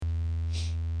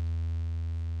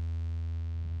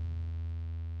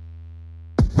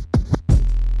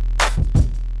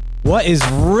What is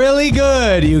really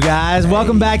good, you guys? Hey.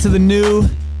 Welcome back to the new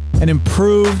and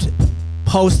improved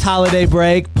post-holiday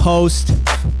break,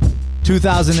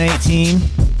 post-2018,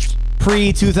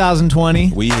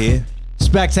 pre-2020. We here.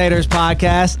 Spectators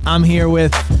podcast. I'm here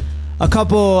with a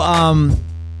couple,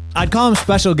 I'd call them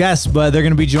special guests, but they're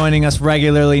going to be joining us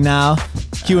regularly now.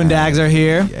 Q and Daggs are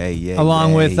here,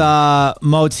 along with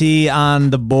Moe-T on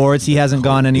the boards. He hasn't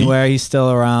gone anywhere. He's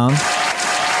still around.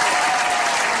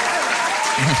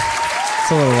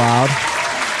 It's a little loud.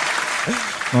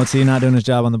 Moe-T not doing his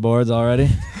job on the boards already.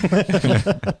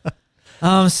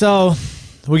 So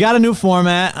we got a new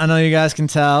format. I know you guys can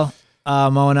tell.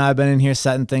 Mo and I have been in here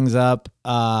setting things up.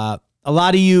 A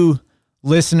lot of you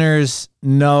listeners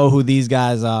know who these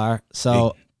guys are,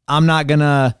 so I'm not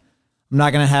gonna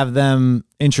have them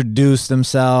introduce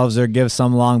themselves or give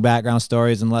some long background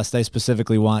stories unless they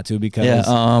specifically want to. Because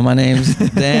my name's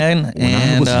Dan,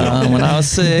 and when I was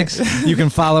 6, you can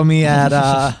follow me at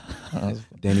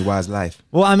Danny Wise Life.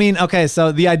 Well, I mean, okay,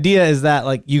 so the idea is that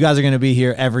like you guys are gonna be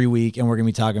here every week, and we're gonna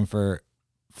be talking for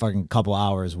fucking couple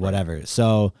hours, whatever. Right.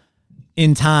 So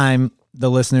in time, the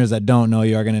listeners that don't know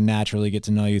you are going to naturally get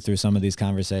to know you through some of these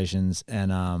conversations.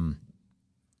 And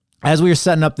as we were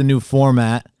setting up the new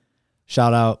format,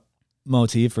 shout out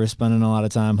Moe-T for spending a lot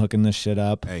of time hooking this shit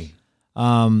up. Hey.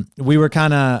 We were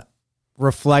kind of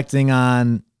reflecting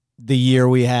on the year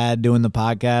we had doing the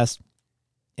podcast.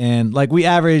 And like we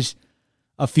averaged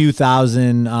a few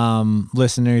thousand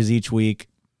listeners each week.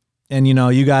 And, you know,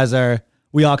 you guys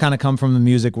we all kind of come from the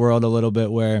music world a little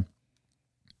bit where,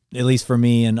 at least for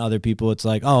me and other people, it's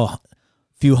like, oh, a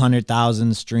few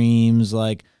 100,000 streams,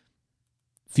 like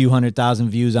a few 100,000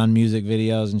 views on music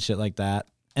videos and shit like that.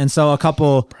 And so a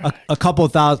couple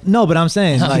thousand, no, but I'm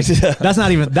saying like, that's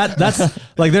not even, that's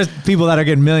like, there's people that are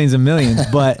getting millions and millions,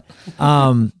 but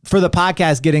for the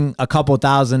podcast getting a couple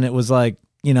thousand, it was like,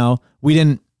 you know, we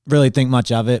didn't really think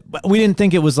much of it, but we didn't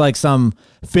think it was like some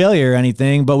failure or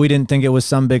anything, but we didn't think it was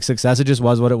some big success. It just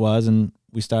was what it was. And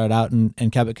we started out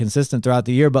and kept it consistent throughout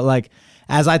the year. But like,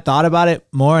 as I thought about it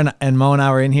more and Mo and I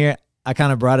were in here, I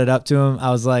kind of brought it up to him.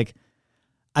 I was like,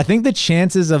 I think the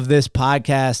chances of this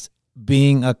podcast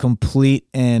being a complete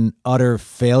and utter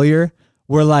failure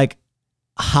were like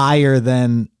higher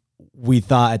than we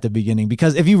thought at the beginning.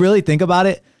 Because if you really think about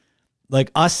it,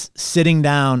 like us sitting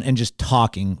down and just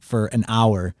talking for an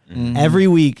hour every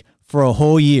week for a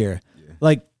whole year,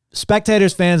 like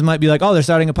Spectators fans might be like, oh, they're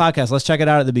starting a podcast. Let's check it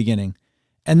out at the beginning.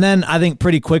 And then I think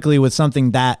pretty quickly with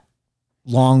something that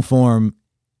long form,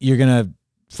 you're going to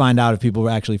find out if people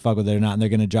actually fuck with it or not, and they're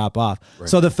going to drop off. Right.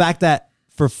 So the fact that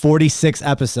for 46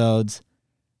 episodes,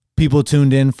 people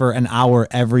tuned in for an hour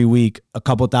every week, a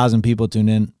couple thousand people tuned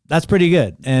in, that's pretty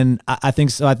good. And I think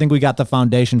so. I think we got the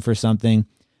foundation for something.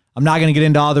 I'm not going to get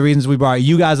into all the reasons we brought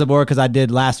you guys aboard because I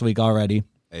did last week already.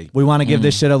 Hey. We want to give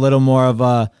this shit a little more of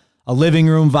a living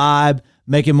room vibe,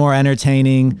 make it more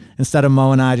entertaining instead of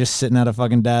Mo and I just sitting at a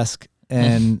fucking desk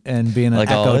and being an like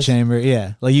echo chamber.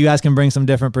 Yeah. Like you guys can bring some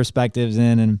different perspectives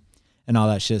in and all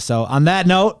that shit. So on that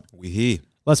note, we here.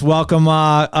 Let's welcome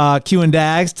Q and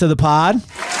Daggs to the pod. What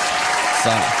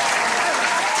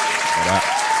up?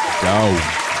 Go.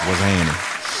 What's happening?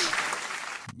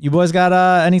 You boys got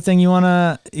anything you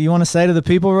wanna say to the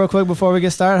people real quick before we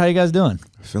get started? How you guys doing?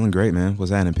 Feeling great, man.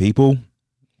 What's happening, people?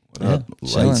 What up?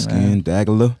 Light skin,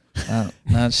 Daggler.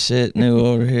 Not shit new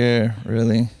over here,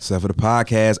 really. Except for the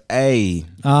podcast. Hey,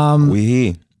 we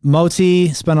here.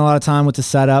 Moe-T spent a lot of time with the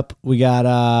setup. We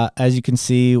got, as you can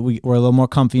see, we're a little more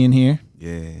comfy in here.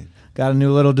 Yeah. Got a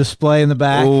new little display in the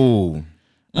back. Ooh.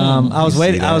 I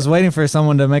was waiting for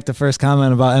someone to make the first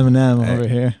comment about Eminem over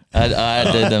here.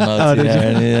 I did the Moe-T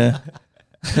already, yeah.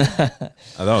 I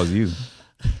thought it was you.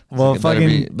 Well, like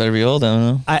fucking better be old, I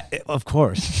don't know. Of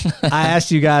course. I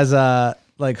asked you guys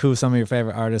like who some of your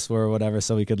favorite artists were or whatever,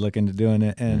 so we could look into doing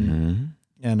it. And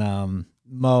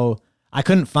Mo, I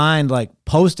couldn't find like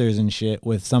posters and shit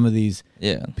with some of these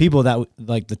people that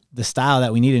like the style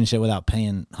that we need and shit without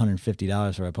paying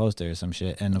 $150 for a poster or some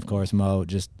shit. And of course, Mo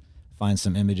just finds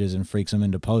some images and freaks them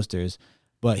into posters.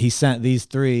 But he sent these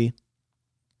 3,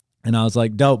 and I was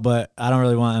like, dope, but I don't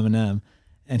really want Eminem.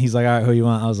 And he's like, all right, who you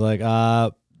want? I was like,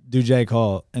 do J.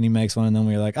 Cole. And he makes one, and then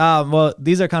we were like, well,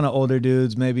 these are kind of older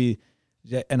dudes, maybe.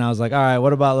 And I was like, all right,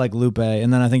 what about like Lupe?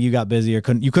 And then I think you got busy or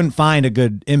you couldn't find a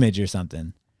good image or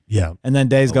something. Yeah. And then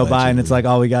days go by, and it's like,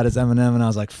 all we got is Eminem. And I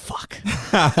was like, fuck.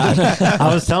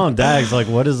 I was telling Daggs, like,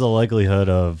 what is the likelihood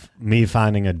of me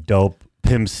finding a dope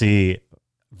Pimp C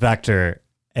vector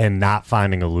and not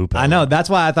finding a Lupe? I know. That's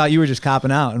why I thought you were just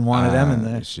copping out and wanted M in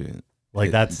there. Shit.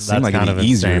 Like that's like kind of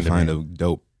easier insane to find a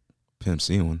dope Pimp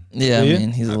C one. Yeah, I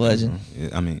mean, he's a legend. Yeah,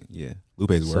 I mean, yeah.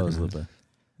 Lupe's So is working. Lupe.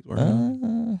 He's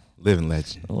working. Living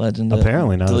legend. Legend.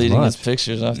 Apparently not as deleting his much.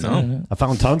 pictures off the No. internet. I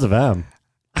found tons of M.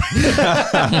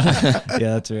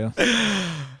 Yeah, that's real.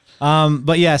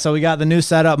 But yeah, so we got the new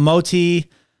setup. Moe-T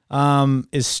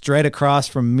is straight across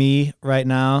from me right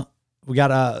now. We got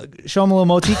to show him a little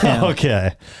Moe-T cam.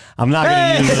 Okay. I'm not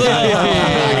going to use this. I'm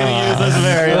not going to use this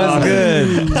very That's often.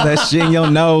 good. That shit in your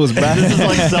nose, bro. This is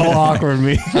like so awkward,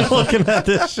 me looking at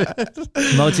this shit.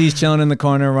 Moe-T's chilling in the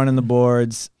corner, running the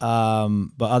boards. But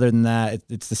other than that,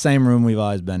 it's the same room we've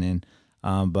always been in.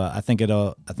 But I think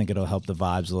it'll help the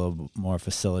vibes a little more,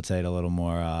 facilitate a little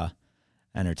more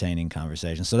entertaining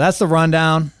conversation. So that's the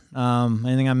rundown.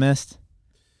 Anything I missed?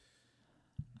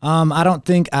 I don't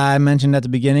think I mentioned at the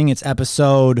beginning. It's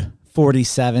episode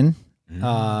 47.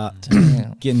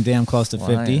 Damn. Getting damn close to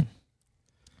 50.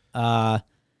 Flying.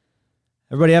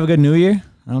 Everybody have a good New Year.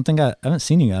 I haven't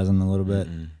seen you guys in a little bit.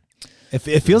 It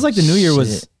feels like the New Year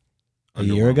was Shit. a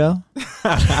year ago,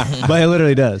 but it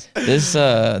literally does.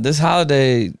 This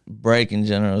holiday break in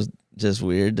general is just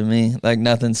weird to me. Like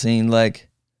nothing seemed like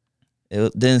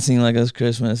it didn't seem like it was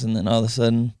Christmas, and then all of a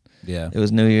sudden Yeah. it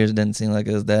was New Year's. It didn't seem like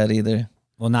it was that either.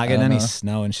 Well, not I getting don't any know.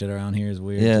 snow and shit around here is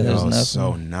weird. Yeah, too. there's Oh, nothing. it's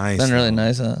so nice. It's been really though.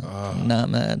 nice. Oh. Not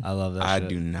mad. I love that. I shit.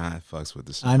 do not fucks with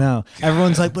this. I know.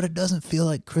 Everyone's like, but it doesn't feel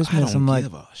like I Christmas. don't I'm like,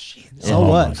 give a shit. so Oh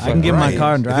what? my I can get in my Right.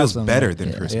 car and It drive feels somewhere. better than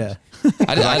Yeah. Christmas. Yeah.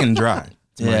 I can drive.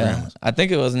 to my Yeah, grandma's. I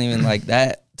think it wasn't even like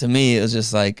that. To me, it was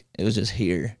just like it was just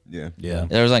here. Yeah. Yeah.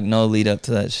 There was like no lead up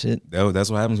to that shit.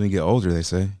 That's what happens when you get older, they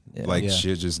say. Yeah. Like Yeah.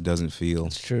 shit just doesn't feel.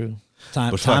 It's true.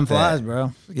 Time But fuck flies, that.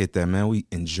 bro. Forget that, man. We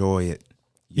enjoy it.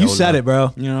 You YOLO. said it,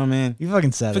 bro. You know what I mean? You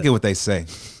fucking said Forget it. what they say.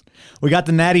 We got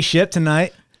the natty ship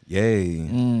tonight.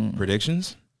 Yay.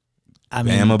 Predictions? I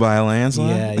mean, Bama by a landslide?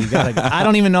 yeah, you gotta. I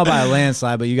don't even know by a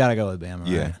landslide, but you gotta go with Bama.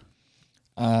 Yeah.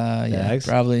 Right? Yeah, Daggs?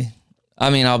 probably. I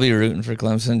mean, I'll be rooting for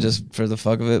Clemson just for the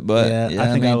fuck of it, but Yeah, I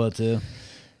think I mean, will too.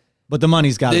 But the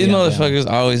money's got. These motherfuckers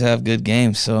always have good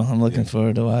games, so I'm looking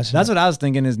forward to watching. That's what I was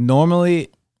thinking. Is normally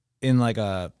in like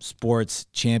a sports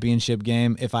championship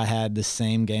game, if I had the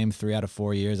same game 3 out of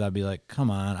 4 years, I'd be like, come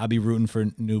on, I'd be rooting for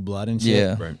new blood and shit.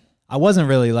 Yeah. Right. I wasn't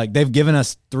really like they've given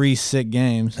us 3 sick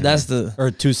games. That's the or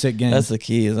 2 sick games. that's the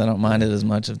key is I don't mind it as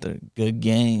much if they're good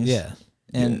games. yeah.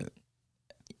 and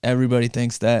everybody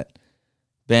thinks that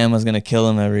Bama's gonna kill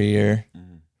them every year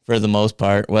for the most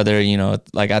part. Whether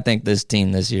like I think this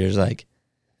team this year is like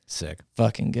Sick.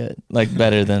 fucking good, like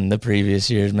better than the previous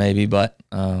years maybe, but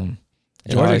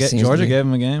it always seems to Georgia be- gave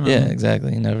him a game. Yeah,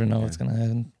 exactly. You never know what's gonna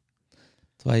happen.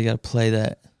 That's why you gotta play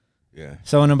that. Yeah.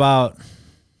 So in about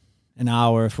an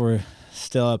hour, if we're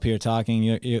still up here talking,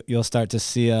 you'll start to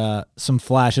see some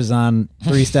flashes on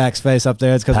Three Stacks' face up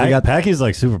there. It's because we got. Packy's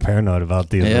like super paranoid about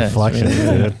these Yeah, reflections,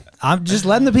 dude. I'm just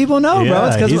letting the people know, bro.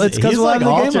 It's because we're like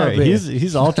having the game up here.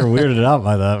 he's ultra weirded out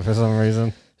by that for some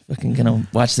reason. Fucking gonna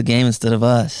watch the game instead of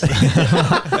us.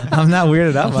 I'm not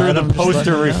weirded out by Through it. the I'm just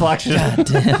poster reflection. God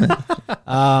damn it.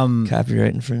 letting-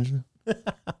 Copyright infringement.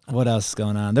 what else is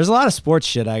going on? There's a lot of sports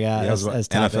shit I got Yeah, as NFL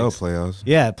topics. playoffs.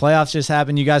 Yeah, playoffs just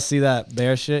happened. You guys see that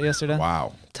Bear shit yesterday?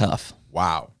 Wow. Tough.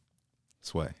 Wow.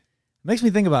 Sway. Makes me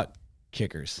think about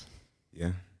kickers.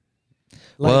 Yeah.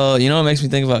 Like- Well, you know what makes me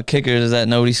think about kickers is that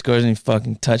nobody scores any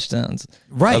fucking touchdowns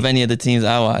Right. of any of the teams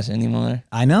I watch anymore.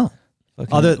 I know.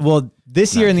 Fucking-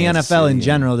 This Not year in the Kansas NFL in City.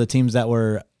 general, the teams that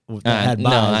were that had no,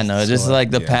 buys I know. Just scored.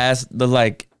 like the Yeah. past, the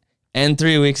like, and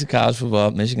 3 weeks of college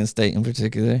football, Michigan State in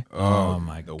particular. Oh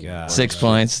my the God. worst. 6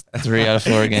 points, 3 out of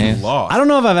 4 games. Lost. I don't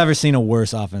know if I've ever seen a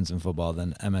worse offense in football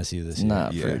than MSU this year.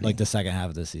 Not Yeah. pretty. Like the second half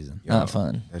of the season. Yo, Not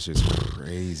fun. That's just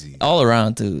crazy. All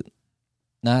around, dude.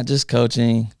 Not just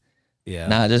coaching, Yeah.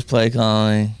 not just play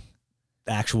calling.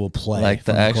 actual play. Like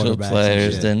the from actual quarterbacks and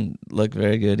players shit. didn't look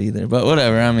very good either. But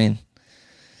whatever. I mean,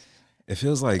 It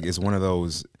feels like it's one of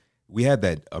those. We had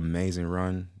that amazing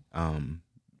run,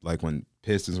 like when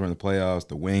Pistons were in the playoffs,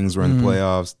 the Wings were in the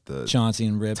playoffs, the Chauncey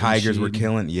and Rip. Tigers and were Sheed.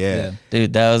 killing. Yeah,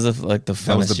 dude, that was the that was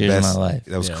funnest the years best. of my life.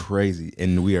 That was Yeah. crazy,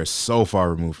 and we are so far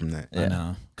removed from that. I Yeah.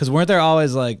 know. Because weren't there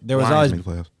always like there was Lions always made the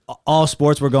playoffs. all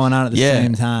sports were going on at the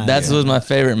same time. That's Yeah. was my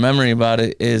favorite memory about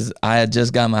it is I had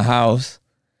just got my house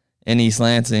in East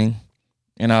Lansing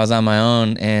and I was on my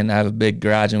own and I have a big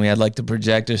garage and we had like the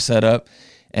projector set up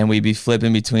and we'd be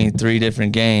flipping between 3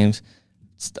 different games.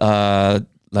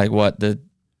 Like what the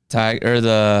Tiger or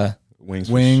the Wings,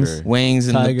 Wings. for sure. Wings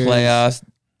and Tigers. the playoffs.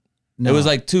 No. It was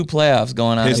like 2 playoffs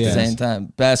going on at Pistons. the same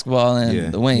time. Basketball and Yeah.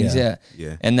 the Wings, Yeah. yeah.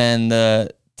 Yeah, And then the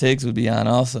Tigs would be on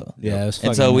also. yeah. It was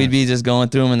And so fucking we'd nuts. be just going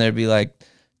through them and there'd be like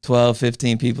 12,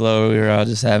 15 people over. We were all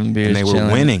just having beers, and they were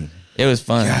chilling. winning. It was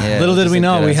fun. God. Yeah, Little it did was we a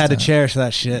know we good-ass had to time. cherish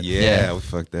that shit Yeah, Yeah. we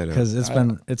fucked that up. because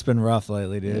it's been rough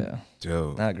lately, dude. Yeah,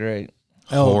 Dude. not great.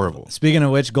 Horrible. Speaking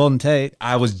of which, Golden Tate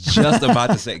I was just about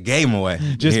to say game away.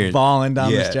 just Here. balling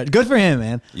down the Yeah. stretch. Good for him,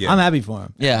 man. Yeah. I'm happy for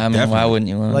him. Yeah, I mean, why Definitely. wouldn't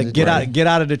you want Like to get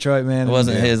out of Detroit, man. It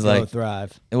wasn't and his, go like-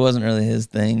 thrive. It wasn't really his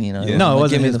thing, you know. Yeah. No, it Like,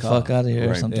 wasn't Get me his the call. fuck out of here or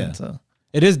Right. something. Yeah. So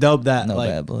It is dope that no like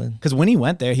bad blood. because when he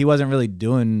went there, he wasn't really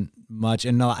doing much,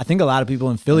 and I think a lot of people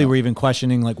in Philly were even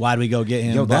questioning like, why do we go get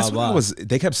him? Yo, blah, that's blah. what I was.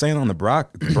 They kept saying on the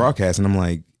broadcast, and I'm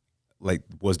like,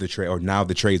 was the trade or now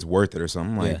the trade's worth it or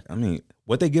something? I'm like, Yeah. I mean,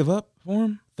 what they give up for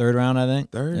him? Third round, I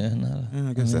think. Third? Yeah, no. Yeah,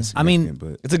 I guess that's. I mean,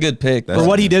 significant, but It's a good pick. That's- For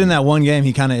what he did in that one game,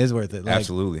 he kind of is worth it. Like,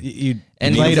 Absolutely. You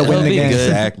and play to he'll win the be game. good.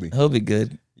 Exactly. He'll be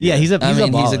good. Yeah, he's a I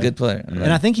mean, he's a baller. good player.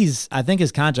 And I think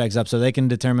his contract's up, so they can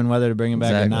determine whether to bring him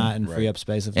back or Exactly. not and free Right. up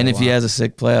space. And they if he want. has a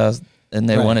sick playoffs and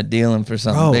they Right. want to deal him for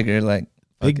something Bro. bigger, like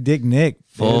Big Dick Nick,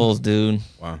 dude. Foles, dude.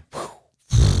 wow.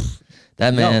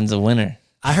 That man's a winner.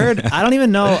 I heard. I don't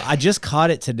even know. I just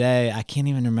caught it today. I can't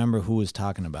even remember who was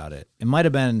talking about it. It might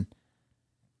have been.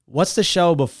 What's the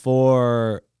show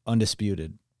before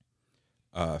Undisputed?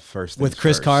 First With things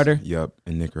Chris first. Carter? Yep,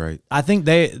 and Nick Wright. I think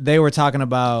they were talking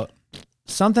about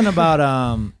something about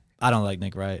I don't like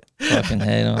Nick Wright. Fucking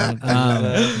hate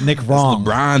him. Nick Wrong.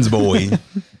 Bronze boy.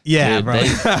 Yeah, Dude, bro.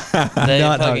 they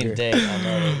Nut fucking hugger. date. I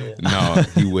know they do. No,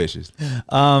 he wishes.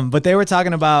 But they were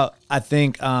talking about, I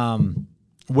think,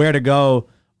 where to go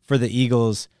for the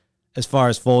Eagles as far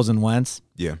as Foles and Wentz.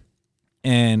 Yeah.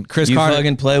 And Chris You Carter.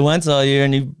 fucking play Wentz all year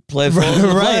and you play Foles in the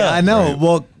Right, playoffs. I know. Right.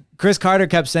 Well, Chris Carter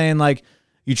kept saying, like,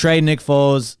 you trade Nick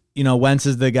Foles, Wentz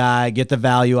is the guy, get the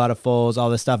value out of Foles, all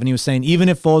this stuff. And he was saying, even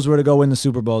if Foles were to go win the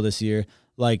Super Bowl this year,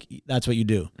 like, that's what you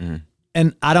do.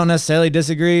 And I don't necessarily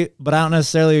disagree, but I don't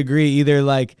necessarily agree either.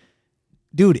 Like,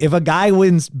 dude, if a guy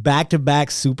wins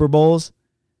back-to-back Super Bowls,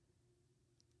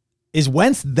 is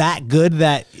Wentz that good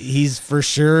that he's for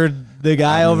sure the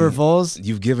guy over Foles?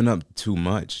 You've given up too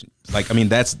much. Like, I mean,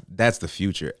 that's the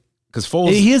future. Because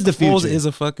Foles, He is the Foles future. is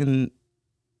a fucking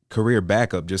career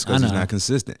backup just because I he's know. not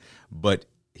consistent. But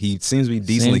he seems to be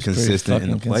decently Seems pretty consistent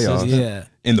in the fucking playoffs. consistent. Yeah.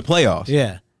 In the playoffs.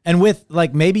 Yeah. And with,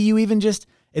 like, maybe you even just,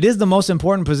 it is the most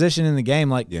important position in the game.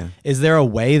 Like, Yeah. is there a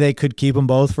way they could keep them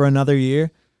both for another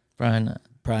year? Probably not.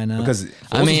 Probably not. Because Foles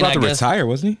I was mean, about I to guess- retire,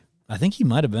 wasn't he? I think he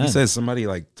might have been. He said somebody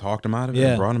like talked him out of it Yeah.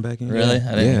 and brought him back in. Really?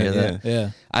 I didn't hear yeah, that. Yeah.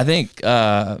 I think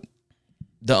the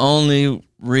only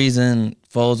reason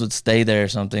Foles would stay there or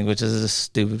something, which is a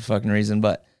stupid fucking reason,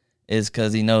 but is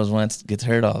because he knows Wentz gets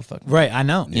hurt all the fucking. Right. I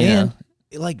know. Yeah.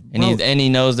 And, like, And bro, he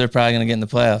knows they're probably gonna get in the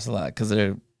playoffs a lot because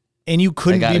they're and you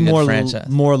couldn't got be a good franchise.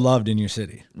 more loved in your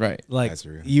city. right. Like, That's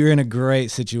real. you're in a great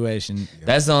situation.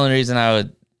 That's the only reason I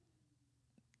would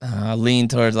lean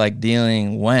towards like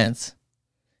dealing Wentz.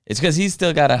 It's because he's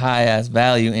still got a high ass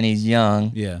value and he's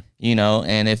young, Yeah.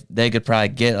 and if they could probably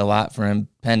get a lot for him,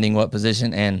 pending what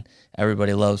position, and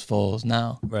everybody loves Foles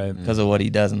now Right. because of what he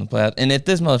does in the playoffs. And if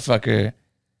this motherfucker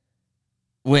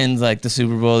wins like the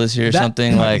Super Bowl this year or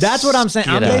something, like that's what I'm saying.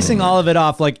 get I'm out of basing here. all of it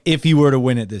off like if he were to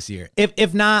win it this year.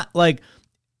 If not, like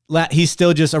he's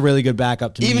still just a really good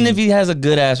backup to me. Even if he has a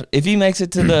good ass, if he makes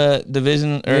it to the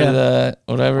division or Yeah. the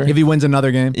whatever, if he wins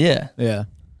another game. yeah, Yeah.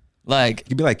 like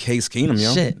He'd be like Case Keenum,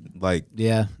 yo. Shit. Like,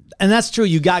 Yeah. And that's true.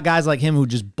 You got guys like him who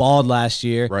just balled last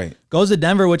year. right. Goes to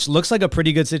Denver, which looks like a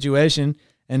pretty good situation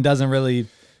and doesn't really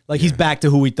like he's back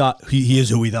to who we thought he is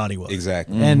who we thought he was.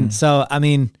 Exactly. And so I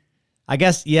mean, I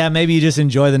guess maybe you just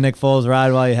enjoy the Nick Foles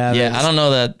ride while you have it. yeah. I don't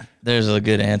know that there's a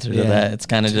good answer to Yeah. that. It's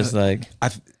kind of just like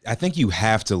I think you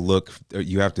have to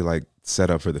like set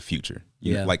up for the future.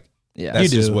 You know, Yeah. like Yeah. that's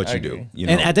You just do. what I you agree. do. You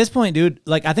know, And at this point, dude,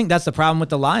 like I think that's the problem with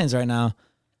the Lions right now.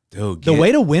 dude, The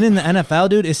way to win in the NFL,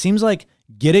 dude, it seems like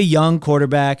get a young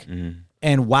quarterback,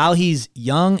 and while he's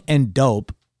young and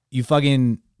dope, you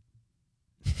fucking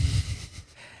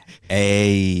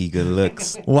hey, good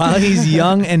looks. while he's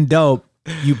young and dope,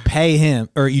 you pay him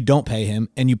or you don't pay him,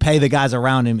 and you pay the guys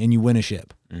around him, and you win a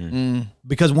ship.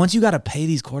 Because once you got to pay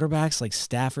these quarterbacks like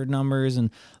Stafford numbers, and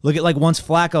look at like once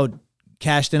Flacco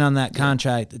cashed in on that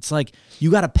contract, it's like you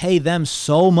got to pay them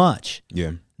so much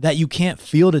Yeah, that you can't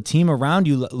field a team around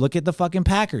you. Look at the fucking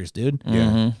Packers, dude.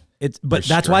 yeah, But They're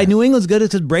that's why strapped. New England's good, is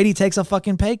because Brady takes a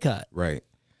fucking pay cut. right.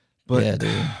 But yeah,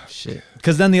 dude, shit.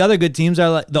 Because then the other good teams are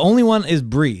like, the only one is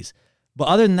Breeze. But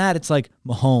other than that, it's like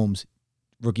Mahomes,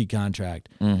 rookie contract.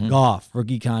 Goff,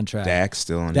 rookie contract. Dak's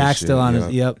still on. Dak's his still on shit.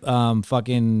 his, yep.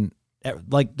 Fucking,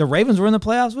 like the Ravens were in the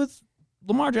playoffs with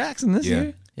Lamar Jackson this Yeah.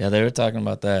 year. Yeah, they were talking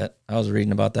about that. I was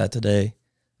reading about that today,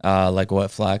 like what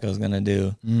Flacco's gonna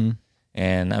do.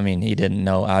 And I mean, he didn't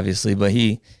know obviously, but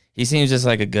he seems just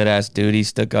like a good ass dude. He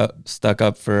stuck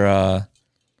up for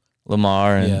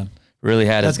Lamar and Yeah. really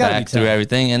had That's his gotta be back through tough.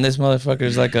 everything. And this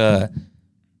motherfucker's like a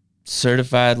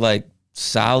certified like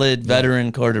solid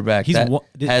veteran quarterback He's that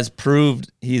has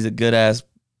proved he's a good ass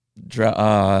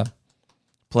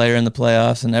player in the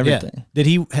playoffs and everything.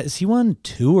 Yeah. Has he won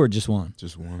 2 or just 1?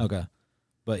 Just one. Okay.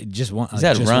 But just one. He's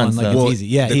had just runs, one, like though. it's easy.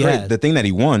 Yeah, the thing that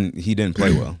he won, he didn't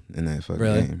play well in that fucking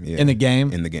really? game. Yeah. In the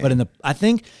game? In the game. But I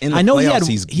think, In the I know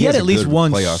playoffs, he had has at a least good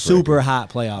one playoff super record. hot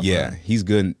playoff Yeah, run. he's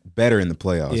good, better in the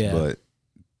playoffs, Yeah. but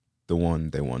they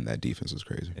won, that defense was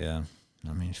crazy. Yeah.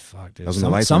 I mean, fuck, dude. That was when the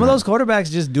lights Some of went those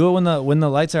quarterbacks just do it when the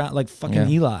lights are on, like fucking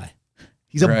Eli.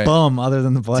 He's a Right. bum other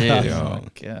than the playoffs. Dude, Yo. oh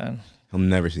my God. He'll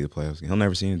never see the playoffs again. He'll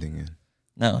never see anything again.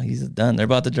 No, he's done. They're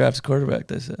about to draft a quarterback,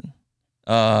 they said.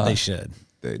 They should.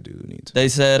 They do need to. They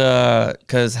said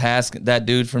because that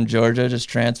dude from Georgia just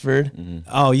transferred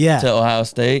Oh, yeah. to Ohio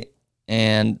State,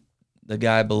 and the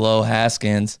guy below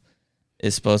Haskins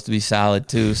is supposed to be solid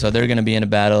too. So they're going to be in a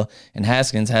battle, and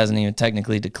Haskins hasn't even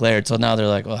technically declared. So now they're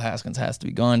like, well, Haskins has to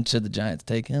be gone. Should the Giants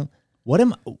take him? What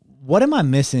am I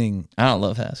missing? I don't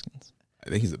love Haskins. I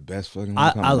think he's the best fucking.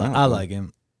 I like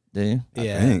him. Do you?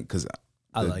 Yeah. because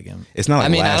I like him. it's not like I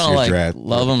mean, I last don't year's like draft.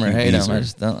 love him or hate These him. I are-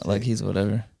 just don't like he's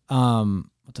whatever.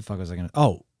 What the fuck was I gonna?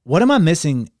 Oh, what am I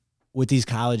missing with these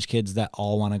college kids that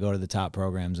all want to go to the top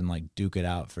programs and like duke it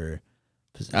out for?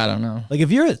 I don't know. Like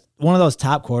if you're one of those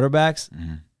top quarterbacks,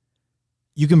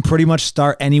 you can pretty much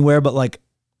start anywhere but like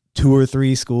 2 or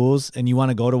 3 schools, and you want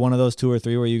to go to one of those 2 or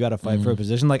 3 where you got to fight for a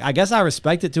position. Like I guess I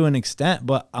respect it to an extent,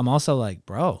 but I'm also like,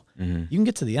 bro, you can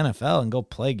get to the NFL and go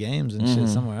play games and shit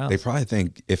somewhere else. They probably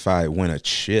think if I win a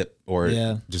chip or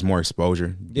just more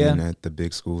exposure, being at the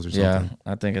big schools or something.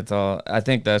 Yeah, I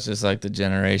think that's just like the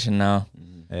generation now.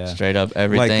 Yeah. Straight up,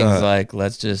 everything's like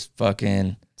let's just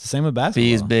fucking It's the same with basketball.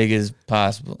 be as big as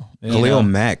possible. Yeah. You Khalil know?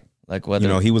 Mack, Like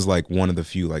whether he was like one of the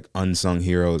few like unsung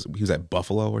heroes. He was at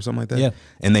Buffalo or something like that. Yeah.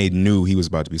 And they knew he was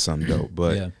about to be something dope.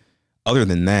 But other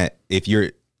than that, if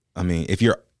you're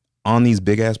on these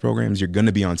big ass programs, you're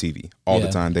gonna be on TV all the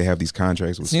time. They have these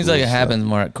contracts with seems like it schools, so happens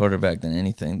more at quarterback than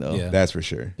anything though. Yeah. That's for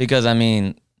sure. Because I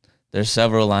mean, there's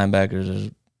several linebackers, there's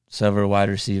several wide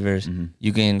receivers.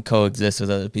 You can coexist with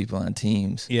other people on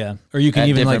teams. Yeah. Or you can At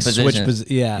even like different switch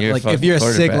positions. Yeah. You're a Like if fucking you're a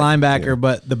sick quarterback. linebacker,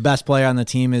 but the best player on the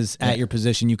team is at your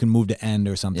position, you can move to end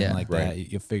or something Yeah. like that.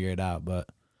 You'll figure it out. But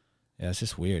yeah, it's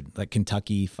just weird. Like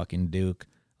Kentucky, fucking Duke,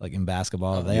 like in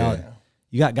basketball,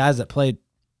 you got guys that played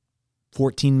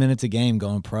 14 minutes a game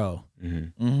going pro.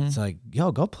 It's like,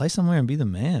 yo, go play somewhere and be the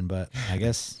man. But I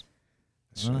guess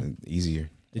It's easier.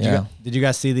 did you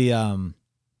guys see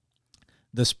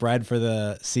the spread for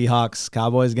the Seahawks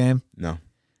Cowboys game? No.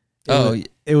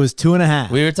 It was 2.5.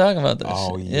 We were talking about this.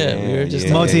 Oh shit. yeah, we were just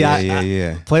yeah, Moe-T,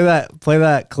 yeah. Play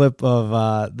that clip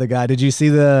of the guy. Did you see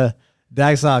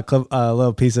Daggs saw a clip, a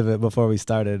little piece of it before we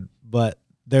started, but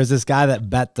there's this guy that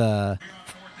bet the.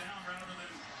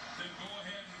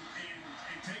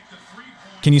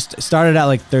 Can you start it at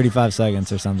like 35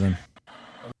 seconds or something?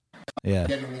 Yeah.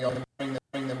 Getting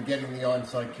the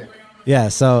onside kick. Yeah.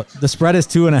 So the spread is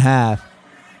 2.5.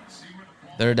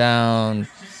 They're down.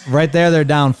 Right there, they're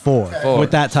down 4 4. with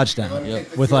that touchdown.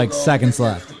 With like seconds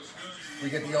left.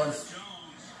 We get the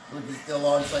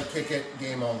onside kick it,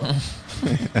 game over.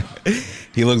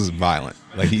 He looks violent.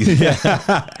 Like he's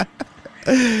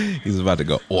he's about to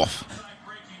go off.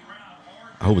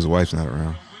 I hope his wife's not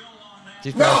around.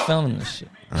 She's probably filming this shit.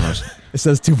 It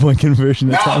says 2-point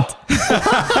conversion attempt.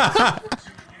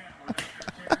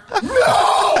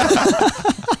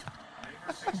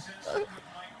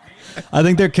 I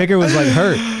think their kicker was like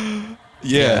hurt.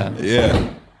 Yeah.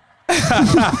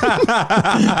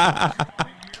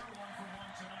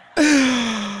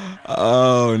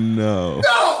 Oh no.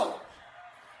 No!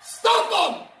 Stop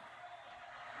them!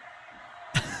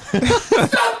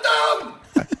 Stop them!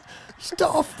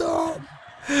 Stop them.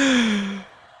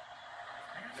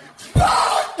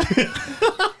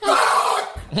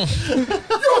 You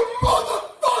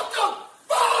motherfucker!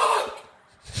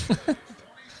 Fuck!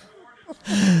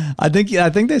 I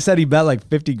think they said he bet like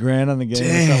 50 grand on the game. Or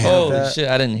something Holy like that. shit,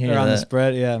 I didn't hear Or on the that.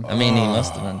 spread, yeah. I mean, he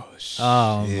must have been.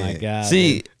 Oh my god.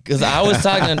 See, because I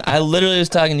literally was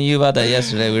talking to you about that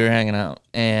yesterday. We were hanging out,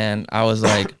 and I was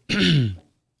like,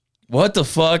 what the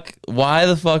fuck? Why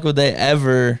the fuck would they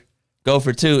ever go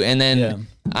for 2? And then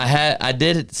I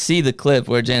did see the clip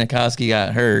where Janikowski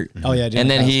got hurt. Oh yeah, And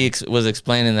then he was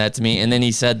explaining that to me, and then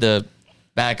he said the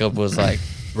backup was like,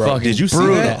 fucking did you see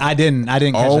brutal. that? I didn't catch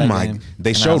Oh that my! game. They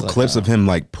I showed was like, clips oh. of him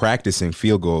like practicing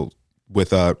field goal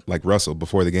with like Russell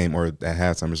before the game or at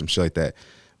halftime or some shit like that,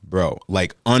 bro.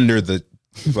 Like under the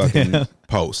fucking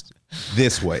post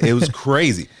this way. It was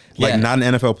crazy. Like Yeah. not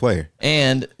an NFL player.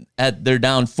 And they're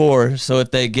down 4, so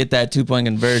if they get that 2-point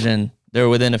conversion, they're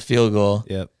within a field goal.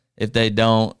 Yep. If they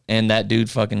don't, and that dude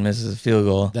fucking misses a field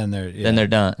goal, then they're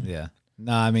done. Yeah.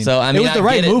 No, I mean, So, it was the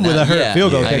right move with a hurt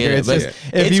field goal I get kicker. it, It's but just,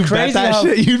 if you bet crazy that how-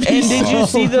 shit, you'd be And did you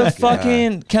see the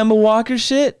fucking Kemba Walker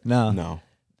shit? No.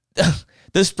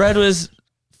 The spread was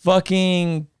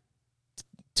fucking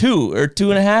 2 or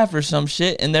 2.5 or some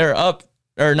shit, and they're up,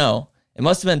 or no, it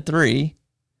must have been 3,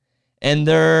 and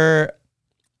they're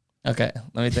okay.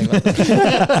 Let me think about this.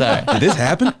 Sorry, Did this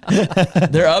happen?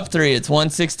 they're up 3. It's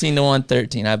 116 to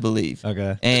 113, I believe.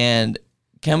 Okay. And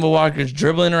Kemba Walker's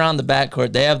dribbling around the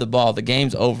backcourt. They have the ball. The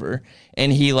game's over,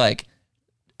 and he like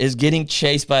is getting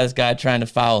chased by this guy trying to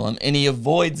foul him, and he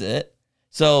avoids it.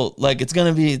 So, like,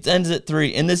 it ends at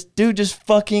 3, and this dude just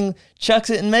fucking chucks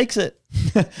it and makes it.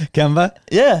 Kemba?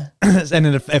 Yeah. And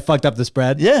then it fucked up the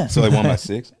spread? Yeah. So they won by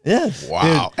 6? Yes.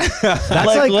 Wow. That's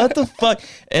like, what the fuck?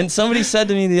 And somebody said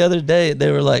to me the other day,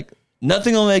 they were like,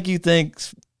 nothing will make you think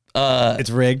It's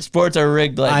rigged. sports are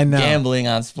rigged like I know. gambling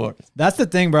on sports. That's the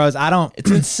thing, bro. Is It's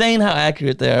insane how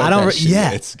accurate they are. I don't with that re- shit.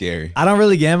 yeah. It's scary. I don't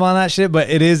really gamble on that shit, but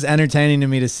it is entertaining to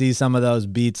me to see some of those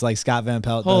beats like Scott Van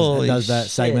Pelt Holy does that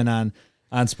shit. segment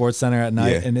on Sports Center at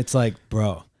night, Yeah. and it's like,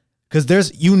 bro, because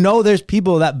there's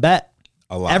people that bet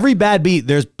A lot. every bad beat.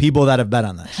 There's people that have bet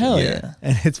on that shit, Hell Yeah. yeah.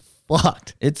 and it's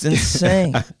fucked. It's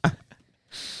insane.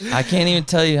 I can't even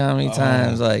tell you how many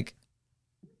times like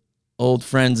old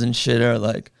friends and shit are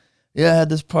like, yeah, I had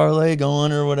this parlay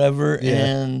going or whatever, Yeah.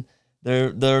 and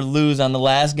they're lose on the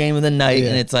last game of the night, Yeah.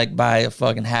 and it's like by a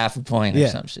fucking half a point or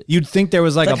some shit. You'd think there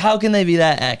was like Like, how can they be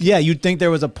that accurate? yeah, you'd think there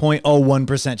was a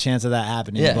 0.01% chance of that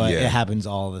happening, Yeah. but Yeah. it happens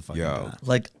all the fucking Yo. time.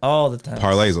 Like all the time.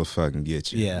 Parlays will fucking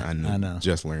get you. Yeah, I know.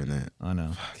 Just learned that. I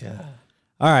know. God.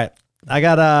 All right, I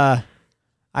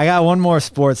got one more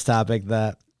sports topic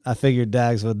that I figured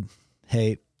Daggs would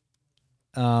hate.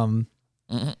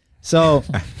 So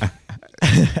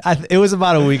it was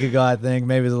about a week ago, I think,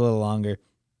 maybe it's a little longer.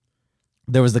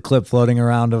 There was the clip floating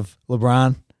around of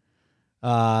LeBron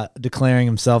declaring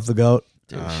himself the GOAT.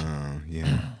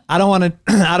 Yeah. I don't want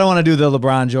to do the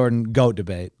LeBron Jordan GOAT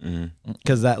debate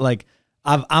because that like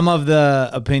I'm of the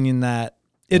opinion that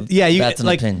That's an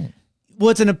opinion. Well,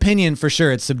 it's an opinion for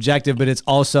sure. It's subjective, but it's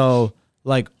also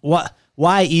like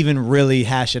why even really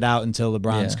hash it out until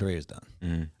LeBron's career is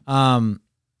done?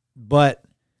 But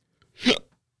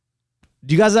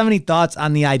do you guys have any thoughts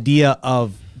on the idea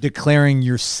of declaring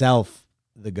yourself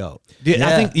the GOAT?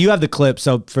 I think you have the clip.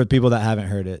 So for people that haven't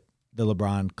heard it, the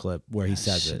LeBron clip where he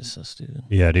says Shit it. is so stupid.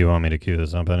 Yeah, do you want me to cue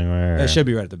this up anywhere? It should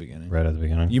be right at the beginning. right at the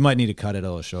beginning. You might need to cut it a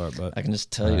little short, but I can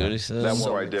just tell you what he says. That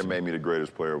one right there made me the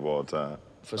greatest player of all time.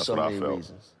 For That's so what I many felt.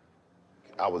 reasons.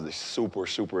 I was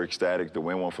super ecstatic to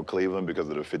win one for Cleveland because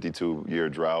of the 52-year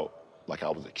drought. Like, I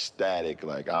was ecstatic.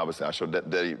 Like, obviously, I showed that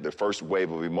the first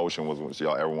wave of emotion was when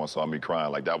everyone saw me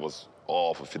crying. Like, that was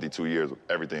all for 52 years.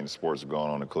 Everything in sports was going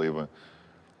on in Cleveland.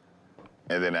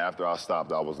 And then after I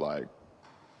stopped, I was like,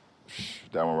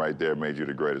 that one right there made you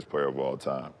the greatest player of all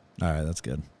time. all right, that's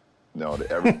good. No,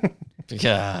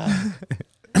 Yeah.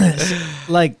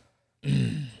 Like,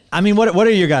 I mean, what are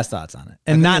your guys' thoughts on it?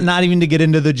 And not even to get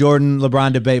into the Jordan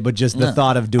LeBron debate, but just the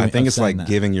thought of doing. I think of it's saying like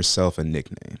that. giving yourself a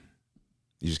nickname.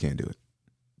 You just can't do it.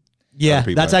 Yeah, other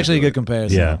people that's have to actually a do good it.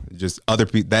 comparison. Yeah. Just other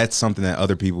people. That's something that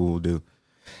other people will do.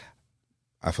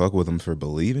 I fuck with them for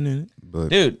believing in it, but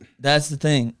Dude, that's the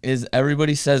thing, is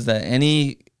everybody says that.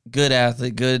 Any good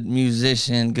athlete, good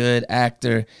musician, good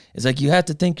actor, is like, you have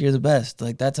to think you're the best.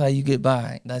 Like, that's how you get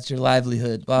by. That's your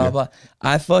livelihood, blah, blah, blah.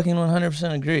 I fucking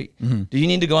 100% agree. Do you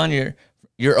need to go on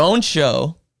your own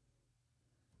show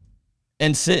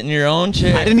and sit in your own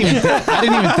chair? I didn't even think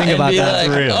and about be that.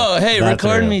 like, real. oh, hey, That's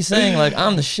record real. me saying, like,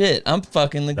 I'm the shit. I'm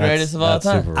fucking the greatest of all That's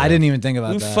time. super I didn't even think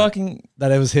about Who that. fucking,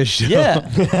 That it was his show. yeah.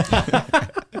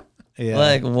 yeah.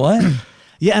 Like, what?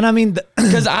 yeah, and I mean,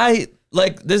 Because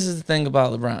this is the thing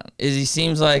about LeBron, is he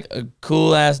seems like a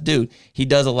cool ass dude. He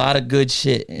does a lot of good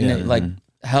shit and it like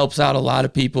helps out a lot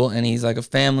of people, and he's like a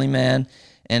family man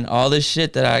and all this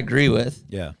shit that I agree with.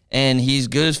 yeah, And he's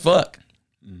good as fuck.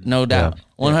 No doubt.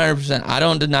 100%. I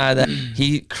don't deny that.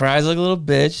 He cries like a little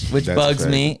bitch, which That's bugs a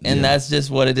fact. me, and Yeah. that's just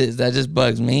what it is. That just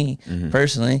bugs me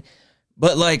personally.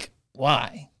 But like,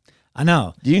 why? I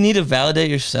know. Do you need to validate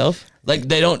yourself? Like,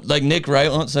 they don't, like, Nick Wright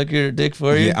won't suck your dick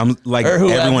for you? yeah, I'm like Or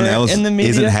whoever everyone else in the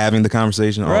media? isn't having the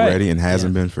conversation Right. already and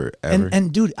hasn't been forever.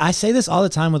 And dude, I say this all the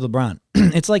time with LeBron.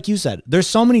 It's like you said. There's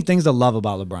so many things to love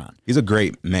about LeBron. He's a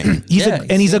great man. He's Yeah,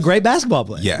 he's a great basketball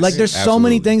player. Yes, like there's so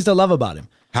many absolutely. things to love about him.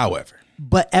 However,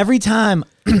 But every time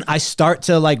I start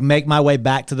to like make my way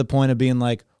back to the point of being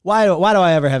like, why do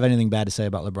I ever have anything bad to say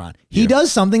about LeBron? He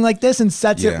does something like this and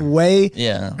sets it Yeah. way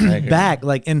Yeah. I agree. back.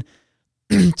 Like, and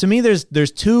to me, there's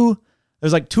two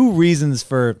reasons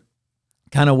for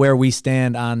kind of where we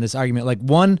stand on this argument. Like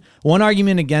one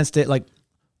argument against it, like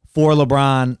for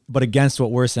LeBron, but against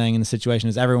what we're saying in the situation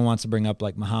is everyone wants to bring up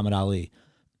like Muhammad Ali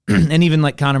and even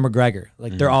like Conor McGregor.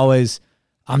 Like they're always,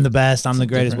 I'm the best, I'm the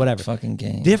greatest, whatever. Fucking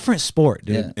game. Different sport,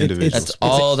 dude. Yeah.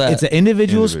 Individual It's an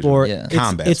individual sport. Yeah.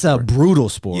 Combat It's a sport. brutal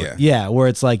sport. Yeah. Where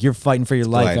it's like you're fighting for your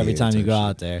life every time you go Gladiator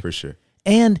out there. for sure.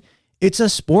 And it's a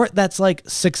sport that's like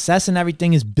success and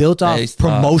everything is built off Based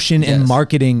promotion off- and yes.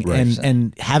 marketing Right.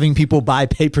 and having people buy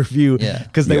pay-per-view Yeah.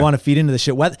 because they Yeah. want to feed into the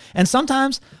shit. And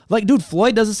sometimes, like, dude,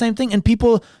 Floyd does the same thing and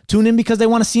people tune in because they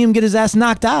want to see him get his ass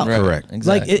knocked out. Right. Correct.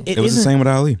 Exactly. Like It was the isn't- same with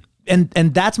Ali. and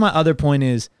that's my other point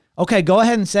is, okay, go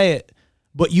ahead and say it,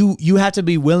 but you have to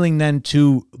be willing then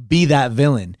to be that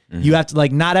villain. You have to,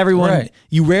 like, not everyone, Right.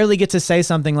 you rarely get to say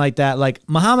something like that. Like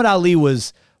Muhammad Ali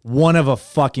was one of a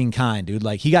fucking kind, dude.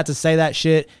 Like he got to say that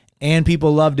shit and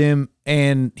people loved him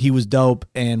and he was dope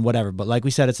and whatever. But like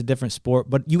we said, it's a different sport,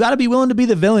 but you got to be willing to be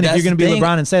the villain if That's you're going to the be thing.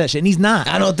 LeBron and say that shit. And he's not.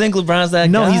 I don't think LeBron's that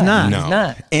No, guy. he's not. He's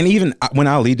not. And even when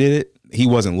Ali did it, he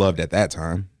wasn't loved at that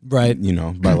time. Right. You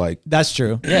know, by like, That's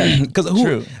true. Yeah. because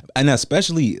True. and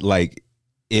especially like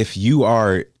if you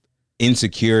are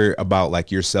insecure about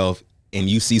like yourself and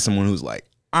you see someone who's like,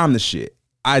 I'm the shit,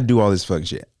 I do all this fucking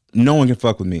shit, no one can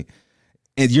fuck with me,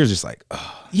 and you're just like,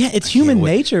 oh, Yeah, it's human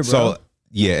wait. nature, bro. So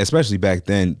yeah, especially back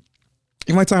then,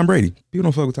 even like Tom Brady, people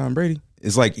don't fuck with Tom Brady.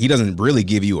 It's like he doesn't really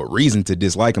give you a reason to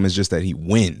dislike him. It's just that he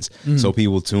wins, so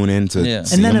people tune in to Yeah.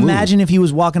 see and then him lose. imagine if he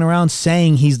was walking around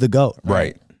saying he's the GOAT.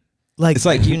 right. Like, It's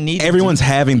like You need to everyone's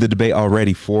having the debate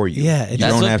already for you. Yeah, you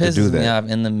That's don't what have to pisses do me that. off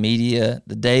in the media,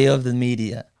 the day of the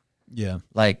media. yeah.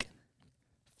 Like,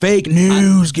 Fake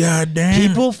news, goddamn.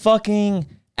 people fucking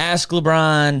ask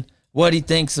LeBron what he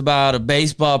thinks about a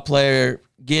baseball player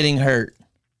getting hurt.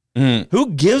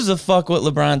 Who gives a fuck what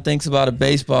LeBron thinks about a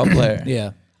baseball player?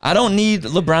 Yeah. I don't need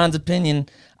LeBron's opinion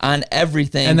on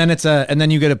everything. And then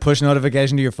you get a push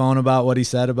notification to your phone about what he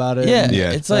said about it. yeah,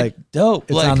 Yeah. it's like dope.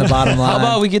 it's like, on the bottom How line.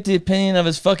 about we get the opinion of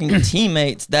his fucking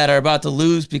teammates that are about to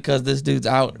lose because this dude's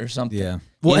out or something? Yeah.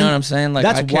 You know and what I'm saying? Like,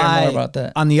 that's I care why, more about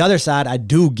that. On the other side, I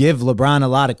do give LeBron a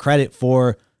lot of credit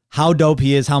for how dope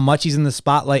he is, how much he's in the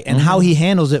spotlight, and how he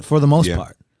handles it for the most Yeah.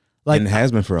 part. Like, and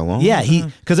has been for a long yeah,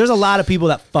 time. because there's a lot of people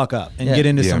that fuck up and Yeah. get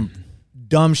into Yeah. some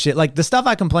dumb shit. Like the stuff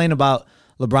I complain about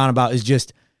LeBron about is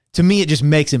just, to me, it just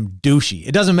makes him douchey.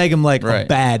 It doesn't make him like a Right.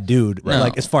 bad dude, Right.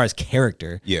 like as far as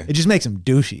character. Yeah. It just makes him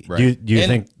douchey. Right. Do you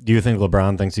And- think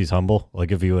LeBron thinks he's humble?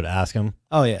 Like if you would ask him,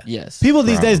 Oh yeah. Yes. People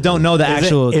these days don't know the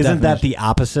actual. isn't that definition. the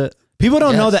opposite? People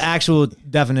don't know Yes. the actual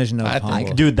definition of I think-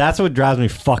 humble. Dude, that's what drives me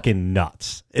fucking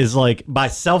nuts. Is like by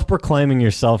self-proclaiming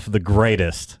yourself the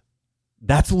greatest.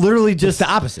 That's literally It's just the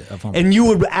opposite of humble. And you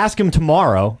would ask him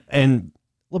tomorrow, and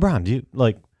LeBron, do you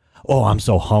like? Oh, I'm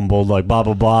so humbled, like blah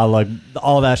blah blah, like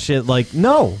all that shit. Like,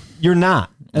 no, you're not.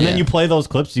 And then Yeah. you play those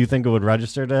clips. Do you think it would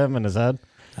register to him in his head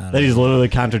that he's literally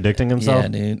contradicting himself? Yeah,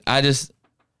 dude.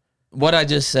 What I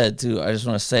just said too, I just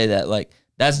want to say that, like,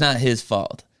 that's not his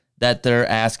fault that they're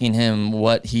asking him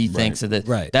what he thinks of it.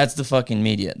 Right. That's the fucking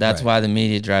media. That's Right. why the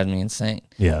media drives me insane.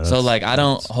 Yeah, So that's- like, I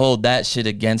don't hold that shit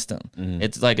against him.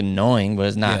 It's like annoying, but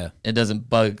it's not. Yeah. It doesn't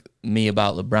bug me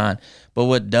about LeBron. But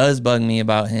what does bug me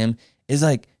about him is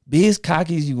like, be as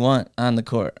cocky as you want on the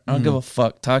court. I don't give a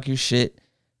fuck. Talk your shit.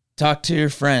 Talk to your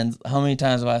friends. How many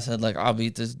times have I said, like, I'll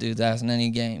beat this dude's ass in any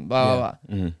game, blah, blah,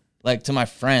 blah. Like, to my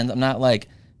friends, I'm not, like,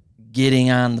 getting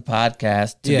on the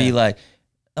podcast to be Yeah. like,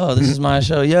 oh, this is my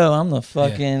show. Yo, I'm the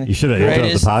fucking You should've intro the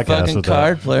greatest podcast fucking with that.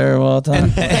 card player of all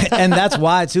time. and that's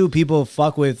why too people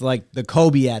fuck with like the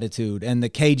Kobe attitude and the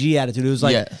KG attitude. It was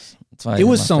like yes. That's why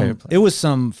it was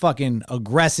some fucking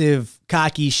aggressive,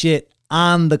 cocky shit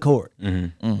on the court,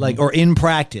 like or in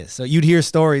practice. So you'd hear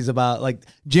stories about like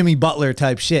Jimmy Butler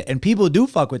type shit, and people do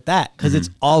fuck with that because it's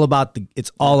all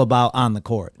about on the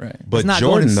court. Right. But It's not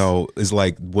Jordan Jordan's- though is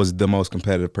like was the most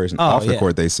competitive person Oh, off the yeah.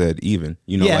 court. They said even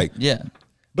Yeah. like Yeah.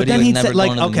 But he then was he'd never say like,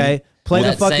 going to the okay, media. play the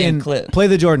That same fucking clip. play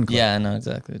the Jordan clip. Yeah, I know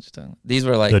exactly what you're talking about. These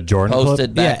were like The Jordan clip?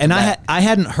 posted back Yeah, to and back. I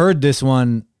hadn't heard this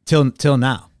one till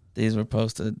now. These were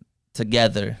posted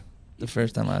together the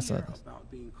first time I saw this.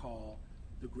 About being called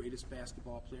the greatest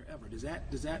basketball player ever.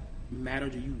 Does that matter?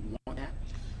 Do you want that?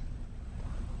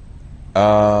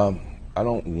 I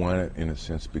don't want it in a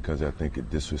sense because I think it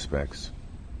disrespects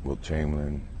Wilt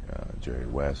Chamberlain, Jerry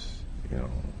West,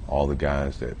 all the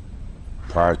guys that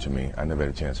prior to me I never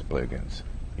had a chance to play against.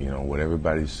 What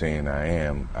everybody's saying I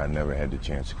am, I never had the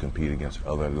chance to compete against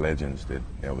other legends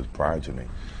that was prior to me.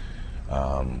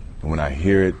 When I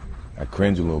hear it, I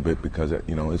cringe a little bit because it's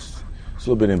a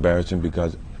little bit embarrassing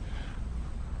because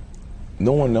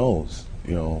no one knows.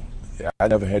 I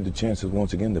never had the chance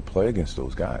once again to play against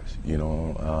those guys.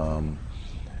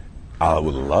 I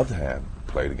would love to have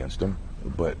played against him,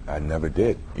 but I never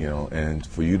did, you know. And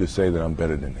for you to say that I'm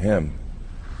better than him,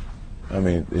 I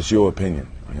mean, it's your opinion.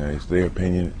 You know, it's their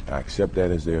opinion. I accept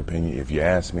that as their opinion. If you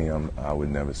ask me, I would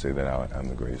never say that I'm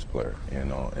the greatest player, you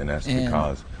know. And that's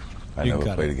because I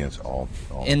never played against all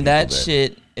in that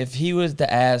shit, if he was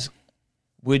to ask,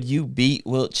 would you beat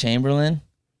Wilt Chamberlain?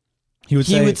 He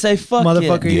would say, fuck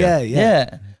motherfucker,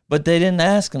 yeah. But they didn't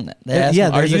ask him that. They asked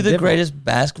him, are you the greatest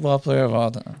basketball player of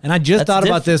all time? And I just thought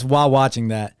about this while watching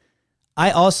that.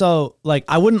 I also, like,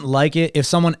 I wouldn't like it if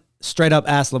someone straight up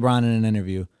asked LeBron in an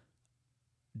interview,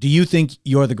 do you think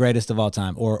you're the greatest of all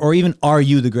time? Or even, are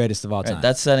you the greatest of all time?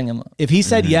 That's setting him up. If he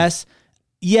said yes,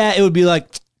 yeah, it would be like,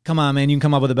 come on, man, you can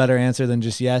come up with a better answer than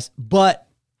just yes. But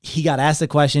he got asked a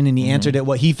question and he answered it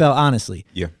what he felt honestly.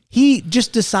 Yeah. He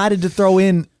just decided to throw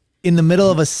in the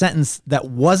middle of a sentence that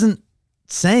wasn't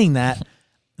saying that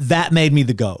made me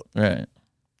the GOAT. Right.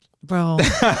 Bro.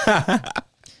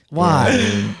 Why?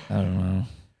 Yeah, I don't know.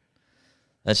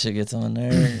 That shit gets on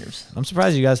nerves. I'm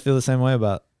surprised you guys feel the same way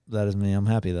about that as me. I'm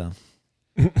happy though.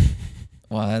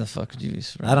 Why the fuck would you be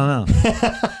surprised? I don't know.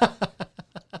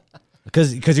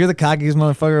 Because you're the cockiest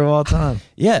motherfucker of all time.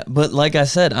 Yeah, but like I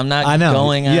said, I'm not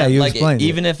going on. Yeah, you like explained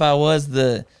even if I was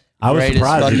the greatest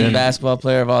surprised fucking basketball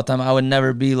player of all time, I would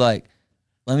never be like,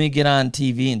 let me get on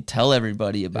TV and tell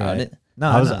everybody about it. No,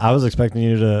 I was expecting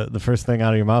you to, the first thing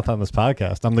out of your mouth on this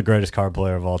podcast, I'm the greatest card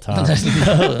player of all time. No,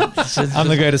 I'm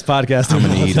the greatest podcaster. I'm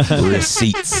gonna need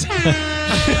receipts.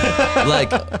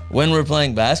 like when we're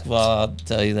playing basketball, I'll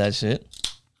tell you that shit.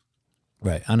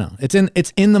 Right, I know.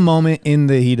 It's in the moment, in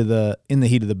the heat of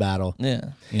the battle.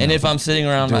 Yeah. And if I'm sitting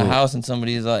around my house and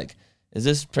somebody's like, is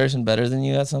this person better than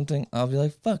you at something? I'll be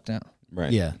like, fuck no.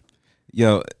 Right. Yeah.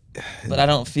 Yo, but I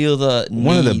don't feel the need.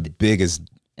 One of the biggest.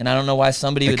 And I don't know why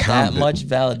somebody with that much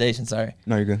validation, sorry.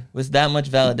 No, you're good. With that much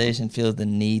validation feels the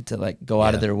need to like go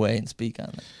out of their way and speak on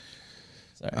it.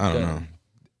 Sorry.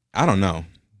 I don't know.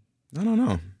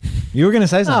 You were gonna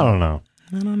say something. I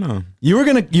don't know. You were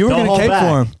gonna cape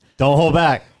for him. Don't hold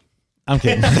back. I'm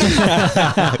kidding.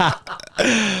 I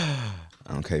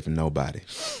don't cape for nobody.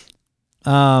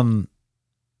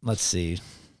 Let's see.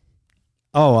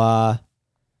 Oh,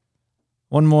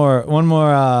 one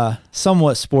more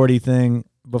somewhat sporty thing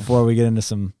before we get into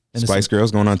some Spice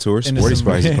Girls going on tour. Sporty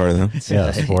Spice is part of them.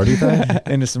 Yeah, sporty thing.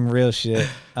 into some real shit.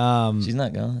 She's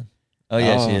not going. Oh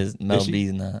yeah, she is. Mel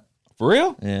B's not. For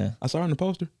real? Yeah. I saw her on the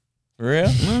poster. For real?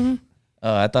 Mm-hmm.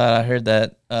 Oh, I thought I heard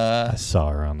that. I saw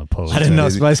her on the poster. I didn't know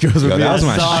Spice Girls would be. That was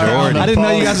my shorty. I didn't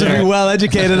know you guys would be well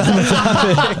educated on the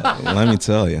topic. Let me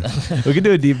tell you. We could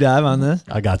do a deep dive on this.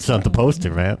 I got sent the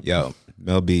poster, man. Yo,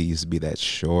 Mel B used to be that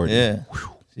shorty. Yeah.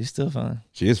 She's still fine.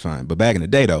 She is fine. But back in the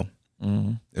day, though,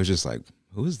 it was just like,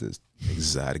 who is this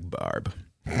exotic barb?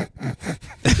 You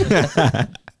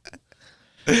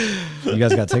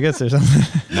guys got tickets or something?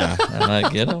 Nah. I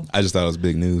might get them. I just thought it was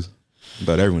big news. I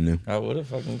thought everyone knew. I would have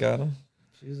fucking got them.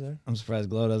 She was there. I'm surprised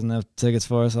Glow doesn't have tickets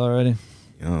for us already.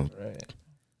 Yo, Right.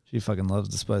 She fucking loves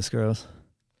the Spice Girls.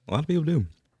 a lot of people do.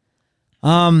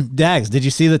 Daggs, did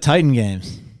you see the Titan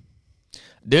games?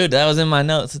 Dude, that was in my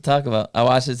notes to talk about. I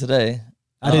watched it today.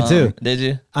 I did too. Did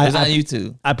you? It was on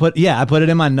YouTube. I put it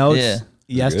in my notes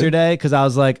yesterday because I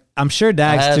was like, I'm sure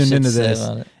Daggs tuned into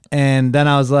this. And then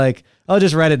I was like, I'll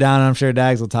just write it down and I'm sure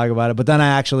Daggs will talk about it. But then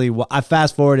I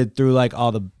fast forwarded through like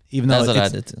all the, even though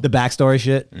it's the backstory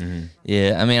shit. Mm-hmm.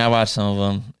 Yeah, I mean, I watched some of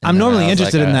them. I'm normally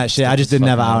interested in that shit. I just didn't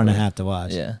have an hour and a half to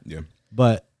watch. Yeah.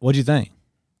 But what'd you think?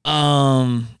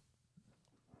 I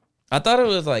thought it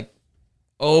was like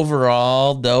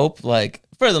overall dope. Like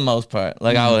for the most part,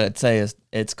 like I would say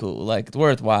it's cool. Like it's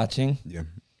worth watching. Yeah.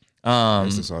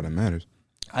 That's all that matters.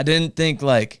 I didn't think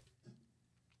it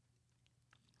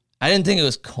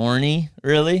was corny,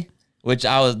 really.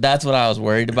 That's what I was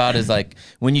worried about is like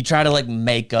when you try to like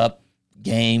make up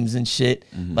games and shit,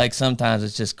 like sometimes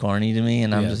it's just corny to me.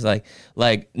 And I'm just like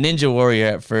Ninja Warrior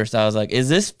at first, I was like, is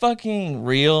this fucking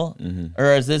real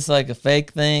or is this like a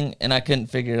fake thing? And I couldn't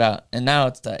figure it out. And now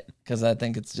it's tight because I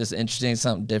think it's just interesting,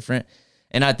 something different.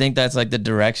 And I think that's like the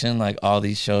direction like all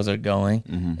these shows are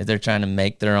going is they're trying to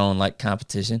make their own like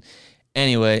competition.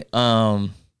 Anyway, I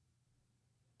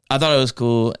thought it was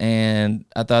cool, and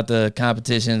I thought the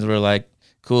competitions were like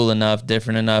cool enough,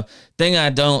 different enough. Thing I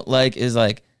don't like is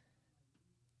like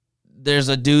there's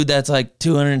a dude that's like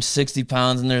 260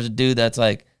 pounds, and there's a dude that's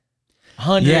like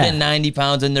 190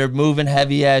 pounds, and they're moving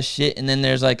heavy ass shit. And then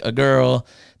there's like a girl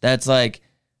that's like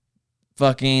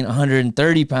fucking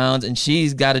 130 pounds, and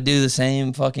she's got to do the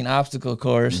same fucking obstacle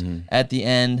course at the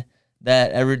end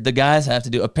that the guys have to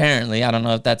do. Apparently, I don't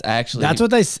know if that's actually. That's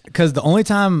what because the only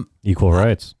time Equal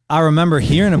rights. I remember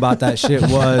hearing about that shit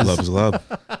was Love is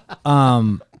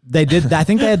love. they did. I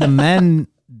think they had the men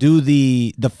do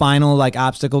the final like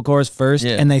obstacle course first,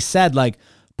 Yeah. and they said like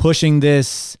pushing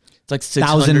this It's like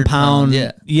 1,000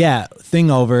 pound thing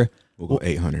over. We'll go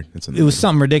 800. It was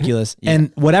something ridiculous.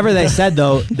 And whatever they said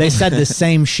though, they said the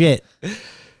same shit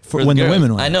for when the girls.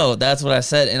 women went. I know, that's what I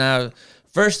said. And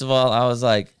first of all, I was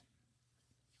like,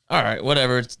 all right,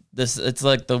 whatever. It's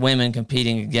like the women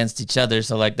competing against each other.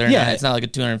 So like it's not like a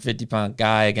 250 pound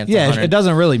guy against 100. It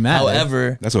doesn't really matter.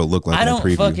 However, that's what it looked like. I in don't the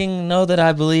preview. fucking know that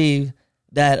I believe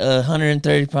that a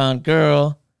 130 pound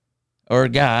girl or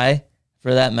guy,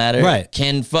 for that matter,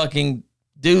 can fucking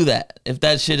do that if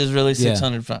that shit is really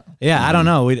 600 pounds. Yeah, I don't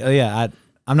know.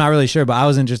 I'm not really sure, but I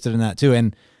was interested in that too.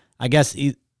 And I guess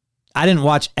I didn't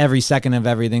watch every second of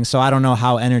everything, so I don't know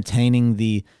how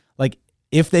entertaining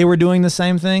if they were doing the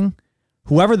same thing,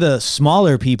 whoever the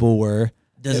smaller people were,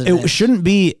 it shouldn't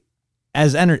be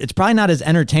as it's probably not as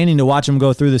entertaining to watch them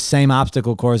go through the same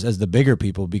obstacle course as the bigger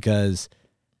people because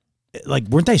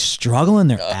weren't they struggling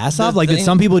their ass off? Did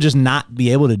some people just not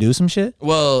be able to do some shit?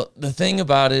 Well, the thing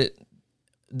about it,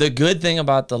 the good thing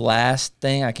about the last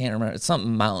thing, I can't remember. It's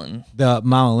something mountain. The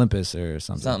Mount Olympus or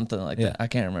something. Something like that. I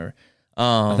can't remember.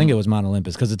 I think it was Mount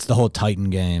Olympus because it's the whole Titan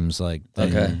games. They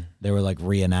were like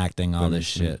reenacting all this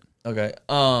shit. Okay.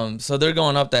 So they're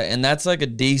going up that, and that's like a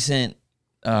decent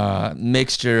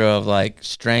mixture of like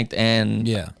strength and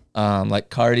like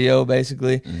cardio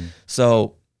basically.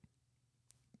 So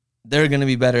they're going to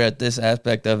be better at this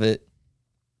aspect of it.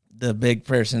 The big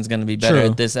person's going to be better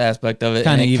at this aspect of it.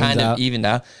 Kind of evened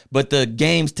out. But the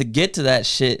games to get to that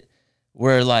shit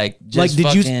were like just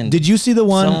did you see the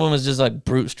one? Some of them was just like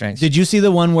brute strength. Did you see the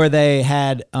one where they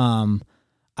had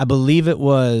I believe it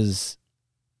was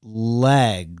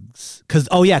legs because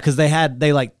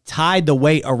they like tied the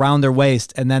weight around their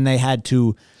waist and then they had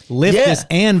to lift this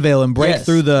anvil and break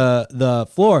through the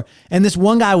floor, and this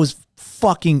one guy was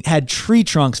fucking had tree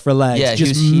trunks for legs,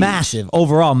 just massive,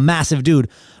 overall massive dude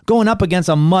going up against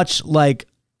a much like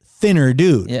thinner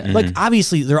dude. Like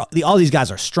obviously all these guys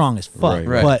are strong as fuck,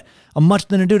 but a much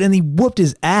thinner dude, and he whooped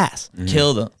his ass,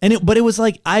 killed him. And but it was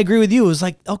like, I agree with you, it was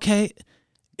like, okay,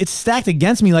 it's stacked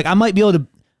against me. Like I might be able to,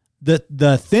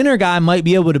 the thinner guy might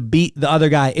be able to beat the other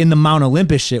guy in the Mount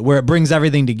Olympus shit where it brings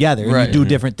everything together and you do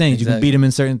different things. You can beat him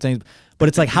in certain things, but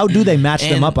it's like, how do they match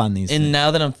them up on these things? And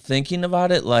now that I'm thinking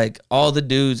about it, like all the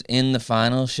dudes in the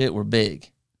final shit were big,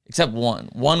 except one.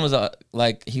 One was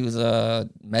he was a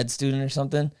med student or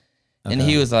something, and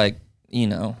he was like,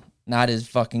 not as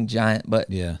fucking giant, but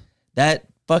that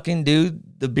fucking dude,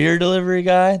 the beer delivery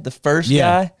guy, the first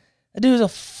guy, that dude was a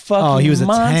fucking he was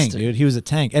monster. a tank, dude. He was a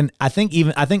tank. And I think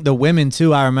the women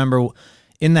too, I remember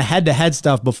in the head-to-head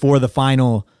stuff before the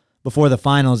finals,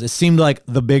 it seemed like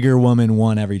the bigger woman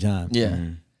won every time. Yeah.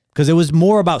 Because it was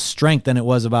more about strength than it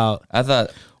was about... I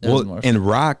thought it was more and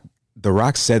The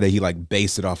Rock said that he like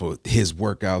based it off of his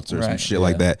workouts or some shit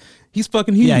like that. He's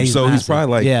fucking huge, he's so massive. he's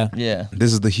probably like,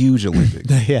 this is the huge Olympics.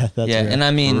 That's right. And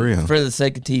I mean, for the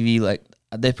sake of TV, like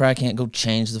they probably can't go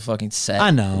change the fucking set.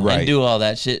 I know, and do all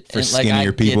that shit for and, skinnier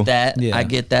I people. Get that, I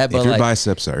get that, but if your like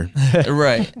biceps are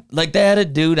right, like they had a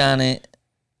dude on it.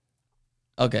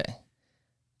 Okay,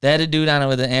 they had a dude on it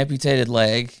with an amputated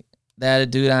leg. They had a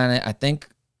dude on it, I think,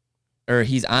 or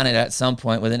he's on it at some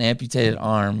point with an amputated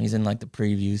arm. He's in like the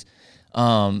previews.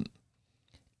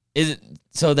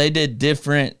 So they did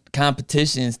different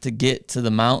competitions to get to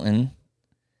the mountain.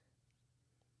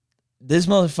 This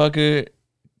motherfucker,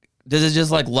 does it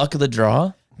just like luck of the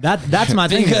draw? That's my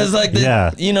thing. Because like,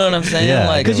 you know what I'm saying? Yeah,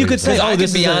 like, because you could say, I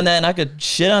this could be is on that and I could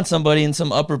shit on somebody in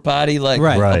some upper body, like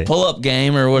Right. a pull-up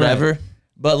game or whatever.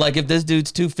 But like, if this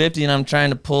dude's 250 and I'm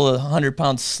trying to pull a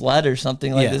 100-pound sled or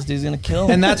something, like this dude's gonna kill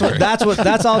me. And that's all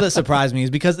that surprised me, is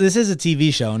because this is a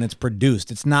TV show and it's produced.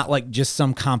 It's not like just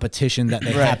some competition that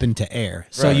they happen to air.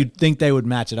 So you'd think they would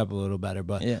match it up a little better.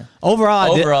 But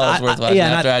overall, it's worth watching.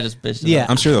 After I just bitched about it.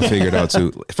 I'm sure they'll figure it out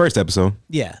too. First episode.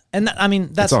 Yeah, and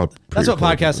that's what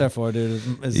podcasts are for,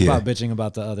 dude. Is about bitching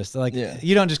about the other stuff. Like,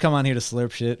 you don't just come on here to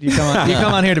slurp shit. You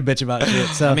come on here to bitch about shit.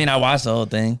 So I mean, I watched the whole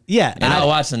thing. Yeah, and I'll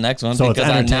watch the next one So it's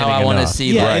because now I want to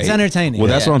see. Yeah, like, it's entertaining. Well,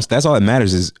 that's all that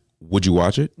matters is, would you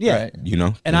watch it? Yeah, Right. You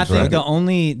know. And I think the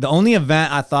only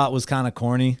event I thought was kind of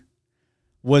corny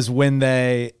was when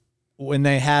they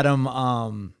had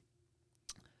them.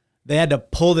 They had to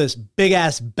pull this big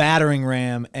ass battering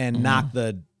ram and knock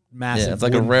the massive. Yeah, it's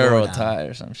like a wooden door railroad down. tie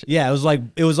or some shit. Yeah, it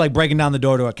was like breaking down the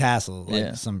door to a castle. Like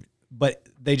Yeah. but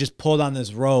they just pulled on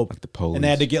this rope, Like the police. and they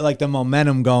had to get like the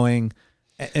momentum going.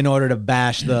 in order to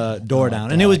bash the door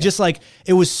down. And it was just like,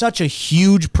 it was such a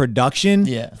huge production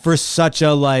for such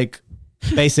a like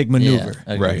basic maneuver.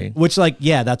 Yeah, agreed. Which like,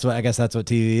 yeah, that's what, I guess that's what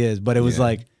TV is. But it was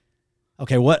like,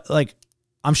 okay, what, like,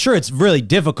 I'm sure it's really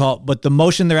difficult, but the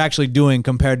motion they're actually doing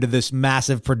compared to this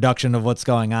massive production of what's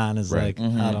going on is like,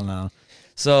 I don't know.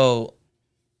 So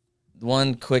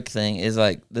one quick thing is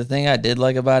like, the thing I did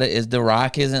like about it is The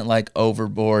Rock isn't like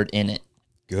overboard in it.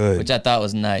 Good. Which I thought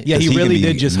was nice. Yeah, he really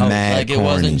did just host. Like it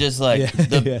wasn't just like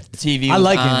the TV was I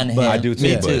like on him, but him. I do too,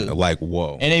 Me but too. like,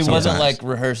 whoa. And he wasn't sometimes. like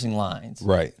rehearsing lines.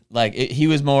 Right. Like he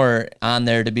was more on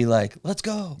there to be like, let's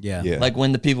go. Yeah. Like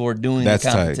when the people were doing That's the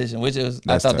tight. competition, which was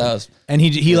That's I thought tight. that was. And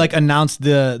he like announced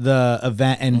the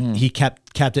event, and he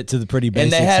kept it to the pretty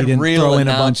basics. And they had he didn't real throw in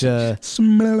a bunch of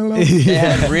They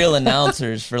had real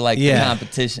announcers for like the Yeah.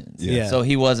 competitions. Yeah. So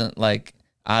he wasn't like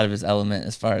out of his element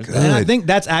as far as that. And I think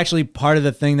that's actually part of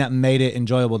the thing that made it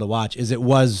enjoyable to watch is it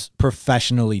was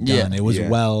professionally done. Yeah. It was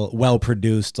well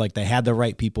produced. Like they had the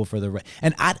right people for the right.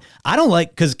 And I don't like,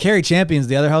 because Carrie Champion's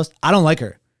the other host. I don't like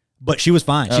her, but she was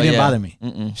fine. She didn't bother me.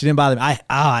 She didn't bother me.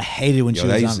 I hated when she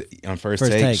was on first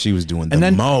take. She was doing the and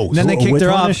then, most. And then they kicked Which her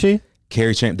one off. is she?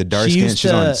 Carrie Champ, the dark She skin. used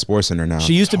She's to- on SportsCenter now.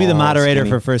 She used to be the Tall, moderator skinny.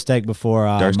 for First Take before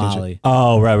Dark skin Molly.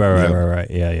 Oh, right.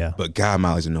 Yeah. But God,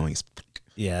 Molly's annoying.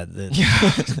 Yeah. Don't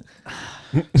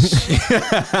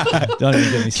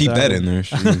even get me Keep started. that in there.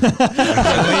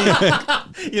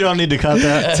 You don't need to cut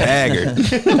that. Tag her.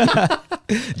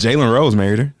 Jalen Rose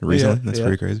married her recently. Yeah, That's yeah.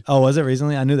 pretty crazy. Oh, was it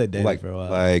recently? I knew they dated Like for a while.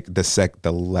 like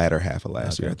the latter half of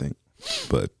last year, I think.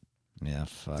 But Yeah,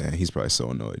 fuck. yeah, he's probably so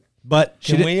annoyed. But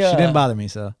she Can we, didn't bother me,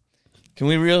 so. Can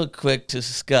we real quick to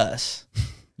discuss?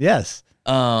 Yes.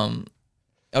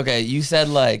 Okay, you said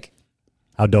like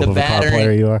How dope The of a car battering-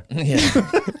 player you are. yeah.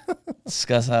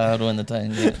 Discuss how I would win the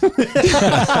Titan game.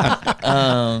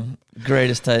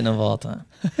 Greatest Titan of all time.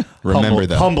 Remember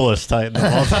that. Humblest Titan of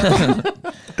all time.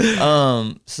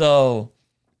 So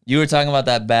you were talking about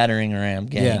that battering ram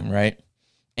game, Yeah. right?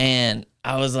 And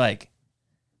I was like,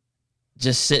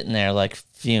 just sitting there, like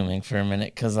fuming for a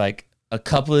minute, because like a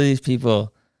couple of these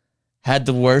people had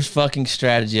the worst fucking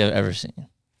strategy I've ever seen.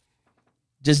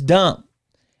 Just dumb.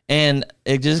 And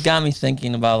it just got me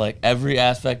thinking about like every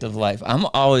aspect of life. I'm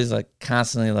always like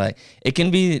constantly like, it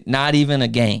can be not even a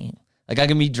game. Like I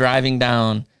can be driving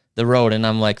down the road and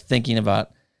I'm like thinking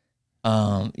about,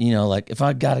 like if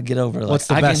I got to get over, like What's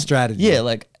the best strategy? Yeah,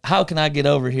 like how can I get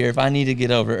over here if I need to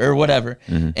get over or whatever.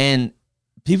 And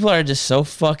people are just so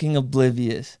fucking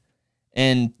oblivious,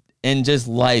 and just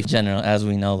life in general, as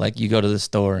we know, like you go to the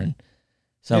store and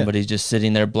somebody's just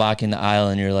sitting there blocking the aisle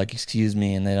and you're like, excuse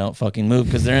me, and they don't fucking move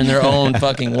because they're in their own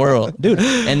fucking world. Dude.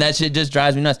 And that shit just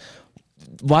drives me nuts.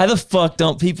 Why the fuck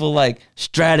don't people like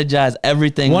strategize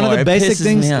everything One more? of the It basic pisses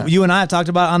things me off. you and I have talked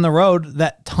about on the road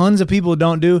that tons of people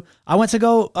don't do. I went to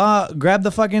go grab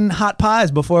the fucking hot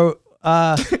pies before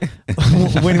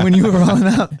when you were rolling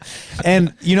up.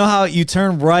 And you know how you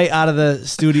turn right out of the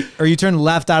studio, or you turn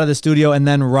left out of the studio and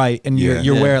then right, and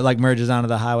you're where it like merges onto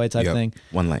the highway type thing.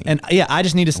 One lane. And yeah, I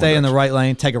just need to stay in the right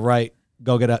lane, take a right,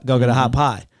 go get a hot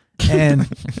pie. And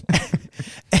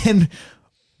and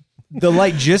the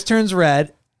light just turns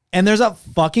red, and there's a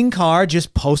fucking car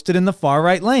just posted in the far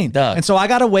right lane. Duh. And so I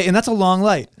gotta wait, and that's a long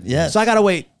light. Yes. So I gotta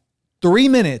wait 3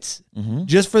 minutes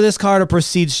just for this car to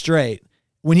proceed straight,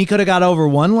 when he could have got over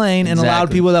one lane and allowed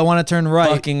Exactly. people that want to turn right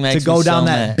Fucking to makes go me down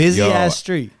so that mad. busy Yo, ass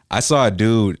street. I saw a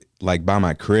dude like by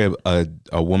my crib,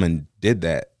 a woman did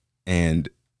that. And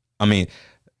I mean,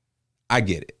 I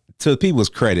get it. To people's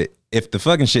credit, if the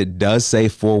fucking shit does say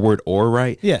forward or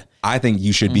right, Yeah. I think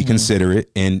you should be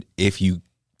considerate. And if you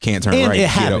can't turn And right, it get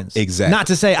happens. up. Exactly. Not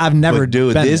to say I've never But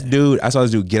dude, been this there. dude, I saw this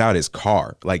dude get out his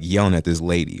car, like yelling at this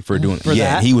lady for doing For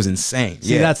yeah, that? he was insane.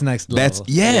 See, that's next That's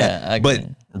level. Yeah, I but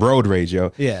agree. road rage,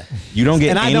 yo. Yeah. You don't get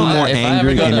And I any don't- more if I ever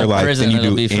angry go in to your life prison, than you it'll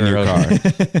do be in for your road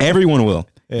car. Everyone will.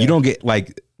 You don't get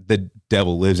like the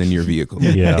devil lives in your vehicle.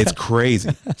 Yeah. It's crazy.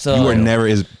 So- you are never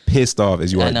as pissed off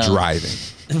as you I are know. driving.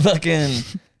 Fucking,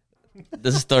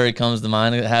 this story comes to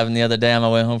mind. It happened the other day on my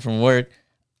way home from work.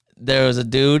 There was a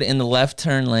dude in the left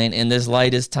turn lane, and this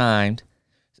light is timed,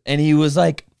 and he was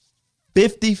like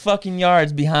 50 fucking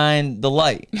yards behind the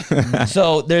light.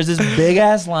 So there's this big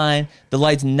ass line. The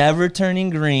light's never turning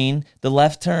green. The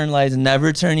left turn light's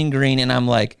never turning green, and I'm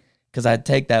like, because I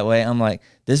take that way, I'm like,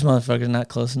 this motherfucker's not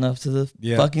close enough to the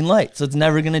fucking light, so it's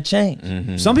never gonna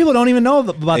change. Some people don't even know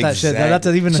about that shit. Exactly. That's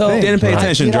even a So thing. Didn't pay I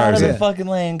attention, get out drives of the it. fucking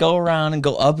lane, go around and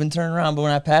go up and turn around. But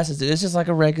when I pass it, it's just like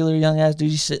a regular young ass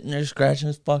dude. He's sitting there scratching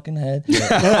his fucking head,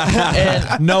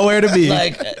 and Nowhere to be.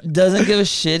 like doesn't give a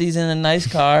shit. He's in a nice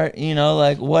car,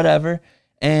 like whatever.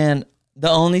 And the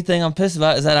only thing I'm pissed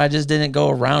about is that I just didn't go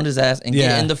around his ass and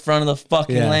get in the front of the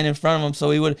fucking lane in front of him.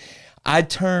 So I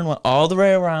turned, went all the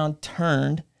way around,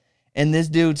 turned, and this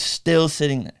dude's still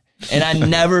sitting there. And I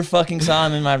never fucking saw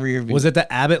him in my rear view. Was it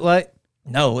the Abbott light?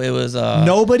 No, it was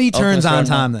nobody turns on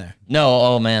time there. No,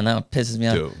 oh man, that pisses me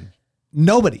off.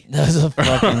 Nobody. That's a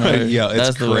fucking word. Yeah, it's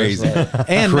That's crazy.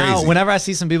 And now, whenever I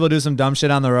see some people do some dumb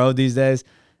shit on the road these days,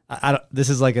 I don't, this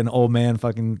is like an old man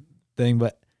fucking thing,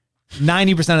 but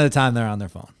 90% of the time they're on their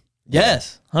phone.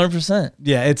 Yes, 100%.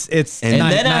 Yeah, it's and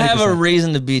 90, then I have a 90%.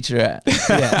 reason to beat your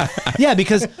ass. Yeah,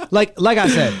 because like I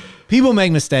said, people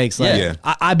make mistakes. Like Yeah.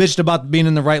 I bitched about being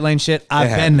in the right lane shit. I've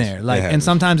been happens. there. Like, It and happens.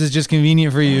 sometimes it's just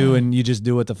convenient for you, and you just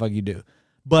do what the fuck you do.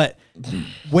 But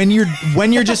when you're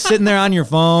just sitting there on your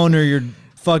phone or you're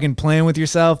fucking playing with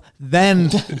yourself, then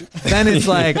it's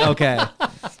like, okay,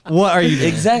 what are you doing?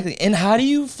 Exactly. And how do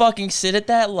you fucking sit at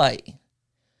that light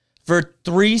for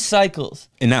 3 cycles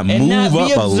And not and move not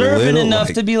be up a observant little, enough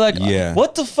like, to be like, yeah.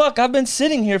 what the fuck? I've been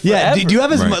sitting here forever. Yeah, do you have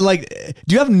Right.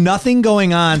 do you have nothing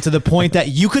going on to the point that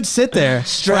you could sit there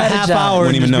for a half Strategize. hour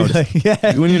Wouldn't and even just be notice. like,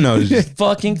 yeah. When you know,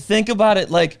 fucking think about it.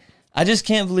 Like, I just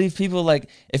can't believe people, like,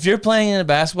 if you're playing in a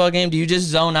basketball game, do you just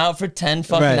zone out for 10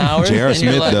 fucking Right. hours? J.R. And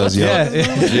you're Smith like, does, what yeah. the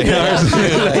fuck is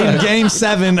Yeah. wrong? In game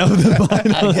 7 of the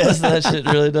final. I guess that shit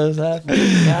really does happen.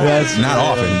 That's not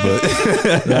often,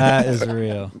 but that is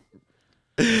real.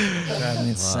 Drives me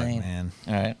insane. Man.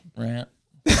 All right, rant.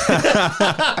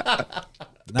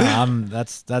 No,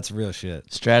 that's real shit.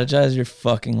 Strategize your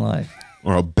fucking life.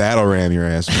 or I'll battle ram your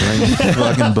ass right in your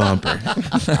fucking bumper.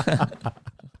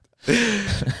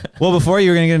 Well, before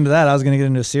you were gonna get into that, I was gonna get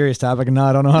into a serious topic, and now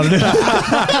I don't know how to do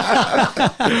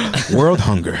it. World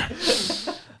hunger.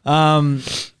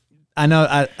 I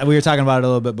know we were talking about it a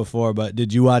little bit before, but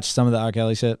did you watch some of the R.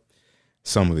 Kelly shit?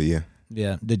 Some of it, yeah.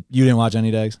 Yeah. You didn't watch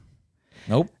any, Daggs?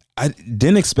 Nope. I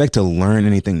didn't expect to learn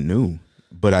anything new,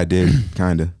 but I did,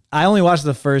 kind of. I only watched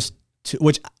the first 2,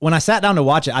 which when I sat down to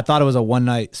watch it, I thought it was a one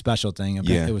night special thing.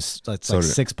 Yeah. It was like, So did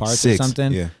I. 6 parts or 6,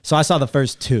 something. yeah. So I saw the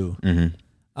first 2.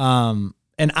 Mm-hmm.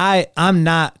 And I'm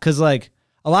not, because like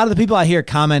a lot of the people I hear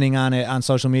commenting on it on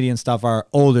social media and stuff are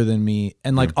older than me,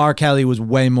 and like R. Kelly was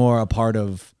way more a part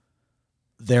of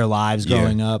their lives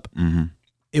growing up. Mm-hmm.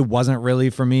 It wasn't really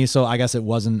for me, so I guess it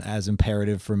wasn't as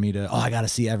imperative for me to, I got to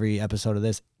see every episode of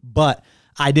this. But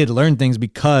I did learn things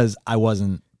because I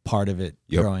wasn't part of it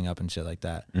growing up and shit like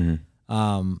that.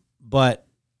 Mm-hmm. But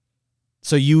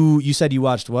so you said you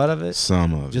watched what of it?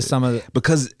 Some of Just it. some of it.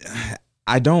 Because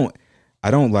I don't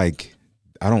like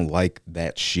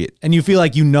that shit. And you feel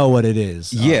like you know what it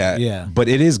is. Yeah, Yeah. But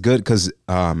it is good because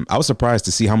I was surprised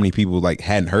to see how many people like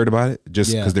hadn't heard about it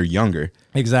just because they're younger.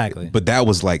 Exactly. But that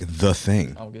was like the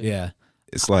thing. Yeah.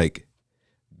 It's like,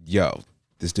 yo,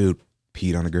 this dude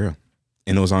peed on a girl,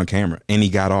 and it was on camera, and he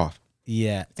got off.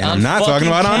 Yeah. And I'm not talking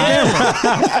about on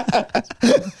camera.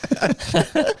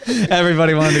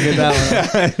 Everybody wanted to get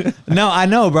that one. No, I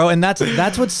know, bro. And that's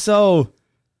what's so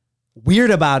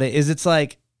weird about it is it's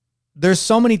like there's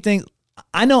so many things.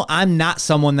 I know I'm not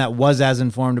someone that was as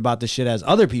informed about this shit as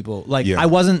other people. Like I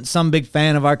wasn't some big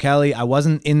fan of R. Kelly. I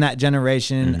wasn't in that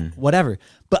generation, whatever.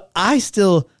 But I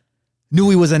still knew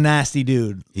he was a nasty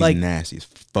dude. He's like nasty as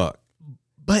fuck.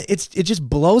 But it just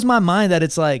blows my mind that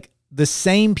it's like the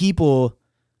same people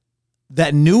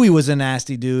that knew he was a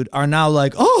nasty dude are now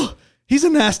like, oh, he's a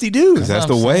nasty dude. Because that's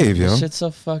the wave, yo. This shit's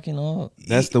so fucking old.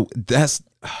 That's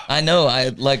I know. I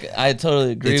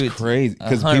totally agree it's with crazy you.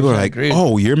 because 100% people are like, agree.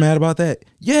 oh, you're mad about that?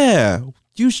 Yeah,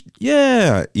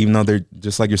 yeah. Even though they're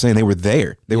just like you're saying, they were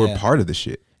there. They were part of the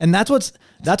shit. And that's what's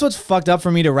fucked up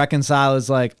for me to reconcile is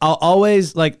like I'll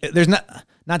always like there's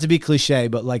not to be cliche,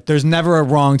 but like there's never a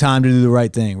wrong time to do the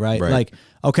right thing, right? Like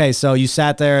okay, so you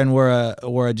sat there and were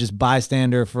a just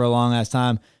bystander for a long ass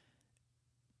time.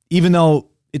 Even though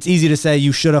it's easy to say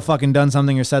you should have fucking done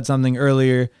something or said something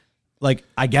earlier, like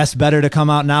I guess better to come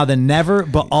out now than never,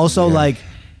 but also like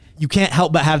you can't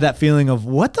help but have that feeling of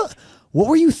what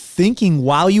were you thinking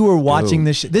while you were watching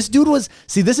this shit? This dude was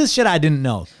this is shit I didn't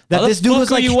know. That Why this the dude fuck was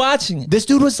were like you watching it? This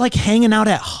dude was like hanging out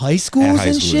at high schools At high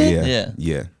and school, shit.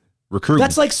 Yeah. Recruit.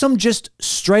 That's like some just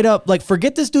straight up like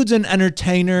forget this dude's an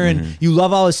entertainer and you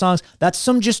love all his songs. That's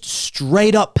some just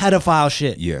straight up pedophile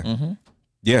shit.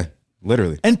 Yeah,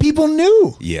 literally. And people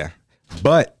knew. Yeah,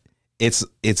 but it's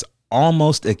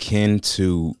almost akin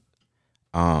to,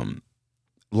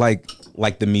 like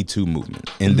the Me Too movement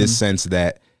in this sense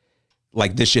that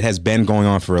like this shit has been going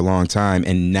on for a long time,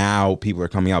 and now people are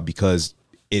coming out because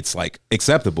it's like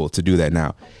acceptable to do that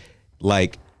now.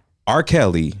 Like R.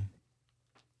 Kelly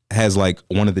has like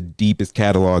one of the deepest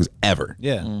catalogs ever.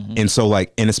 Yeah. And so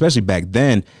like, and especially back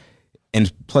then,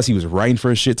 and plus he was writing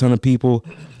for a shit ton of people.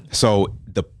 So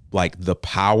the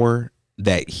power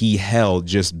that he held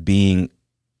just being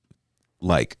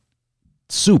like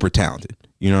super talented,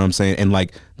 you know what I'm saying? And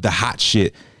like the hot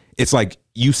shit, it's like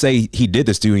you say he did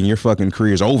this to you and your fucking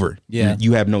career's over. Yeah.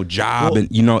 You have no job, and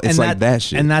you know, it's like that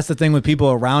shit. And that's the thing with people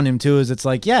around him too, is it's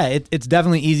like, yeah, it's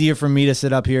definitely easier for me to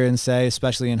sit up here and say,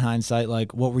 especially in hindsight,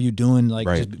 like, what were you doing? Like,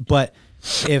 Right. but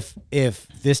if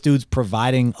this dude's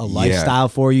providing a lifestyle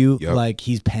for you, like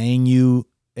he's paying you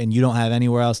and you don't have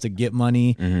anywhere else to get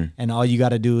money, and all you got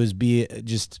to do is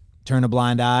just turn a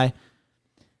blind eye.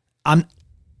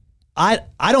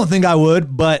 I don't think I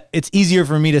would, but it's easier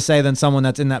for me to say than someone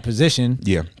that's in that position.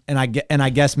 Yeah. And I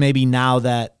guess maybe now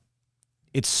that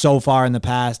it's so far in the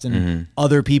past and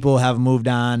other people have moved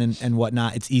on and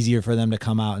whatnot, it's easier for them to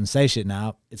come out and say shit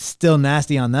now. It's still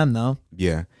nasty on them though.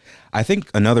 Yeah. I think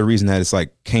another reason that it's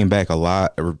like came back a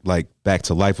lot, or like back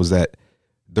to life, was that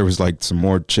there was like some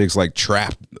more chicks like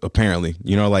trapped, apparently,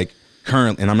 you know, like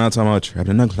currently, and I'm not talking about trapped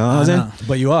in the closet.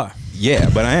 But you are. Yeah,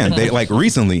 but I am. They like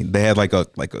recently they had like a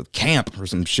camp or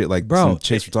some shit, like some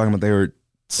chicks were talking about they were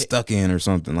stuck in or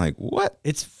something. Like, what?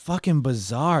 It's fucking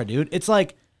bizarre, dude. It's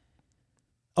like,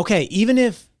 okay, even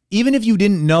if you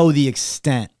didn't know the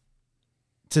extent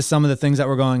to some of the things that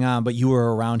were going on, but you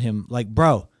were around him, like,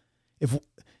 bro,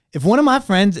 if one of my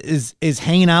friends is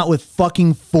hanging out with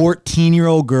fucking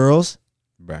 14-year-old girls,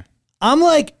 Bruh. I'm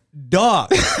like,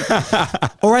 dog.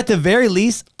 Or at the very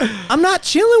least, I'm not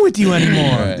chilling with you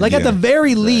anymore. Right. Like at the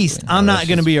very least, I'm not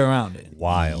going to be around it.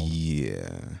 Wild.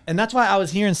 Yeah. And that's why I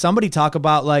was hearing somebody talk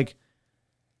about like,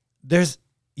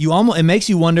 it makes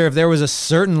you wonder if there was a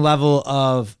certain level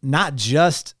of not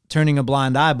just turning a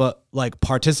blind eye, but like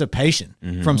participation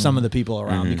from some of the people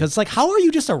around. Because it's like, how are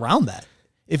you just around that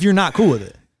if you're not cool with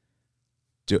it?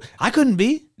 Dude, I couldn't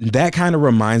be. that kind of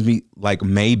reminds me, like,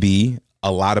 maybe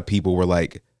a lot of people were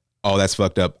like, oh, that's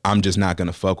fucked up, I'm just not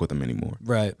gonna fuck with them anymore.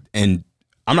 Right. And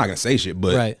I'm not gonna say shit,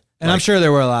 but Right. And like, I'm sure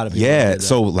there were a lot of people. who yeah. did that.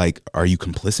 So like, are you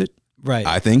complicit? Right.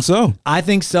 I think so. I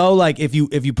think so. Like if you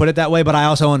put it that way, but I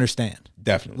also understand.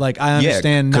 Definitely. Like I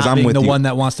understand 'cause not I'm being with the you. one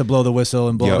that wants to blow the whistle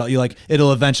and blow Yep. it out. You like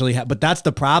it'll eventually happen. But that's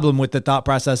the problem with the thought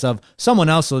process of someone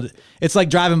else will. It's like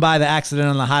driving by the accident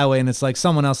on the highway and it's like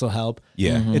someone else will help.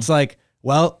 Yeah. It's like,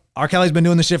 well, R. Kelly's been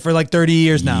doing this shit for like 30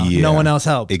 years now. Yeah. No one else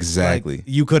helped. Exactly. Like,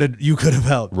 you could have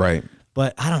helped. Right.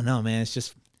 But I don't know, man. It's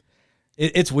just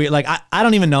it's weird. Like I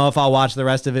don't even know if I'll watch the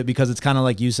rest of it because it's kind of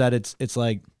like you said. It's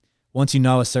like once you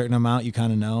know a certain amount, you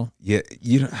kind of know. Yeah,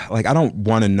 like I don't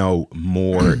want to know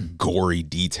more gory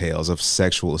details of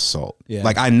sexual assault. Yeah.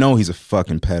 Like I know he's a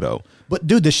fucking pedo. But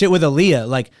dude, the shit with Aaliyah,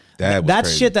 like That was that's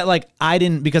crazy. shit that like I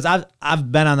didn't, because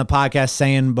I've been on the podcast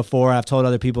saying before, I've told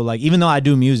other people, like, even though I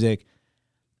do music,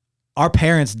 our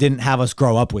parents didn't have us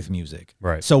grow up with music.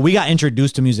 Right. So we got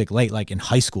introduced to music late, like in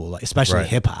high school, like especially Right.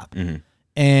 hip hop.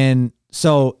 And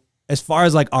so as far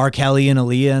as like R. Kelly and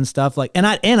Aaliyah and stuff, like, and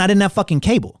I didn't have fucking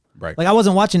cable. Right. Like I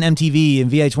wasn't watching MTV and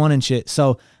VH1 and shit.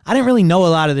 So I didn't really know a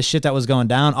lot of the shit that was going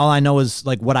down. All I know is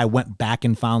like what I went back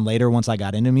and found later once I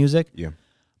got into music. Yeah.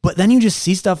 But then you just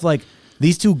see stuff like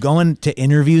these two going to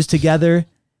interviews together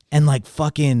and like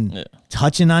fucking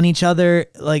touching on each other.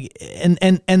 Like, and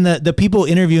the people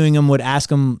interviewing them would ask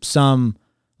them some,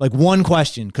 like one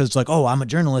question. Cause it's like, oh, I'm a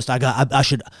journalist. I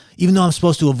should, even though I'm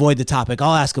supposed to avoid the topic,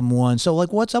 I'll ask them one. So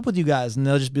like, what's up with you guys? And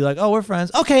they'll just be like, oh, we're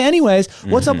friends. Okay. Anyways,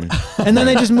 what's up? And then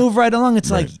they just move right along.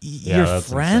 It's like, Yeah, you're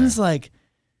that's friends. insane. Like,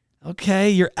 okay,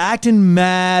 you're acting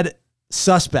mad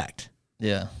suspect.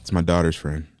 Yeah. It's my daughter's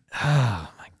friend. Oh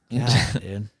my God,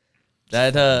 dude.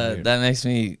 That makes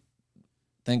me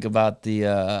think about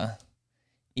the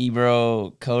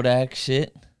Ebro Kodak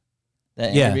shit.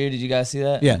 That Yeah. interview. Did you guys see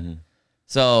that? Yeah.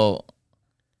 So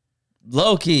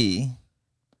low key,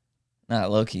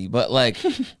 not low key, but like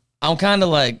I'm kind of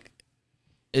like,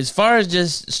 as far as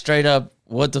just straight up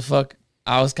what the fuck,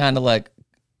 I was kind of like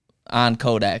on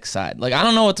Kodak's side. Like I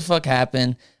don't know what the fuck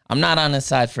happened. I'm not on his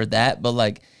side for that, but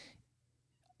like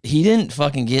he didn't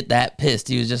fucking get that pissed.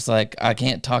 He was just like, I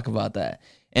can't talk about that.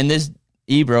 And this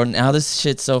Ebro, now this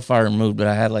shit's so far removed, but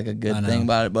I had like a good thing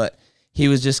about it. But he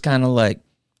was just kind of like,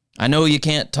 I know you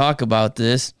can't talk about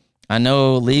this. I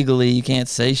know legally you can't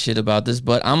say shit about this,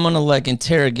 but I'm going to like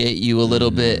interrogate you a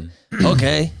little bit.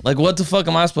 Okay. Like what the fuck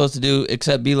am I supposed to do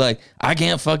except be like, I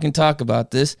can't fucking talk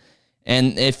about this.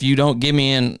 And if you don't give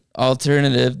me an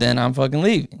alternative, then I'm fucking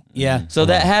leaving. Yeah. So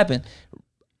that happened.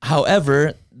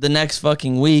 However, the next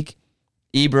fucking week,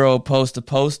 Ebro posts a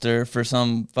poster for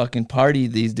some fucking party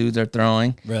these dudes are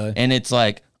throwing. Really? And it's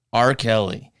like R.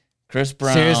 Kelly, Chris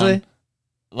Brown. Seriously?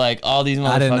 Like all these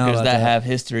I didn't know motherfuckers about that that. have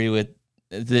history with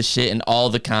this shit, and all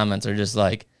the comments are just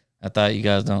like, I thought you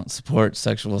guys don't support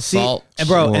sexual See, assault. and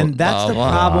bro, and that's the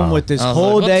problem with this I was whole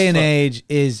like, what day the and fuck? age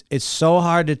is it's so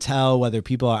hard to tell whether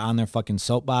people are on their fucking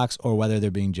soapbox or whether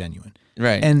they're being genuine.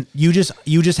 Right. And you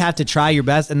just have to try your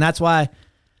best. And that's why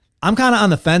I'm kind of on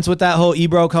the fence with that whole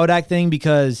Ebro Kodak thing,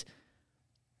 because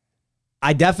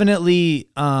I definitely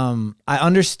I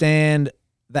understand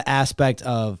the aspect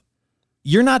of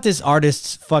you're not this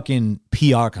artist's fucking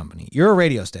PR company. You're a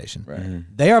radio station. Right.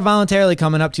 They are voluntarily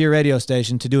coming up to your radio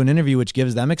station to do an interview, which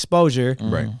gives them exposure.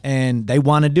 Right. And they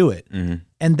want to do it.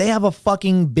 And they have a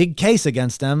fucking big case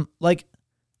against them. Like,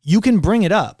 you can bring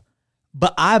it up.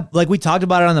 But like we talked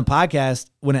about it on the podcast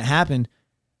when it happened,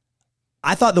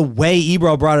 I thought the way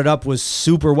Ebro brought it up was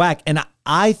super whack. And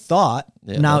I thought,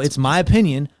 now it's my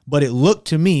opinion, but it looked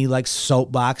to me like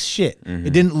soapbox shit.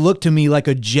 It didn't look to me like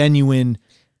a genuine.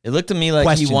 It looked to me like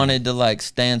Question. he wanted to like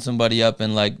stand somebody up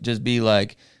and like just be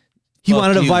like, He fuck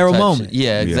wanted a you viral type moment. shit.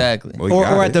 Yeah, exactly. Well, he Or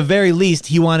got at it. the very least,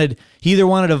 he either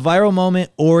wanted a viral moment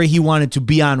or he wanted to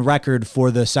be on record for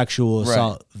the sexual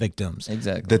assault victims.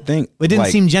 Exactly. The thing, It didn't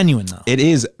like, seem genuine though. It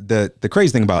is the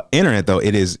crazy thing about internet though.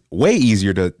 It is way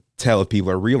easier to tell if people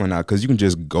are real or not because you can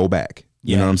just go back.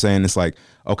 You know what I'm saying? It's like,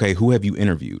 okay, who have you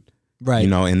interviewed? Right. You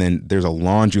know, and then there's a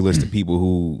laundry list of people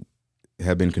who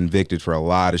have been convicted for a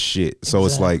lot of shit. So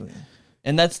it's like,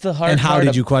 and that's the hard And how part did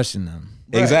of- you question them?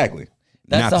 Right. exactly.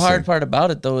 That's Not the the hard same. part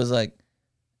about it though, is like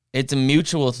it's a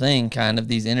mutual thing kind of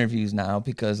these interviews now,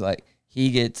 because like he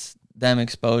gets them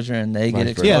exposure and they get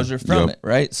Vice versa. exposure Yeah. from Yep. it,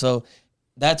 right? So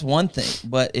that's one thing.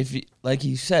 But if you, like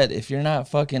you said, if you're not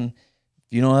fucking,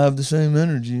 if you don't have the same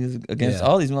energy against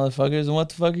all these motherfuckers, then what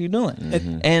the fuck are you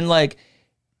doing? And like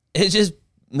it just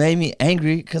made me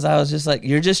angry because I was just like,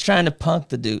 you're just trying to punk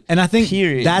the dude. And I think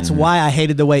period. that's why I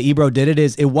hated the way Ebro did it.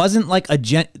 Is it wasn't like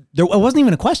it wasn't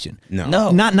even a question.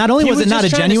 No. Not only He was it was not a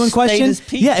just trying to genuine state question. his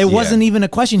piece. Yeah, it Yeah. wasn't even a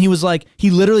question. He was like, he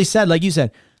literally said, like you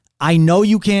said, I know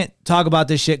you can't talk about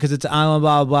this shit because it's an island,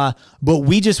 blah, blah, blah, but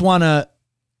we just want to.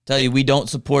 Tell you we don't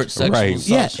support sexual Right. assault.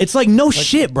 Yeah, it's like no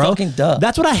shit, bro. fucking duh.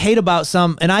 That's what I hate about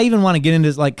some, and I even want to get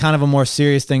into like kind of a more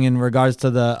serious thing in regards to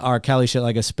the R. Kelly shit,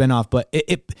 like a spinoff. But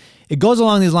it goes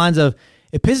along these lines of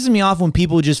it pisses me off when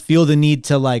people just feel the need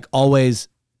to like always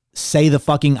say the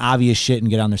fucking obvious shit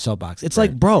and get on their soapbox. It's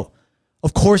like, bro,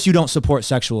 of course you don't support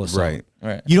sexual assault. Right.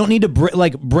 Right. You don't need to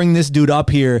bring this dude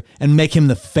up here and make him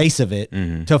the face of it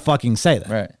to fucking say that.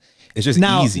 Right. It's just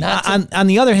Now, easy. on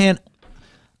the other hand,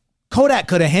 Kodak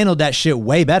could have handled that shit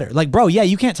way better. Like, bro, yeah,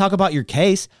 you can't talk about your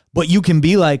case, but you can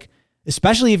be like,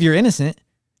 especially if you're innocent,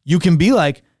 you can be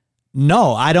like,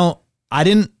 no, I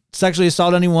didn't sexually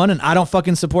assault anyone and I don't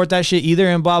fucking support that shit either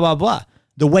and blah, blah, blah.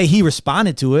 The way he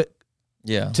responded to it,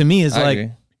 Yeah. to me, is I like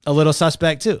agree. a little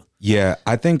suspect too. Yeah,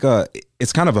 I think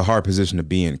it's kind of a hard position to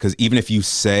be in because even if you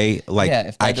say like Yeah,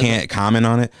 if that I can't comment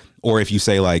on it, or if you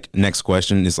say like next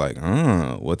question, it's like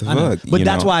what the I know. fuck? But you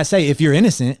that's know? why I say if you're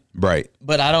innocent, right?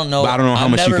 But I don't know. But I don't know how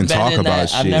I've much you never can been talk in about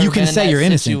that- I've shit. never You can been in say that you're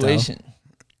innocent, though. situation.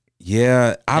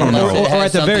 Yeah, I don't Unless know. it has or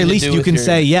at the very something to least, do you with can your-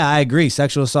 say, yeah, I agree,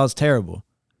 sexual assault's terrible.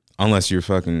 Unless you're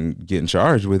fucking getting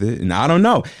charged with it, and I don't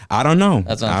know. That's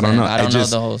what I'm saying. I don't know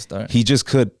just, the whole story. He just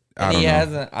could. I And don't he know.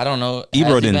 hasn't. I don't know. Ebro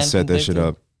has he didn't been set that shit convicted?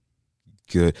 up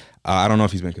good. I don't know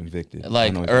if he's been convicted.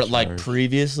 Like I know he's or been like charged.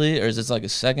 previously, or is this like a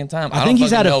second time? I don't think he's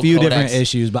fucking had a know few Kodak's- different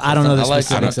issues, but I don't know the I like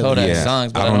some specifics of of it. Kodak's Yeah.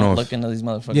 songs, but I I don't don't know if- look into these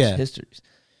motherfuckers' Yeah. histories.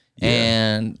 Yeah.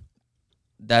 And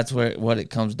that's what it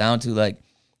comes down to. Like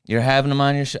you're having them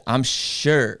on your show. I'm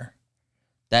sure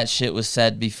that shit was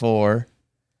said before.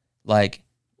 Like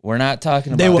we're not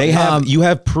talking about. They have you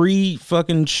have pre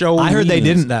fucking show. I heard they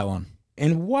meetings. didn't that one.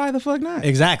 And why the fuck not?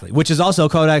 Exactly, which is also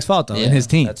Kodak's fault though, Yeah, and his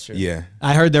team. That's true. Yeah,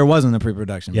 I heard there wasn't a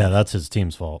pre-production. Yeah, that's his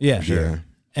team's fault. Yeah. yeah.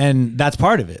 And that's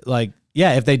part of it. Like,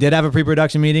 yeah, if they did have a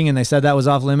pre-production meeting and they said that was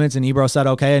off limits and Ebro said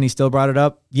okay and he still brought it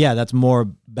up, yeah, that's more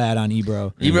bad on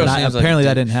Ebro. Ebro But seems like apparently a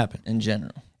that dick didn't happen. in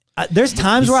general. There's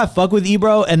times where I fuck with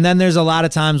Ebro, and then there's a lot of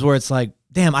times where it's like,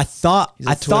 damn, I thought a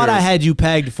I Twitter- had you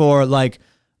pegged for like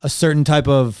a certain type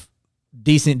of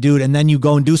decent dude, and then you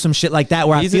go and do some shit like that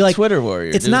where He's I feel a like Twitter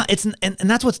warrior. it's dude. not. It's and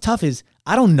that's what's tough is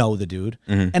I don't know the dude,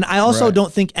 and I also Right.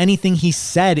 don't think anything he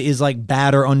said is like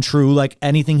bad or untrue. Like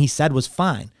anything he said was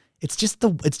fine. It's just the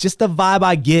vibe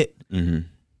I get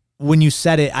when you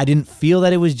said it. I didn't feel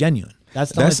that it was genuine.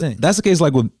 That's the only thing. That's the case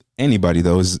like with anybody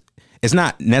though. It's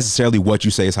not necessarily what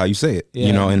you say, it's how you say it. Yeah.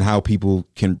 You know, and how people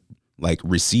can like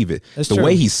receive it. That's the true.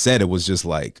 way he said it was just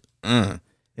like, It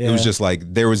Yeah. was just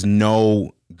like there was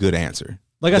no good answer.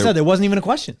 Like I said, there wasn't even a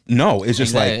question. No, it's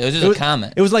just Exactly. like it was just a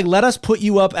comment. It was like, let us put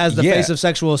you up as the Yeah. face of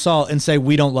sexual assault and say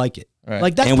we don't like it. Right.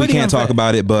 Like that's and we pretty can't talk unfair.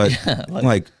 about it, but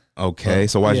like Okay,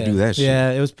 so why'd you do that shit?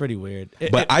 Yeah, it was pretty weird.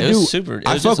 But I it do. was super- it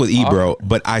I was fuck just with E, bro. awkward.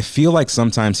 But I feel like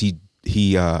sometimes he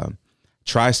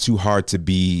tries too hard to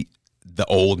be the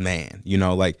old man. You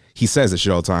know, like he says this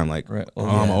shit all the time. Like, Right. oh,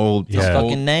 I'm old. Yeah. His I'm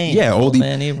old. fucking name. Yeah, old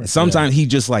man Ebert. Sometimes he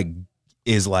just like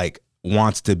is like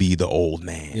wants to be the old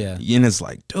man. Yeah. And it's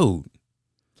like, dude,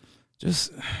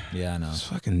 just Yeah, I know.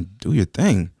 fucking do your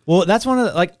thing. Well, that's one of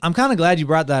the, like, I'm kind of glad you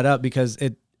brought that up because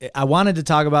I wanted to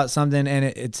talk about something, and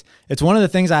it's one of the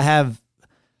things I have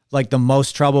like the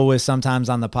most trouble with sometimes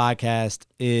on the podcast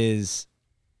is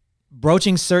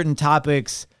broaching certain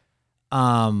topics.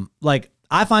 Like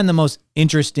I find the most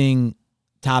interesting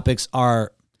topics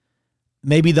are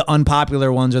maybe the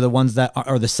unpopular ones, or the ones that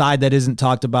are, or the side that isn't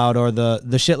talked about, or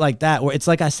the shit like that, where it's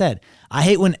like I said, I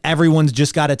hate when everyone's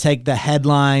just got to take the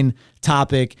headline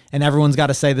topic and everyone's got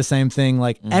to say the same thing.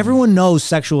 Like everyone knows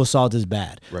sexual assault is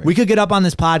bad. Right. We could get up on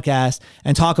this podcast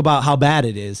and talk about how bad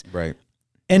it is. Right.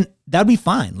 And that'd be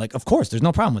fine. Like, of course, there's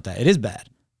no problem with that. It is bad.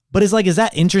 But it's like, is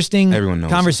that interesting Everyone knows.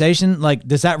 conversation? Like,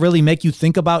 does that really make you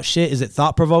think about shit? Is it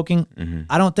thought provoking?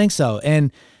 I don't think so.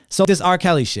 And so this R.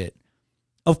 Kelly shit,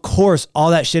 of course, all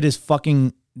that shit is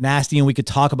fucking nasty, and we could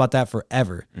talk about that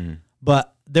forever.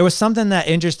 But there was something that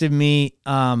interested me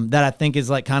that I think is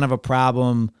like kind of a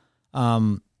problem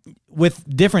with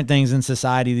different things in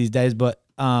society these days. But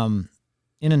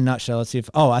in a nutshell, let's see if,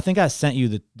 I think I sent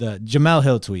you the Jemele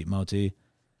Hill tweet, Moe-T.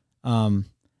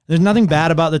 There's nothing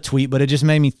bad about the tweet, but it just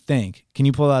made me think. Can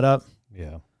you pull that up?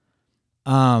 Yeah.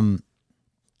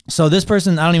 So this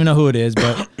person, I don't even know who it is,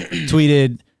 but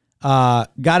tweeted,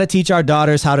 gotta teach our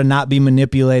daughters how to not be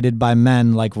manipulated by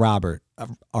men like Robert,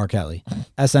 R. Kelly.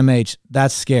 SMH,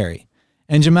 that's scary.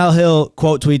 And Jemele Hill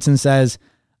quote tweets and says,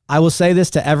 I will say this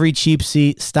to every cheap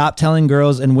seat, stop telling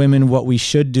girls and women what we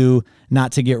should do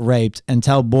not to get raped, and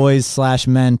tell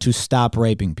boys/men to stop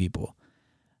raping people.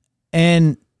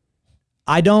 And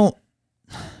I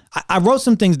wrote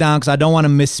some things down because I don't want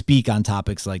to misspeak on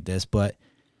topics like this, but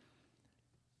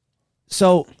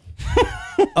so,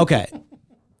 okay.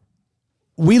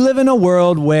 We live in a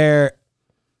world where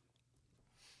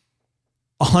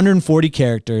 140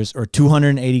 characters or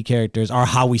 280 characters are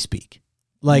how we speak.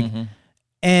 Like,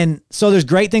 and so there's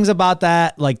great things about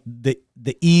that, like the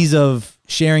ease of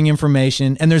sharing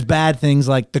information, and there's bad things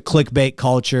like the clickbait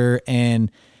culture and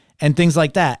things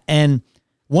like that. And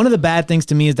one of the bad things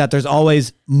to me is that there's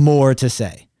always more to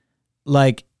say.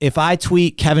 Like if I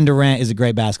tweet Kevin Durant is a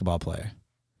great basketball player,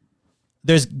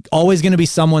 there's always going to be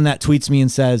someone that tweets me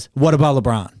and says, what about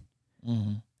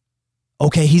LeBron?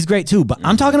 Okay, he's great too, but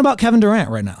I'm talking about Kevin Durant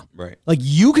right now. Right. Like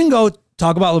you can go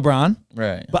talk about LeBron,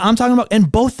 Right. but I'm talking about,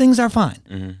 and both things are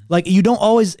fine. Like you don't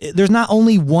always, there's not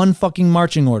only one fucking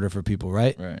marching order for people,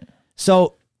 right? Right.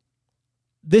 So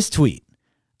this tweet,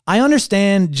 I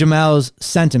understand Jemele's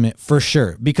sentiment for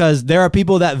sure, because there are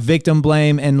people that victim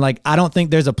blame, and like I don't think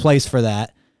there's a place for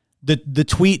that. The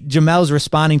tweet Jemele's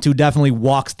responding to definitely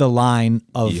walks the line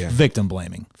of victim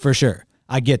blaming for sure.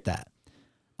 I get that.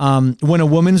 When a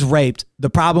woman's raped, the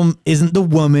problem isn't the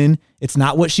woman. It's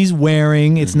not what she's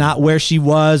wearing. It's not where she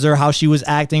was or how she was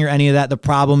acting or any of that. The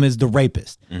problem is the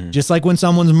rapist. Just like when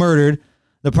someone's murdered,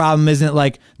 the problem isn't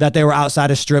like that they were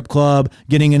outside a strip club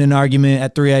getting in an argument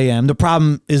at 3 a.m. The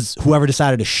problem is whoever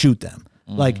decided to shoot them.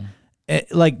 Like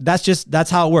that's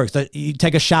how it works. You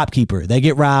take a shopkeeper, they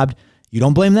get robbed. You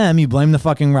don't blame them. You blame the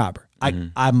fucking robber.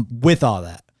 I'm with all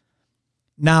that.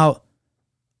 Now,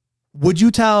 would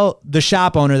you tell the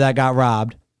shop owner that got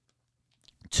robbed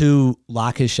to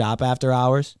lock his shop after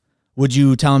hours? Would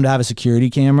you tell him to have a security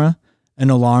camera, an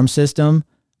alarm system,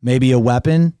 maybe a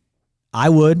weapon? I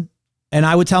would. And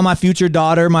I would tell my future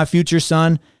daughter, my future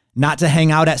son, not to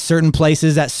hang out at certain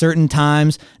places at certain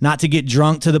times, not to get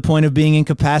drunk to the point of being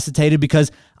incapacitated,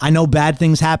 because I know bad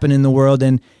things happen in the world.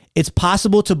 And it's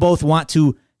possible to both want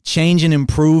to change and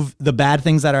improve the bad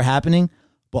things that are happening,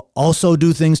 but also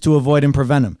do things to avoid and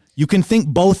prevent them. You can think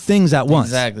both things at once.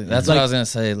 Exactly. That's what I was going to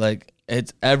say. Like,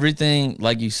 it's everything,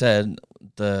 like you said,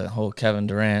 the whole Kevin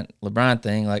Durant, LeBron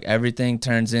thing, like everything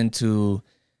turns into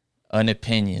an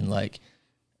opinion. Like,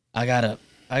 I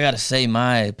gotta say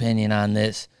my opinion on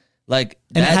this. Like,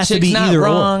 and that it has chick's to be not either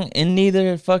wrong, or. and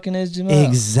neither fucking is Jemele.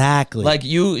 Exactly. Like,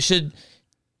 you should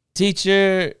teach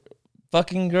your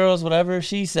fucking girls whatever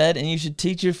she said, and you should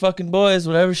teach your fucking boys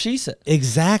whatever she said.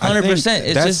 Exactly. 100%.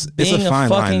 It's just being a fine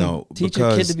fucking line, though, teach your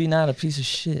kid because, to be not a piece of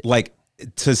shit. like,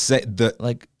 to say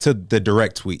to the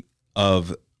direct tweet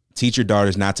of teach your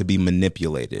daughters not to be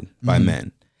manipulated by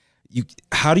men.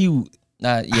 How do you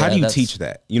teach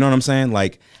that? You know what I'm saying?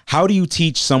 Like, how do you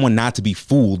teach someone not to be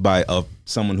fooled by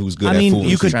someone who's good at fooling?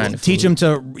 You could teach them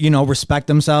to, respect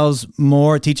themselves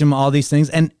more, teach them all these things.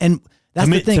 And That's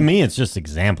the thing. To me, it's just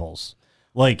examples.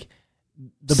 Like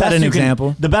the Set best an you can-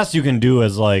 example. the best you can do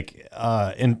as like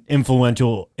an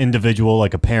influential individual,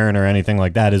 like a parent or anything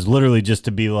like that, is literally just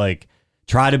to be like,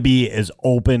 try to be as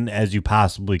open as you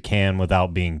possibly can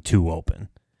without being too open.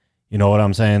 You know what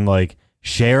I'm saying? Like,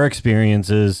 share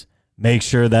experiences, make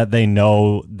sure that they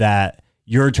know that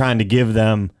you're trying to give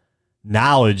them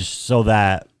knowledge so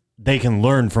that they can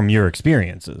learn from your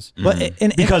experiences. But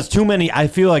Because too many, I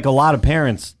feel like a lot of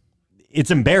parents,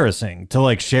 it's embarrassing to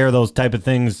like share those type of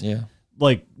things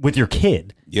like with your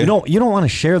kid. Yeah. You don't want to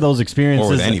share those experiences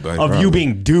Or with anybody, of probably. you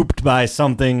being duped by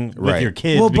something with your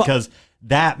kids, Well, but- because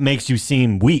that makes you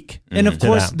seem weak. And of to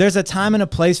course, them. there's a time and a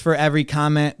place for every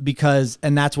comment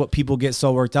and that's what people get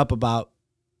so worked up about.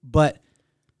 But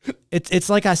it's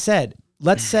like I said,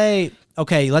 let's say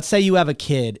you have a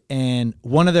kid and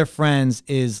one of their friends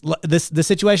is the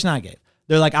situation I gave.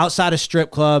 They're like outside a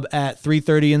strip club at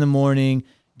 3:30 in the morning,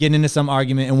 getting into some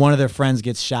argument, and one of their friends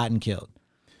gets shot and killed.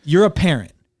 You're a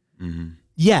parent.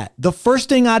 Yeah, the first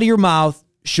thing out of your mouth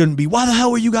shouldn't be, why the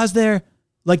hell were you guys there?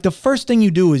 Like, the first thing you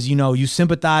do is, you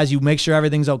sympathize, you make sure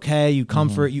everything's okay, you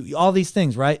comfort, you all these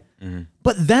things, right?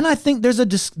 But then I think there's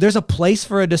a place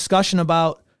for a discussion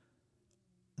about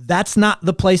that's not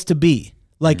the place to be.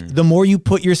 Like, the more you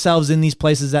put yourselves in these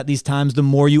places at these times, the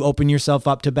more you open yourself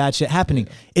up to bad shit happening.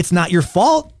 It's not your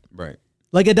fault. Right.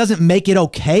 Like, it doesn't make it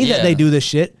okay that they do this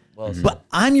shit. But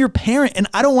I'm your parent, and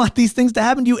I don't want these things to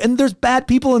happen to you, and there's bad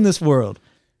people in this world.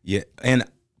 Yeah, and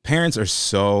parents are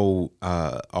so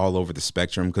all over the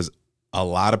spectrum because a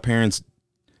lot of parents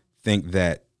think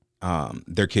that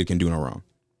their kid can do no wrong.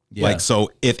 Yeah. Like, so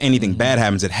if anything bad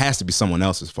happens, it has to be someone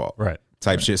else's fault. Right.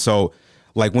 Type shit. So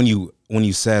like when you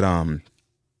said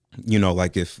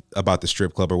like if about the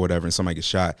strip club or whatever and somebody gets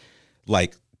shot,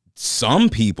 like some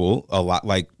people, a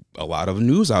lot of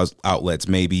news outlets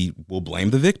maybe will blame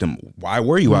the victim. Why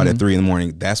were you out at 3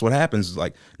 a.m? That's what happens.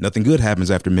 Like, nothing good happens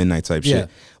after midnight type shit.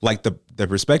 Like the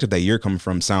perspective that you're coming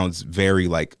from sounds very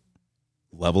like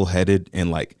level-headed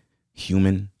and like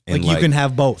human. And Like, you can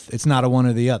have both. It's not a one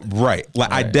or the other. Right.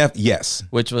 Like yes.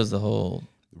 Which was the whole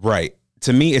Right.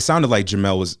 To me, it sounded like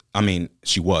Jemele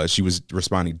was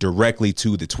responding directly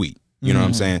to the tweet. You know what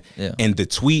I'm saying? Yeah. And the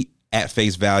tweet at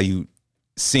face value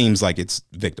seems like it's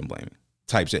victim blaming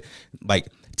type shit. Like,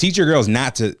 teach your girls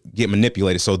not to get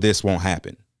manipulated so this won't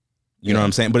happen. You know what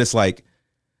I'm saying? But it's like,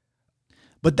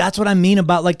 But that's what I mean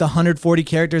about like the 140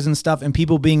 characters and stuff and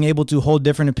people being able to hold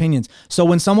different opinions. So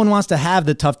when someone wants to have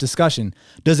the tough discussion,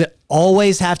 does it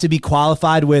always have to be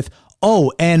qualified with,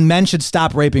 and men should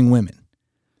stop raping women?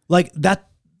 Like that,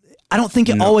 I don't think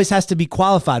it always has to be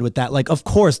qualified with that. Like, of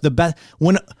course, the best,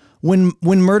 when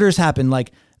murders happen,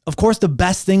 like, of course, the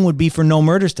best thing would be for no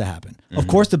murders to happen. Of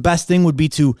course, the best thing would be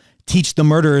to teach the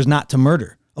murderers not to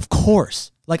murder. Of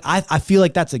course. Like, I feel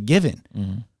like that's a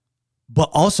given. But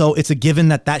also, it's a given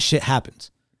that shit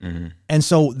happens. And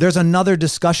so there's another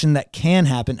discussion that can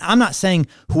happen. I'm not saying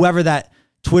whoever that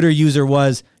Twitter user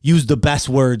was used the best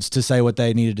words to say what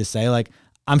they needed to say. Like,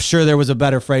 I'm sure there was a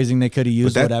better phrasing they could have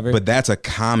used, whatever. But that's a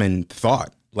common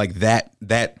thought. Like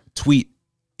that tweet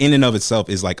in and of itself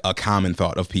is like a common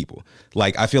thought of people.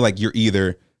 Like, I feel like you're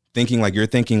either thinking like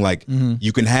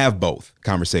you can have both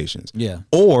conversations. Yeah.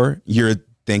 Or you're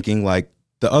thinking like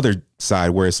the other side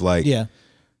where it's like,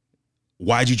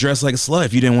 why'd you dress like a slut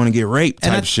if you didn't want to get raped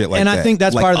type shit like that. And I think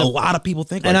that's like, part of a lot of people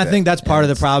think like and I that. think that's part of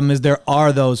the problem is there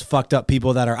are those fucked up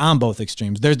people that are on both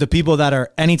extremes. There's the people that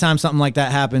are, anytime something like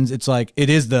that happens, it's like,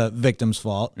 it is the victim's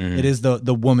fault. It is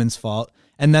the woman's fault.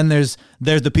 And then there's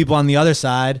the people on the other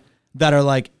side that are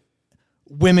like,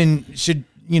 women should,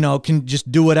 can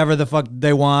just do whatever the fuck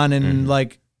they want. And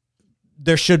like,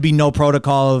 there should be no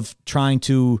protocol of trying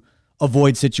to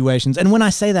avoid situations. And when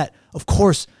I say that, of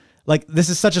course, like, this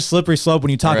is such a slippery slope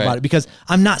when you talk about it, because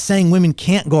I'm not saying women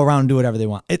can't go around and do whatever they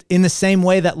want. In the same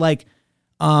way that like,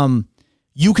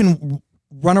 you can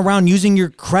run around using your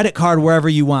credit card wherever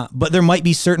you want, but there might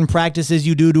be certain practices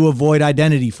you do to avoid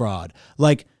identity fraud.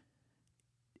 Like,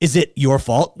 is it your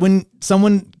fault when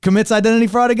someone commits identity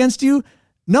fraud against you?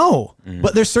 No,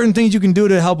 but there's certain things you can do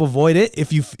to help avoid it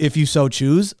if you so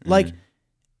choose. Like,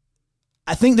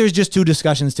 I think there's just two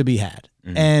discussions to be had,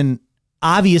 and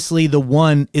obviously the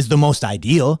one is the most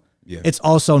ideal. Yeah. It's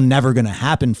also never going to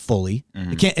happen fully.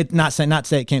 It can't. Not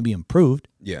say it can't be improved.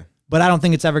 Yeah, but I don't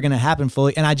think it's ever going to happen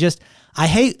fully. And I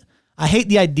hate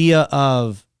the idea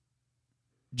of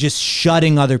just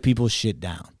shutting other people's shit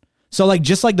down. So like,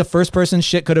 just like the first person's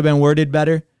shit could have been worded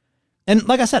better. And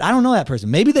like I said, I don't know that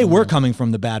person. Maybe they were coming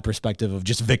from the bad perspective of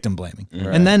just victim blaming.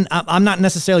 Right. And then I'm not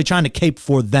necessarily trying to cape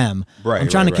for them. Right, I'm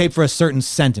trying to cape for a certain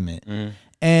sentiment.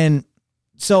 And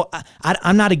So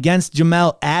I'm not against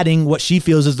Jemele adding what she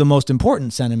feels is the most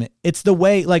important sentiment. It's the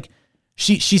way, like,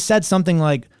 she said something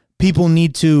like, people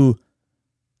need to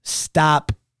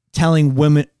stop telling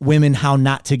women how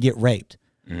not to get raped.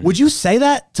 Would you say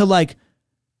that to like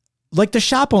the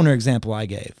shop owner example I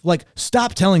gave? Like,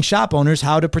 stop telling shop owners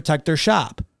how to protect their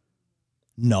shop.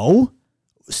 No.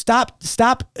 Stop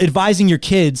advising your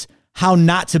kids how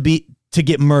not to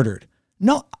get murdered.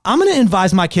 No, I'm going to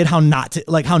advise my kid how not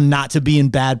to be in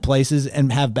bad places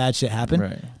and have bad shit happen.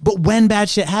 Right. But when bad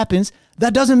shit happens,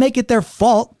 that doesn't make it their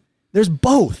fault. There's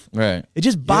both. Right. It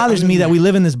just bothers me that we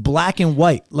live in this black and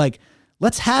white. Like,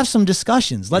 let's have some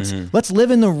discussions. Let's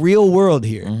live in the real world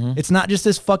here. It's not just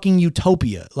this fucking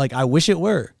utopia. Like, I wish it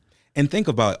were. And think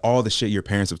about all the shit your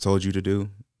parents have told you to do.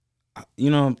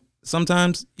 You know,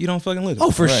 sometimes you don't fucking listen.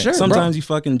 Oh, for sure. Sometimes bro. you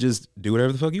fucking just do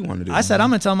whatever the fuck you want to do. I said I'm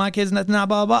gonna tell my kids nothing, not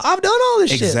blah blah. I've done all this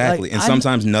shit. Exactly. Like, and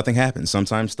sometimes nothing happens.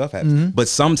 Sometimes stuff happens. But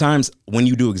sometimes when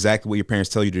you do exactly what your parents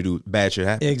tell you to do, bad shit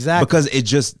happens. Exactly.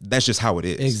 Because that's just how it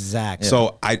is. Exactly.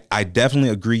 So I definitely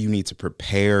agree you need to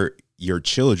prepare your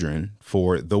children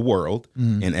for the world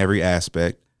in every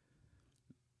aspect.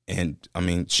 And I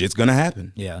mean, shit's gonna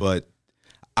happen. Yeah. But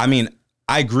I mean,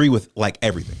 I agree with like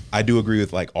everything. I do agree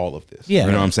with like all of this. Yeah.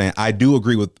 You know what I'm saying? I do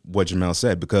agree with what Jemele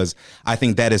said because I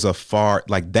think that is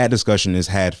that discussion is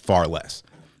had far less.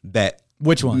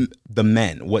 Which one?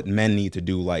 What men need to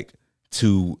do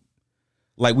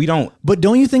we don't. But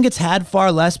don't you think it's had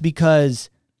far less because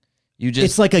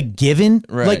it's like a given?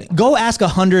 Right. Like, go ask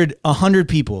 100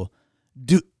 people.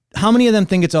 How many of them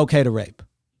think it's okay to rape?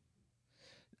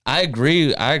 I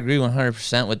agree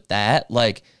 100% with that.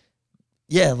 Like,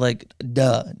 yeah, like,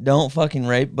 duh, don't fucking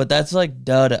rape. But that's like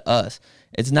duh to us.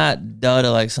 It's not duh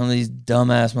to like some of these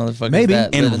dumbass motherfuckers. Maybe.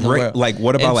 That live in the world. Like,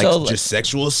 what about And so, like just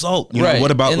sexual assault? You right. know,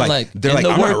 what about And, like they're in like,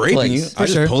 the I'm not raping workplace. you. For I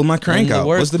just sure. pulled my crank In the out.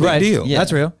 What's the big Right. deal? Yeah.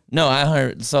 That's real. No, I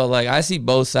heard. So like, I see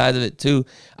both sides of it too.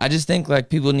 I just think like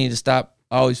people need to stop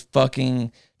always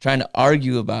fucking trying to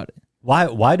argue about it.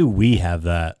 Why do we have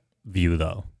that view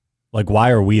though? Like, why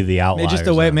are we the outliers?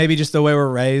 Maybe just the way we're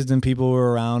raised and people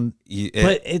were around.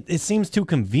 But it seems too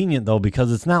convenient though,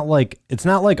 because it's not like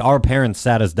our parents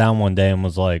sat us down one day and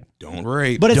was like, Don't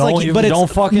rape. But it's don't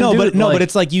fucking do it. But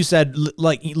it's like you said,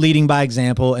 like leading by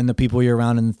example and the people you're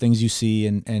around and the things you see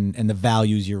and the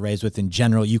values you're raised with in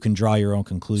general, you can draw your own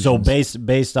conclusions. So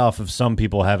based off of some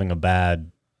people having a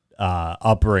bad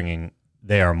upbringing,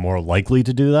 they are more likely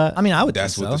to do that. I mean, I would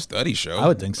That's think what so. the studies show. I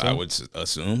would think so. I would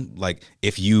assume, like,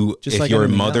 if your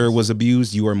everything mother else. was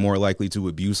abused, you are more likely to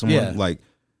abuse someone. Yeah. Like,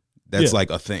 that's Yeah. like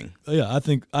a thing. Yeah, I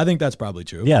think that's probably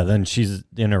true. Yeah, then she's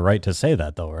in her right to say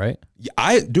that though, right? Yeah,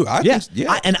 I do. I Yeah. think,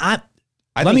 yeah.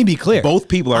 Let me think be clear. Both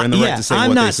people are in the right to say I'm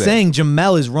what not they say. saying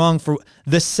Jemele is wrong for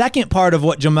the second part of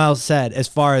what Jemele said as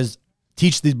far as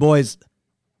teach these boys.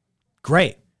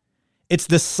 Great. It's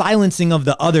the silencing of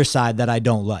the other side that I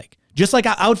don't like. Just like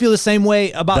I would feel the same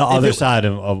way about The other side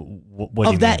of what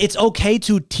do you that. mean? It's okay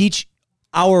to teach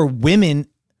our women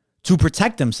to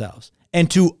protect themselves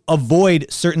and to avoid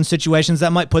certain situations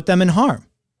that might put them in harm.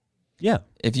 Yeah.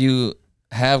 If you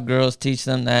have girls, teach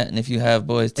them that, and if you have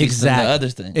boys, teach them the other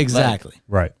thing. Exactly. Like,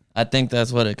 Right. I think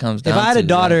that's what it comes down If to. I had a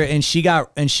daughter like,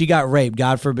 and she got raped,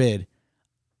 God forbid,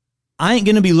 I ain't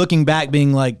gonna be looking back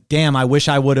being like, damn, I wish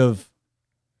I would have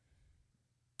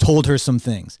told her some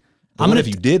things. But what if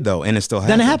you did though, and it still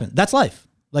happened? Then it happened. That's life.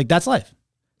 Like, that's life.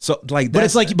 So like, But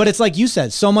it's like you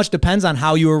said, so much depends on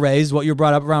how you were raised, what you were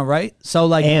brought up around, right? So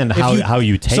like, And if how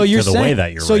you take to the way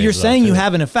that you're So you're raised, though, saying you too.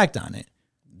 have an effect on it.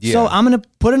 Yeah. So I'm gonna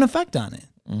put an effect on it.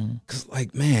 Cause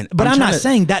like, man, But I'm not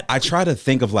saying that. I try to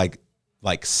think of like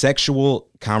sexual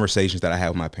conversations that I have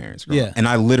with my parents. Growing Yeah. up, and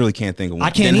I literally can't think of one.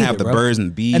 I can't Didn't either, have the bro. birds and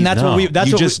the bees. And that's No. what we. That's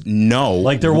you what just know.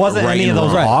 Like there wasn't right any of and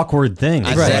those wrong. awkward things.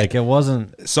 Exactly. Like it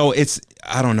wasn't. So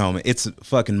I don't know, man. It's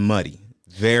fucking muddy,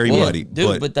 very well, muddy.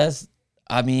 dude. But that's,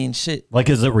 I mean, shit. Like,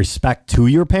 is it respect to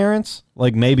your parents?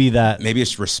 Like maybe maybe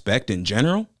it's respect in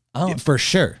general. for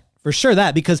sure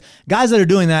that because guys that are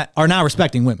doing that are not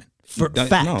respecting women.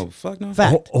 Fact. No, fuck no.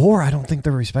 Fact. or I don't think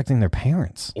they're respecting their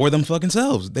parents. Or them fucking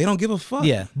selves. They don't give a fuck.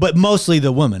 Yeah, but mostly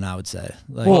the woman, I would say.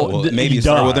 Like, Well, maybe it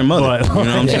started with their mother. but- You know what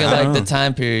I'm Think saying? of I don't like the know.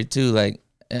 time period too. Like,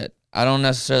 I don't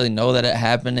necessarily know that it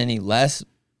happened any less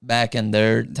back in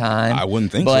their time. I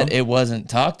wouldn't think but so. it wasn't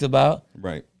talked about.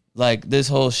 Right. Like this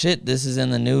whole shit, this is in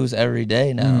the news every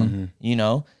day now. You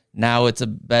know, now it's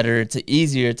an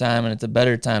easier time and it's a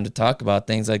better time to talk about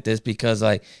things like this because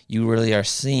like you really are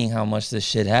seeing how much this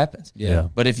shit happens. Yeah.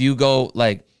 But if you go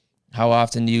like, how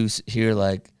often do you hear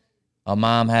like a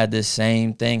mom had this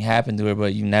same thing happen to her,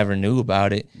 but you never knew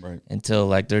about it Right. until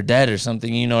like they're dead or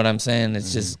something? You know what I'm saying?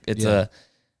 It's just, it's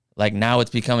like now it's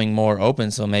becoming more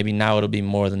open, so maybe now it'll be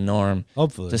more the norm.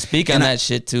 Hopefully. To speak on that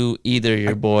shit to either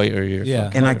your boy or your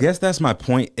fucking And I daughter. guess that's my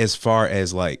point as far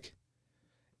as like,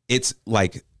 it's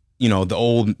like, you know, the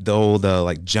old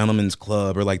like gentleman's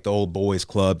club or like the old boys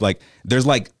club. Like there's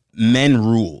like men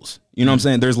rules. You know what I'm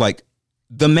saying? There's like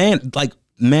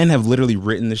men have literally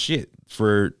written the shit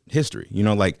for history, you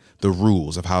know, like the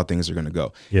rules of how things are going to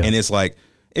go. Yeah. And it's like,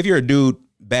 if you're a dude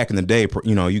back in the day,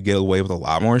 you know, you get away with a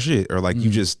lot more shit, or like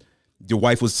your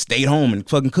wife was stayed home and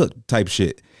fucking cooked type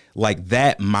shit. Like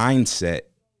that mindset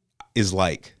is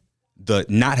like the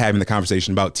not having the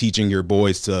conversation about teaching your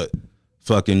boys to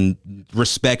fucking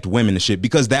respect women and shit,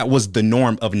 because that was the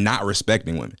norm of not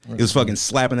respecting women. It was fucking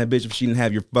slapping that bitch if she didn't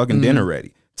have your fucking dinner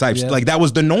ready. Like that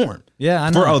was the norm. Yeah, I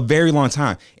know. For a very long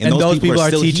time. And those people are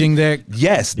still teaching their...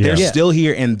 Yes, they're still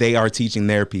here, and they are teaching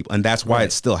their people, and that's why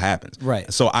it still happens.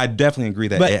 Right. So I definitely agree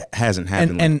that it hasn't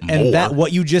happened. And more. that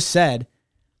what you just said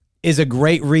is a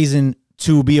great reason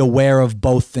to be aware of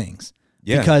both things.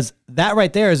 Yeah. Because that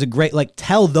right there is a great, like,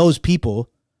 tell those people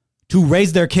to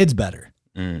raise their kids better.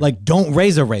 Like, don't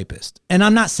raise a rapist. And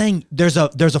I'm not saying there's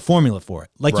a formula for it.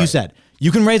 Like you said,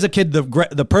 you can raise a kid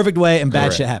the perfect way and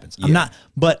bad shit happens. I'm not,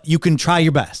 but you can try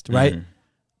your best, right?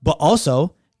 But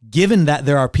also, given that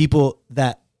there are people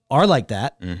that are like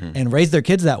that and raise their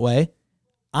kids that way,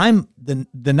 I'm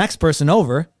the next person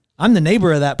over. I'm the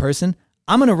neighbor of that person.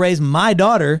 I'm going to raise my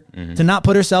daughter to not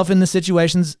put herself in the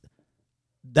situations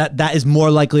that is more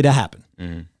likely to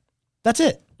happen. That's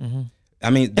it. I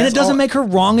mean, And it doesn't make her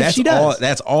wrong if she does.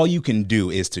 That's all you can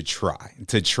do is to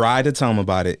try to tell them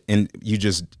about it, and you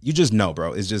just know,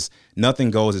 bro. It's just nothing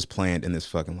goes as planned in this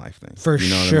fucking life thing. For you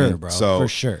know what sure, I mean? bro. So For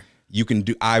sure. You can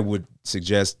do. I would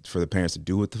suggest for the parents to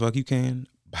do what the fuck you can.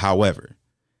 However,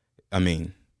 I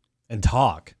mean, And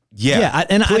talk. yeah, I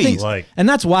think, like- and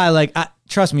that's why, like,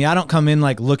 trust me, I don't come in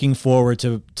like looking forward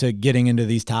to getting into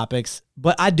these topics,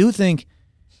 but I do think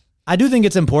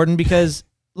it's important because,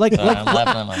 like, I'm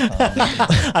laughing at my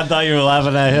phone. I thought you were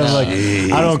laughing at him. Like,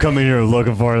 I don't come in here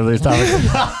looking forward to these topics.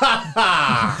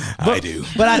 I do.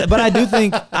 but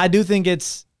I do think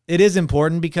it is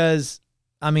important because,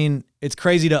 I mean, it's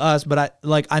crazy to us, but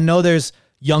I know there's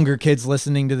younger kids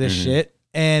listening to this shit,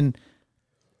 and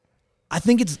I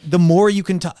think it's the more you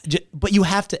can talk, but you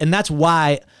have to, and that's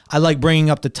why I like bringing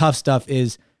up the tough stuff.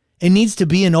 Is it needs to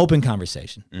be an open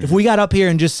conversation. If we got up here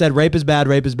and just said rape is bad,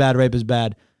 rape is bad, rape is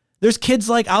bad, there's kids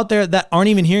like out there that aren't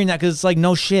even hearing that because it's like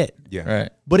no shit. Yeah. Right.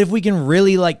 But if we can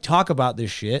really like talk about this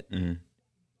shit,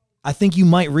 I think you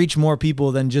might reach more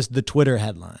people than just the Twitter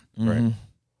headline. Right.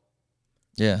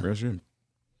 Yeah. Real shit.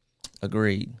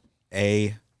 Agreed.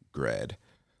 A grad.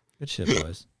 Good shit,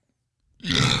 boys.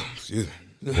 Excuse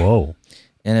me. Whoa.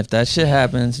 And if that shit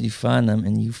happens, you find them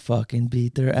and you fucking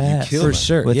beat their ass. kill For them.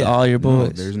 sure. With yeah. all your No,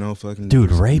 boys. there's no fucking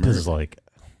Dude, rape is like,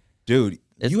 dude.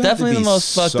 It's you have to definitely be the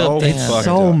most fucked so up thing. it's fucked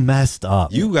so up. messed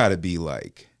up. You got to be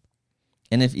like,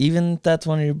 And if even that's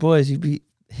one of your boys, you beat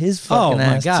his Oh fucking my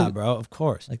ass god, too. bro! Of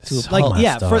course. Like to a So Like, pulp.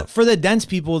 yeah, messed up. for the dense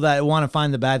people that want to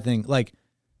find the bad thing, like,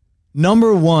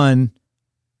 number one,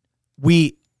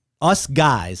 us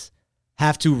guys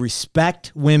have to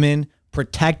respect women,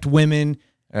 protect women.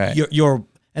 Right.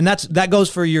 And that goes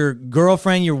for your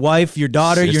girlfriend, your wife, your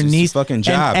daughter, It's your just a niece, fucking and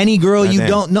job. any girl you Goddamn.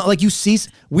 don't know. Like,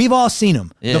 we've all seen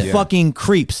them. Yeah. The Yeah. fucking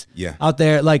creeps Yeah. out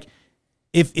there. Like,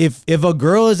 if a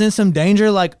girl is in some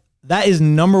danger, like, that is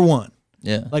number one.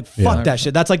 Yeah. Like, fuck Yeah. that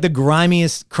shit. That's like the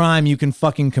grimiest crime you can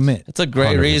fucking commit. It's a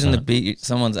great 100%. reason to beat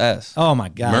someone's ass. Oh my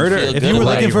god. Murder. Feel If good you were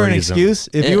about looking it. for an Reason. excuse,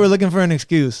 if Yeah. you were looking for an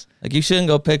excuse, Like, you shouldn't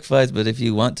go pick fights, but if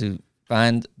you want to,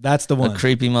 find that's the a one.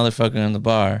 creepy motherfucker in the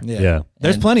bar. Yeah.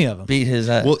 There's and plenty of them. Beat his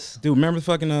ass. well, dude, remember the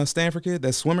fucking Stanford kid,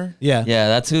 that swimmer? Yeah. Yeah,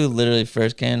 that's who literally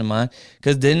first came to mind.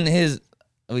 Because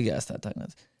we gotta stop talking about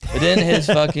this. But didn't his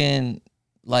fucking,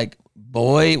 like,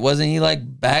 boy, wasn't he, like,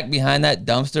 back behind that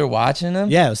dumpster watching him?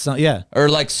 Yeah. So, yeah. Or,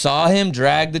 like, saw him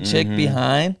drag the chick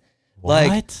behind?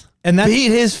 Like, What? And that's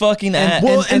beat his fucking ass.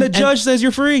 Well, and the and- judge says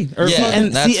you're free. Or Yeah. fucking-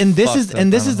 and that's see, and this fucked is up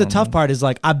and this on is a the whole tough nother. part is,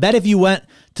 like, I bet if you went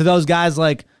to those guys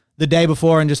like the day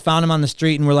before and just found him on the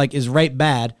street and were like, is rape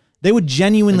bad? They would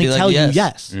genuinely They'd be like, tell you yes.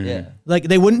 yes. Yeah. Like,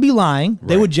 they wouldn't be lying.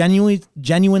 They would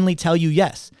genuinely tell you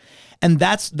yes. And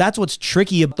that's what's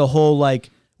tricky about the whole,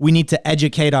 like, we need to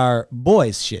educate our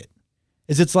boys shit.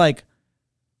 Is it's like,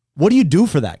 what do you do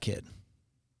for that kid?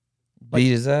 Beat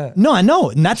his ass. No, I know.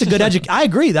 And that's a good I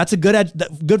agree. That's a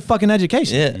good fucking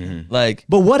education. Yeah. Like,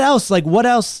 But what else? Like, what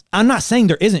else? I'm not saying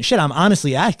there isn't shit. I'm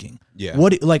honestly asking. Yeah.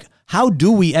 What, like, how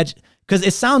do we because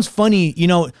it sounds funny,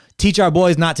 teach our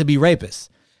boys not to be rapists.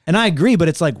 And I agree, but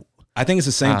it's like, I think it's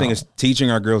the same thing as teaching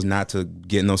our girls not to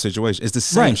get in those situations. It's the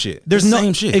same shit. There's the no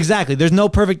same shit. Exactly. There's no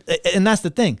perfect, and that's the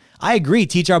thing. I agree.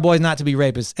 Teach our boys not to be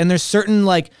rapists, and there's certain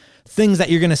like things that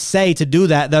you're gonna say to do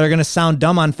that are gonna sound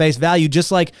dumb on face value.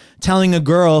 Just like telling a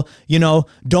girl, you know,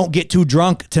 don't get too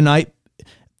drunk tonight,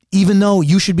 even though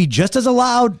you should be just as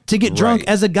allowed to get drunk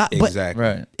as a guy. Exactly.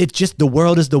 But it's just the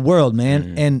world is the world,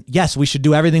 man. And yes, we should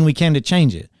do everything we can to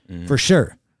change it for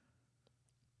sure.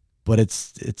 But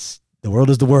it's. The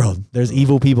world is the world. There's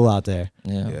evil people out there.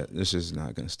 Yeah, this is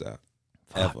not gonna stop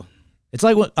ever. It's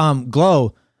like what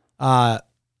Glow.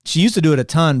 She used to do it a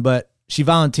ton, but she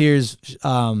volunteers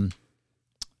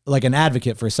like an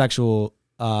advocate for sexual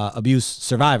abuse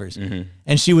survivors.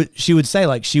 And she would say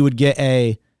like she would get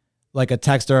a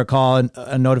text or a call and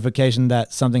a notification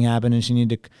that something happened and she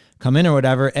needed to come in or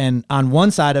whatever. And on one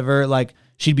side of her, like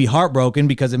she'd be heartbroken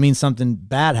because it means something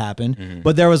bad happened.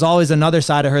 But there was always another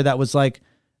side of her that was like,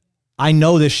 I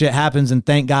know this shit happens and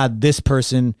thank God this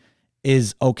person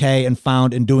is okay and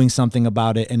found and doing something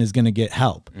about it and is going to get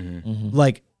help.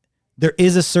 Like there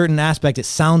is a certain aspect. It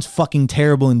sounds fucking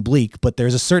terrible and bleak, but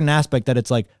there's a certain aspect that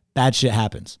it's like bad shit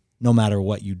happens no matter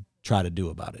what you try to do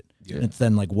about it. And it's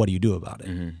then like, what do you do about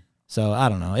it? So I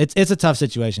don't know. It's a tough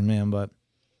situation, man, but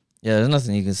yeah, there's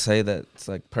nothing you can say that's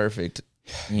like perfect.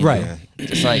 Right. Know?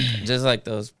 Just like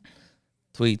those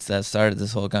tweets that started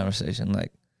this whole conversation.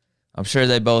 Like, I'm sure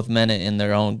they both meant it in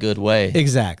their own good way.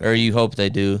 Exactly. Or you hope they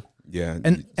do. Yeah.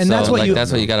 And so, that's what like,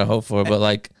 that's what you gotta hope for. But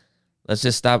like, let's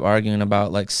just stop arguing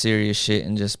about like serious shit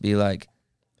and just be like,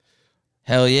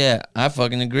 hell yeah, I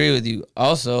fucking agree with you.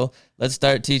 Also, let's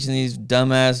start teaching these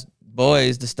dumbass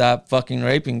boys to stop fucking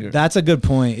raping girls. That's a good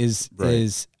point. Is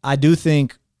I do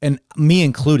think, and me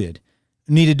included,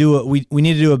 need to do we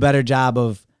need to do a better job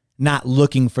of not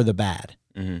looking for the bad.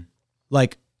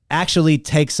 Like actually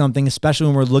take something, especially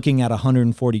when we're looking at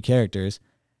 140 characters,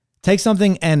 take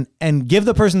something and give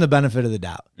the person the benefit of the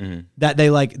doubt that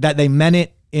they meant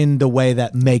it in the way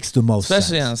that makes the most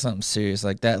especially sense. on something serious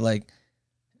like that. Like,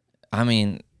 I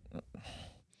mean,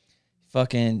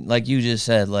 fucking like you just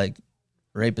said, like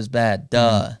rape is bad,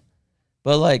 duh.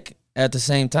 But like at the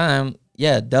same time,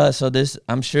 yeah, duh. So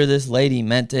I'm sure this lady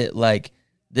meant it like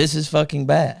this is fucking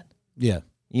bad. Yeah.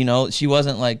 You know, she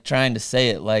wasn't like trying to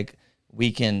say it like we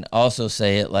can also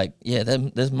say it like, yeah,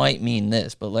 this might mean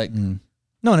this, but like, no,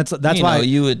 and that's why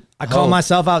you would. I call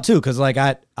myself out too, because like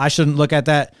I shouldn't look at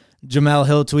that Jemele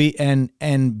Hill tweet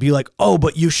and be like, oh,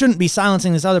 but you shouldn't be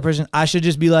silencing this other person. I should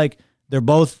just be like, they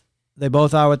both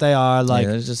are what they are. Like,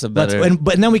 yeah, it's just a better. and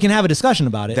then we can have a discussion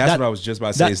about it. That's what I was just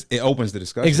about to say. Is it opens the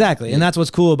discussion. Exactly, and that's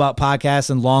what's cool about podcasts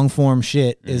and long form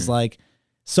shit is like,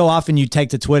 so often you take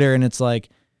to Twitter and it's like,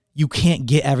 you can't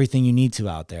get everything you need to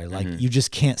out there. Like you just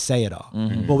can't say it all.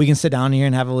 But we can sit down here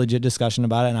and have a legit discussion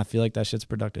about it, and I feel like that shit's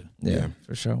productive. Yeah,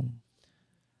 for sure.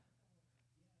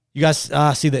 You guys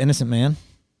see The Innocent Man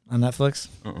on Netflix?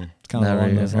 It's kind of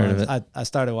along those heard of lines. I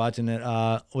started watching it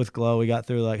with Glow. We got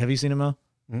through have you seen it, Mo?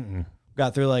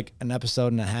 Got through like an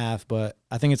episode and a half, but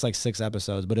I think it's like 6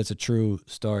 episodes, but it's a true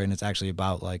story, and it's actually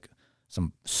about like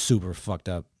some super fucked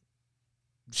up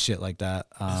shit like that.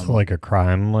 Is it like a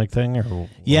crime like thing or what?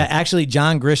 Yeah, actually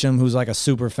John Grisham, who's like a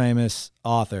super famous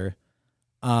author,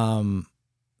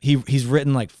 he's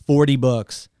written like 40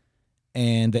 books,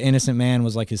 and The Innocent Man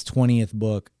was like his 20th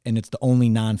book, and it's the only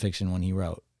nonfiction one he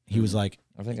wrote. He was like,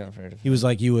 I think I've heard of it. He was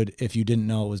like, you would, if you didn't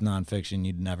know it was nonfiction,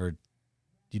 you'd never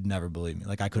believe me.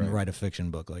 Like I couldn't write a fiction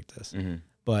book like this.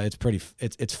 But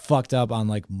it's fucked up on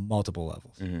like multiple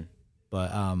levels.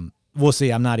 But we'll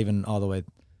see. I'm not even all the way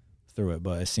through it,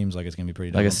 but it seems like it's gonna be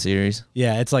pretty like dope. a series.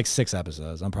 Yeah, it's like 6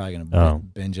 episodes. I'm probably gonna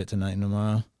binge it tonight and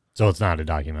tomorrow. So it's not a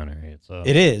documentary.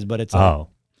 It is, but it's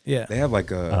yeah. They have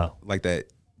like like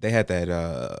that. They had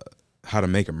that How to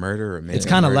Make a Murder or Make It's a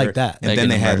kind of Murder. like that. And then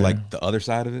they had like the other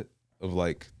side of it of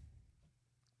like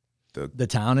the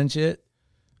town and shit.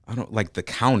 I don't like the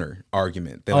counter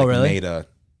argument. They really? made a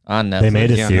on Netflix. They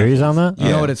made a series on that? You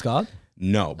know what it's called?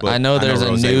 No, but I know there's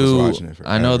Rose was watching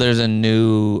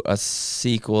it a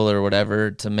sequel or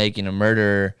whatever to Making a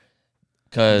Murderer,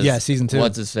 because season 2.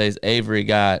 What's his face? Avery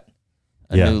got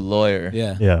a new lawyer.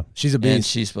 Yeah. She's a beast. And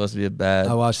she's supposed to be a bad.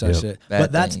 I watched that shit.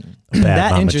 Bad But thing.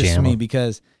 that Mama interests Jamma. me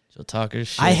because She'll talk her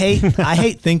shit. I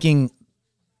hate thinking,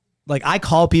 like I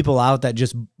call people out that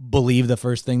just believe the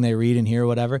first thing they read and hear or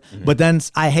whatever. But then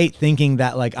I hate thinking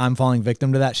that like I'm falling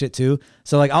victim to that shit too.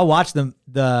 So like I'll watch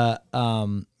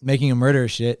the Making a Murderer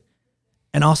shit,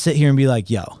 and I'll sit here and be like,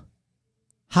 yo,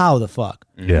 how the fuck?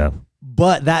 Yeah.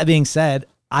 But that being said,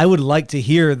 I would like to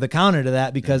hear the counter to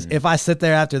that, because if I sit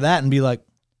there after that and be like,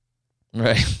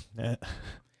 right.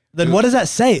 then what does that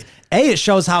say? It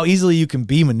shows how easily you can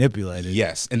be manipulated.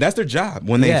 Yes, and that's their job.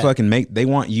 When they fucking they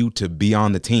want you to be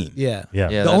on the team. Yeah. Yeah.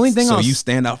 The only thing you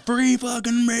stand out, free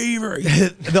fucking Maver.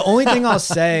 The only thing I'll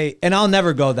say, and I'll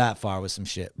never go that far with some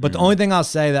shit, but the only thing I'll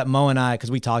say that Mo and I,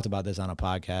 because we talked about this on a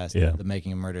podcast, the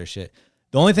Making a Murderer shit.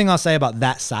 The only thing I'll say about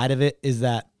that side of it is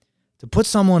that to put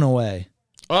someone away.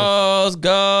 Oh, let's go.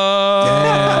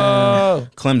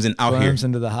 Clemson out here.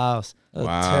 Clemson to the house. That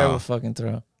was a terrible fucking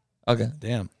throw. Okay.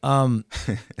 Damn.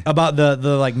 About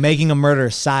the like making a murder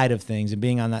side of things and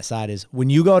being on that side is when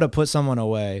you go to put someone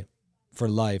away for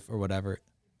life or whatever,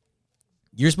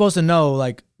 you're supposed to know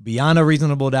like beyond a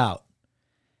reasonable doubt.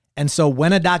 And so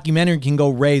when a documentary can go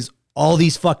raise all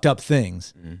these fucked up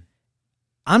things,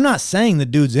 I'm not saying the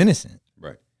dude's innocent.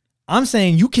 Right. I'm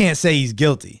saying you can't say he's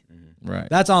guilty. Right.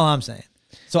 That's all I'm saying.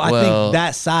 So I think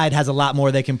that side has a lot more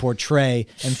they can portray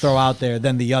and throw out there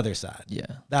than the other side. Yeah.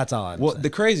 That's all I'm Well, saying. the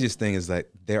craziest thing is that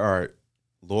there are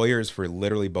lawyers for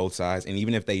literally both sides, and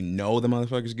even if they know the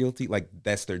motherfucker's guilty, like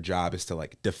that's their job is to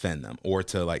like defend them or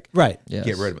to like Yes.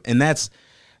 get rid of them. And that's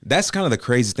kind of the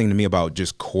craziest thing to me about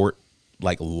just court,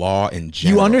 like law in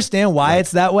general. You understand why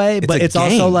it's that way, but a it's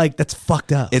also game. like that's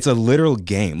fucked up. It's a literal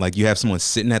game. Like you have someone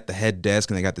sitting at the head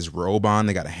desk and they got this robe on,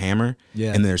 they got a hammer,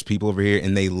 and there's people over here,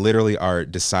 and they literally are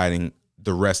deciding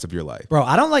the rest of your life. Bro,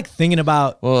 I don't like thinking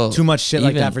about too much shit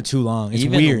like even- that for too long. It's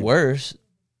Even weird. worse,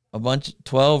 a bunch of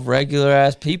 12 regular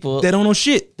ass people They don't know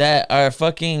shit. that are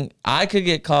fucking. I could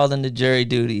get called into jury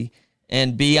duty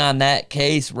and be on that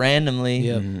case randomly,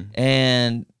 Yep.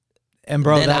 and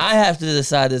Bro, then I have to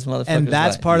decide this motherfucker's and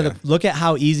that's life. part of the look at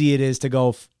how easy it is to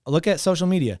go look at social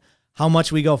media. How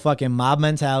much we go fucking mob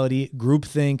mentality,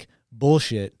 groupthink,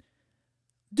 bullshit.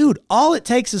 Dude, all it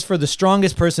takes is for the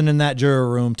strongest person in that juror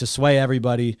room to sway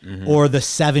everybody or the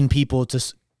 7 people to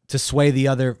sway the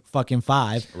other fucking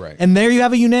 5. Right. And there you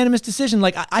have a unanimous decision.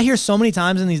 Like I hear so many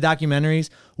times in these documentaries,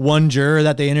 one juror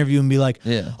that they interview and be like,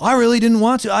 I really didn't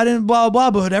want to. I didn't blah,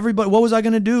 blah, but everybody, what was I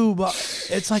going to do? But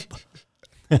it's like,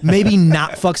 maybe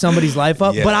not fuck somebody's life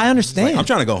up, but I understand. Like, I'm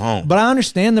trying to go home. But I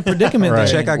understand the predicament. Right.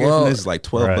 they're Check in. I get from this is like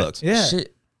 $12. Yeah.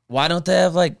 Shit. Why don't they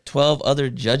have like 12 other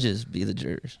judges be the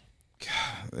jurors?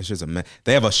 It's just a mess.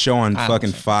 They have a show on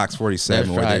fucking Fox 47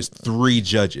 They're where fried. there's 3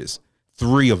 judges,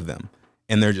 3 of them,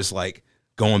 and they're just like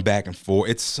going back and forth.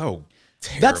 It's so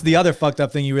terrible. That's the other fucked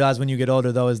up thing you realize when you get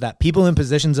older, though, is that people in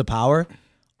positions of power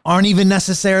aren't even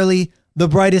necessarily the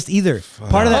brightest either.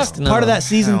 Part of that, Fuck no. part of that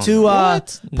season Hell 2, no.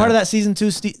 What? part of that season 2,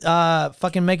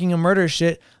 fucking Making a Murder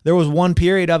shit. There was one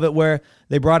period of it where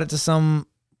they brought it to some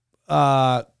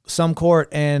court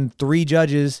and 3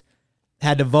 judges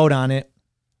had to vote on it,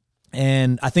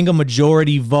 and I think a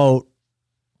majority vote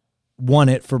won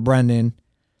it for Brendan,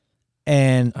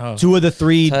 and Oh. 2 of the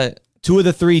 3 Tell did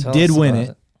us win about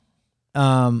it.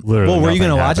 Literally Well, were you nothing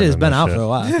gonna watch it? It's happened been in out this for a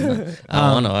shit. while.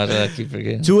 I don't know. Why did I keep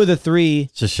forgetting? 2 of the 3,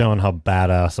 It's just showing how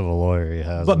badass of a lawyer he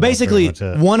has. but and that's basically pretty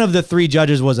much it. one of the 3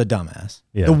 judges was a dumbass.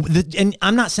 Yeah. And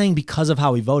I'm not saying because of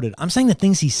how he voted. I'm saying the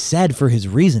things he said for his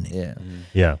reasoning. Yeah.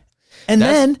 Yeah. And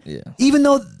That's- then, yeah. even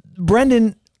though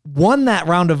Brendan won that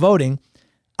round of voting,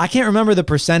 I can't remember the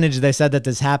percentage they said that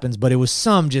this happens, but it was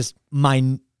some just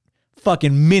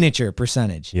fucking miniature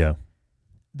percentage. Yeah.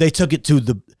 They took it to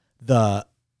the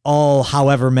all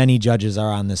however many judges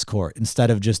are on this court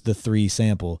instead of just the 3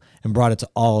 sample and brought it to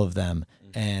all of them,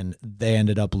 and they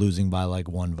ended up losing by like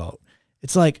 1 vote.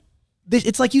 It's like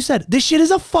you said, this shit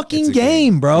is a fucking It's a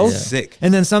game, bro. It's sick.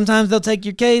 And then sometimes they'll take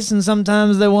your case and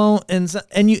sometimes they won't. And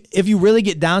if you really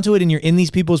get down to it and you're in these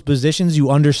people's positions,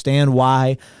 you understand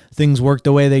why things work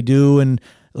the way they do, and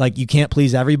like you can't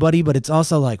please everybody, but it's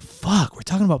also like, fuck, we're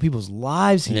talking about people's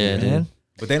lives here, Yeah, man. dude.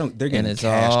 But they don't. They're getting And it's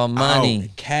cashed all money.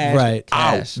 out. Cashed Right.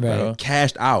 out. Cash, bro. Right.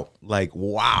 Cashed out. Like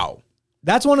wow.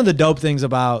 That's one of the dope things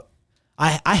about,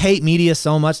 I hate media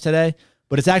so much today,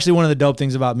 but it's actually one of the dope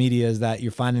things about media is that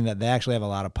you're finding that they actually have a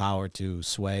lot of power to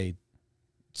sway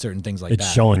certain things like It's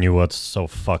that. showing you what's so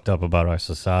fucked up about our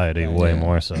society way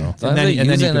more so. As long And as then- they and then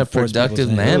use you it in can a force people's productive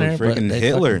hand. manner. but Freaking they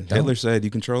Hitler. fucking don't. Hitler said you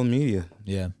control the media.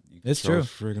 Yeah, it's true.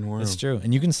 Control the Freaking world. It's true.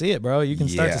 And you can see it, bro. You can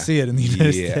start to Yeah. see it in the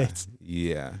United Yeah. States.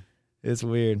 Yeah. It's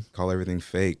weird. Call everything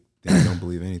fake. Then you don't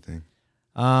believe anything.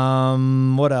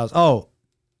 What else? Oh,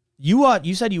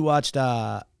 you said you watched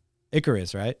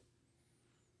Icarus, right?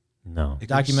 No.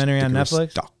 Documentary on Icarus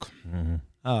Netflix? Doc.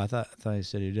 Oh, I thought you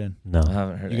said you did. No. I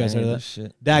haven't heard You guys any heard of this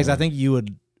shit. Daggs, I think you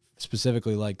would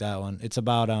specifically like that one. It's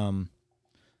about I'll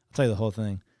tell you the whole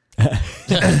thing.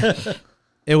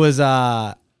 It was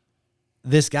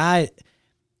this guy,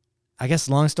 I guess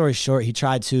long story short, he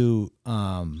tried to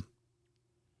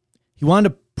he wanted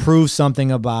to prove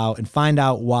something about and find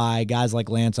out why guys like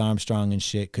Lance Armstrong and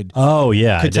shit could. Oh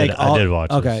yeah, could I take all, I did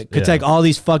watch. Okay, this. could take all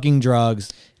these fucking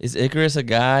drugs. Is Icarus a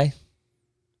guy?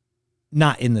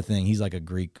 Not in the thing. He's like a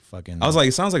Greek fucking. I was like,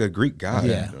 it sounds like a Greek guy.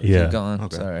 Yeah. Yeah. Keep going.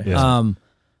 Okay. Sorry. Yeah.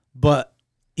 But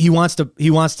he wants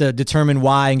to determine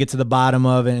why and get to the bottom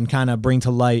of it and kind of bring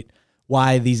to light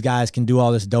why these guys can do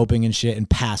all this doping and shit and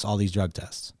pass all these drug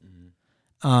tests.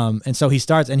 And so he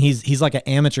starts, and he's like an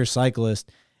amateur cyclist,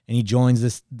 and he joins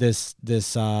this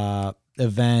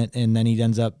event, and then he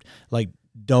ends up like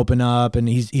doping up, and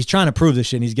he's trying to prove this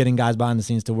shit, and he's getting guys behind the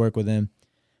scenes to work with him.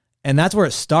 And that's where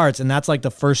it starts, and that's like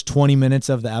the first 20 minutes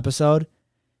of the episode.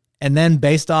 And then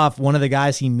based off one of the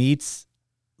guys he meets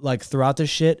like throughout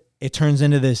this shit, it turns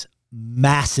into this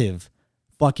massive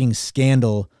fucking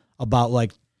scandal about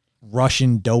like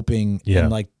Russian doping and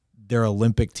like their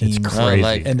Olympic team. It's crazy.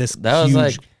 like, and this that huge,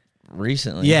 was like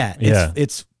recently. yeah,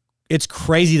 it's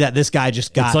crazy that this guy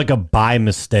just got. It's like a by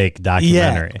mistake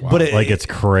documentary. Yeah, but like it's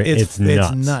crazy. It's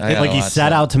nuts. I Like he gotta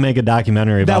set watch out to make a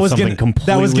documentary about something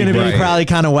completely. That was gonna be different. probably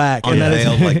kind of whack. And that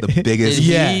Unveiled is, like the biggest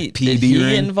Did PD he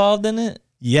ring. involved in it?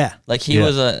 yeah, Like he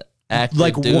was a active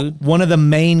like dude. one of the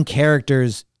main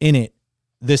characters in it,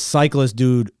 this cyclist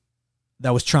dude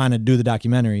that was trying to do the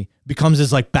documentary, becomes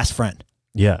his like best friend.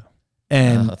 Yeah.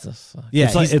 And what the fuck?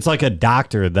 yeah, It's like a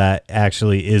doctor that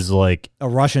actually is like a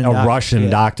Russian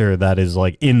doctor that is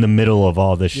like in the middle of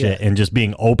all this shit and just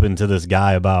being open to this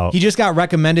guy about. He just got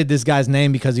recommended this guy's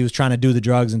name because he was trying to do the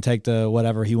drugs and take the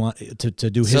whatever he wanted to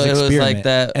do his So it was experiment. like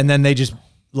that- and then they just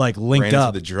like linked Ran into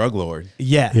up. the drug lord.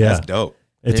 Yeah. That's dope.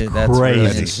 It's Dude, that's crazy.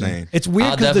 That's insane. It's weird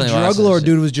I'll because the definitely watch drug that lord shit.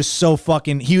 dude was just so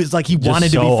fucking. He was like he Just wanted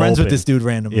to so be friends with open. this dude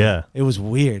randomly. Yeah. It was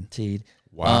weird. Teed.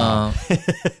 Wow.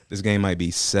 This game might be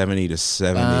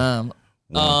 70-70.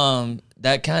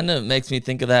 That kind of makes me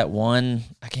think of that one.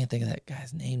 I can't think of that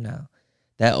guy's name now.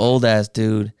 That old ass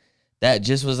dude that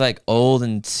just was like old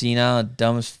and senile, and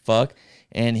dumb as fuck,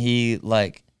 and he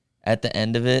like at the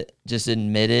end of it just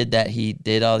admitted that he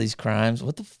did all these crimes.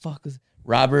 What the fuck was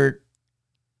Robert?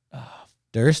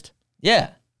 Durst?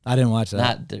 Yeah, I didn't watch that.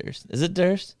 not Durst. Is it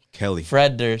Durst? Kelly.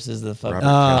 Fred Durst is the fucking. Robert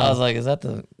Kelly. I was like, is that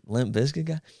the Limp Bizkit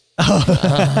guy?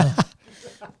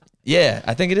 Yeah,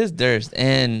 I think it is Durst.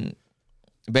 And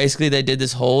basically, they did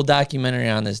this whole documentary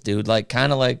on this dude, like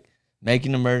kind of like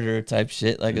Making a Murderer type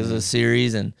shit, like it was a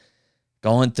series and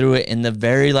going through it. In the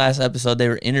very last episode, they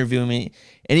were interviewing me,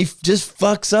 and he just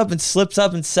fucks up and slips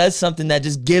up and says something that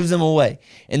just gives him away.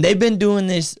 And they've been doing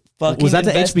this fucking. Was that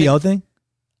the HBO thing?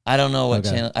 I don't know what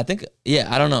Okay. channel. I think, yeah,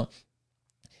 I don't know.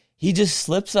 He just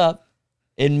slips up,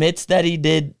 admits that he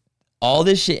did all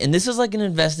this shit. And this was like an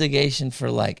investigation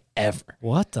for like ever.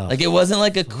 What the? Like it wasn't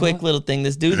like a quick little thing.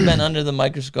 This dude's been under the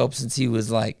microscope since he was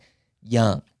like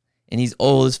young. And he's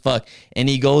old as fuck. And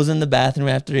he goes in the bathroom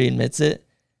after he admits it.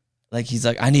 Like he's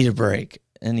like, I need a break.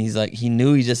 And he's like, he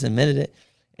knew he just admitted it.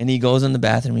 And he goes in the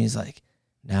bathroom and he's like,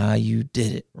 now you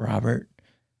did it, Robert.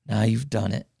 Now you've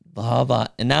done it. Blah, blah.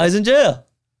 And now he's in jail.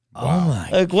 Oh my!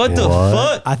 Like what the What?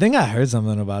 fuck? I think I heard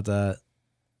something about that.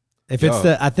 If it's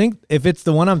Yo. I think if it's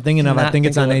the one I'm thinking of, I Not think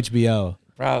it's on think HBO.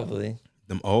 Probably.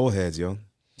 Them old heads, yo.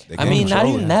 They I can't mean, not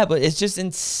control even it. that, but it's just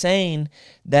insane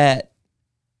that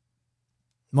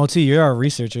Moe-T, you're our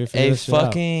researcher. Figure a this shit out.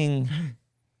 fucking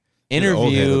You're the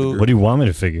old head of the interview. group. What do you want me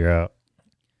to figure out?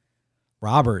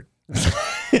 Robert.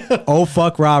 Oh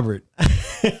fuck, Robert.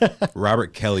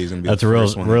 Robert Kelly is gonna be That's the real,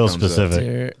 first one that real comes up. It's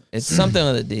specific. something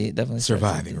with a D. Definitely starts with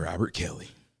a Surviving D. Robert Kelly.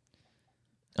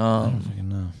 I don't fucking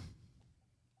know.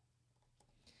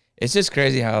 It's just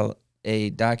crazy how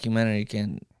a documentary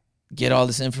can get all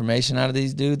this information out of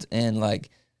these dudes, and like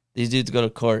these dudes go to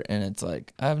court, and it's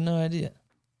like I have no idea.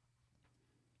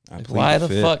 I Like, plead why the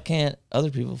fifth. fuck can't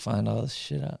other people find all this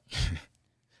shit out?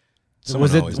 Someone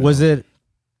Was it always was knows. it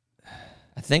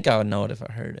I think I would know it if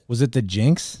I heard it. was it the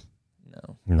Jinx?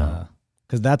 No. No.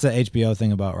 Because that's an HBO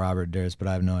thing about Robert Durst, but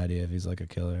I have no idea if he's like a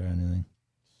killer or anything.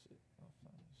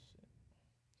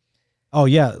 Oh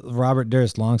yeah, Robert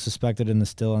Durst, long suspected in the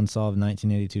still unsolved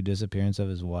 1982 disappearance of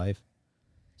his wife.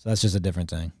 So that's just a different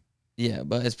thing. Yeah,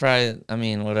 but it's probably, I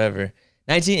mean, whatever.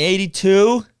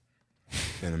 1982,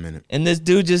 In a minute. and this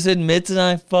dude just admits it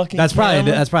on fucking That's probably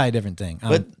camera? a different thing.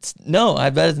 But no, I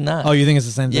bet it's not. Oh, you think it's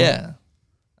the same thing? Yeah.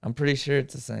 I'm pretty sure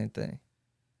it's the same thing.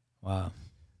 Wow.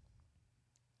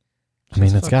 I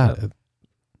mean, That's it's got. fucked up.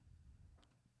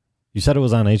 You said it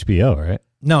was on HBO, right?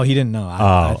 No, he didn't know.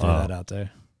 I threw Oh. that out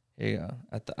there. Here you go.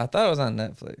 I thought it was on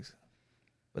Netflix,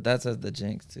 but that says The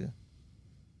Jinx too.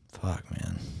 Fuck,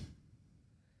 man.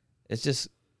 It's just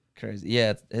crazy.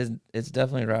 Yeah, it's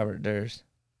definitely Robert Durst.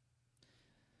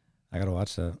 I gotta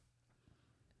watch that.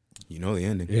 You know the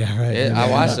ending. Yeah, right. I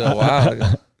watched it a while ago.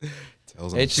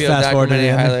 Tells him, HBO Fast forward to the documentary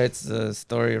end. highlights the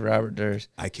story of Robert Durst,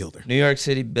 I killed her. New York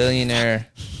City billionaire,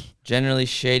 generally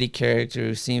shady character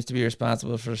who seems to be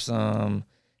responsible for some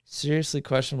seriously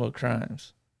questionable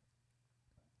crimes.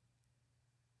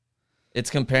 It's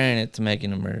comparing it to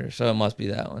Making a Murderer, so it must be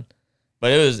that one.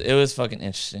 But it was fucking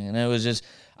interesting, and it was just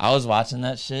I was watching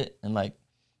that shit and like,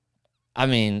 I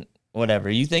mean, whatever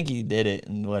you think he did it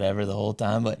and whatever the whole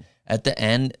time, but at the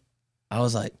end, I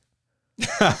was like,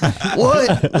 what?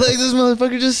 Like this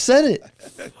motherfucker just said it.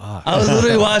 I was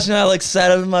literally watching. I like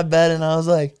sat up in my bed and I was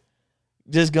like,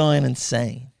 just going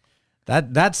insane.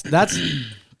 That's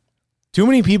too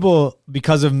many people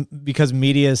because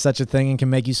media is such a thing and can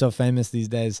make you so famous these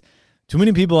days. Too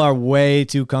many people are way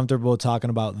too comfortable talking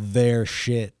about their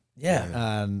shit.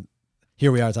 Yeah.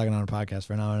 Here we are talking on a podcast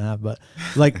for an hour and a half, but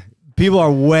like people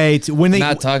are way too when they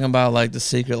Not talking about like the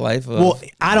secret life of. Well,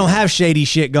 I don't have shady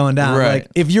shit going down. Right. Like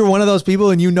if you're one of those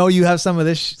people and you know you have some of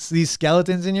these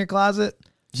skeletons in your closet,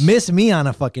 miss me on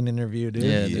a fucking interview, dude.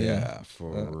 Yeah, dude. Yeah, for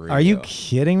real. Are you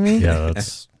kidding me? Yeah,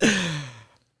 that's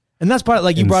And that's part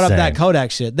like you brought up that Insane.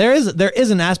 Kodak shit. There is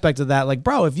an aspect of that. Like,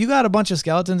 bro, if you got a bunch of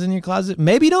skeletons in your closet,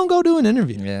 maybe don't go do an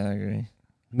interview. Yeah, I agree.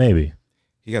 maybe.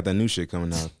 He got that new shit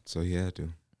coming out, so he had to.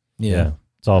 Yeah.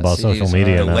 It's all about see social he's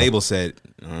media The now. label said,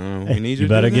 we need you You to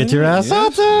better do get that. your ass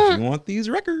out there. If you want these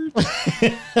records,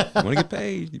 you want to get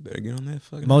paid, you better get on that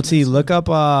fucking. Moe-T, look up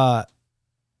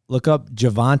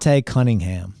Javante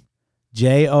Cunningham.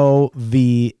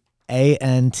 Jovante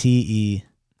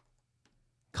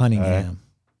Cunningham.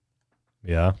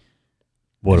 Yeah.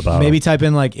 What about Maybe him? type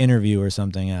in like interview or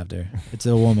something after. It's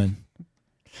a woman.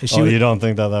 She, Oh, was, you don't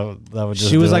think that would just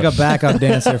she was do like it? a backup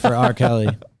dancer for R. Kelly.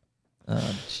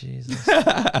 Oh Jesus.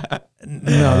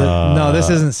 No, this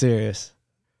isn't serious.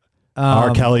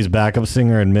 R. Kelly's backup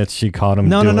singer admits she caught him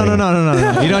No. doing...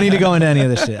 You don't need to go into any of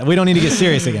this shit. We don't need to get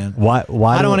serious again. Why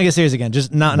I don't want to get serious again.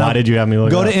 Just not. Why did you have me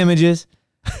look go it to up? images?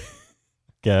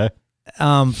 Okay.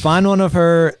 Find one of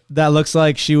her that looks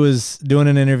like she was doing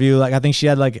an interview. Like I think she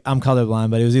had like I'm colorblind,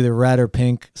 but it was either red or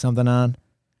pink something on.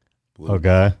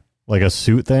 Okay. Like a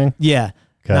suit thing? Yeah.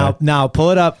 Okay. Now pull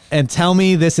it up and tell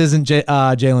me this isn't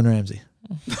Jalen Ramsey.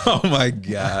 Oh my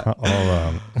god,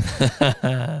 Hold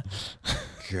on.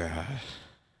 god.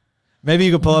 Maybe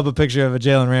you could pull up a picture of a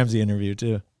Jalen Ramsey interview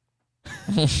too.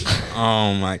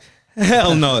 Oh my,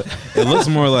 hell no. It looks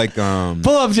more like Pull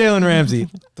up Jalen Ramsey.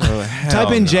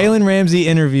 Type in Jalen Ramsey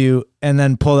interview and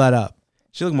then pull that up.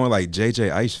 She look more like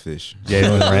JJ Icefish.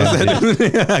 Jalen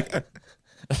Ramsey.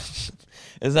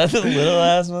 Is that the little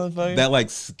ass motherfucker? That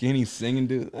like skinny singing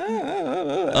dude.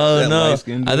 Oh that no.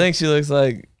 light-skinned I dude. think she looks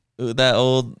like that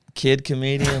old kid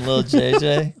comedian, Lil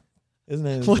JJ. His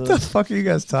name is What the Lil- fuck are you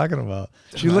guys talking about?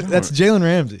 That's Jalen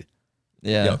Ramsey.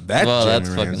 Yeah. Yo, that's well, that's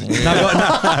Jalen fucking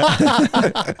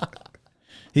Ramsey. weird.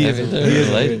 He is Maybe a they're weird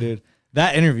related. dude.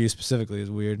 That interview specifically is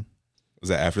weird. Was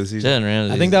that after the season? Jalen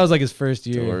Ramsey. I think that was like his first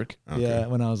year. work. Okay. Yeah,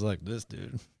 when I was like, this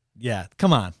dude. Yeah,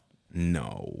 come on.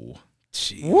 No.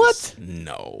 Jeez. What?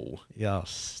 No.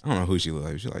 Yes. I don't know who she look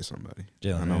like. She like somebody.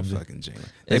 Jalen I know Ramsey. fucking Jalen.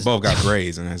 They It's- both got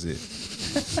braids and that's it.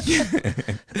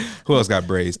 Who else got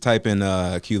braids? Type in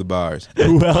Q the bars.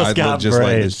 Who else I got look just like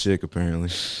braids? this chick apparently.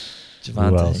 Javante.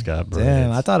 Who else got braids?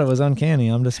 Damn, I thought it was uncanny.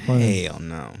 I'm disappointed. Hell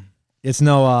no. It's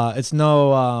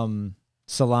no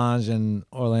Solange and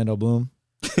Orlando Bloom.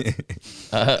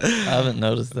 I haven't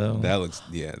noticed though. That looks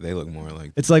they look more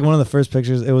like It's like one of the first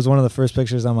pictures. It was one of the first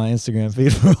pictures on my Instagram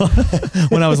feed for a while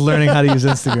when I was learning how to use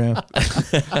Instagram.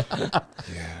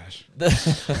 gosh.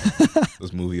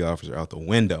 Those movie offers are out the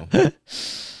window.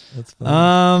 That's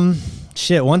funny.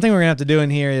 Shit. One thing we're gonna have to do in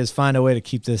here is find a way to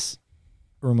keep this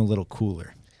room a little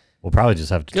cooler. We'll probably just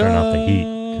have to turn off the heat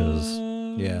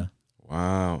because Yeah.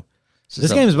 Wow. It's This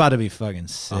just game is about to be fucking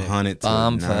sick. 100 to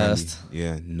Bomb 90. fest.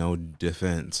 Yeah, no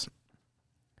defense.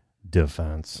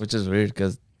 defense. which is weird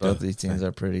because both these teams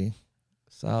are pretty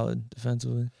solid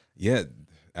defensively. Yeah,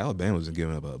 Alabama's been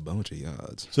giving up a bunch of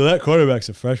yards. So that quarterback's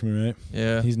a freshman, right?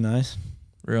 Yeah, He's nice.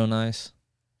 real nice.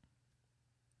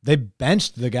 They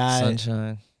benched the guy.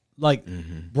 Sunshine. Like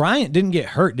Mm-hmm. Bryant didn't get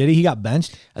hurt, did he? He got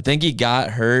benched. I think he got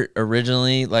hurt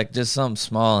originally, like just something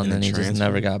small, and In a then he just transfer?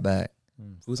 never got back.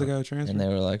 Who's the guy who transferred? And they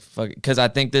were like, "Fuck," because I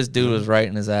think this dude was right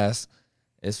in his ass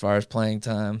as far as playing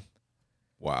time.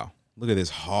 Wow. Look at this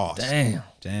hoss. Damn.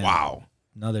 Wow.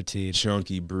 Another teed.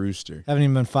 Chunky Brewster. Haven't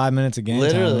even been 5 minutes of game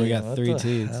time. Literally, We got what 3 the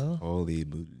teeds. hell? Holy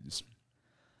booties.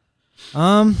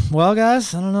 Well,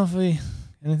 guys, I don't know if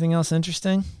anything else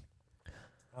interesting.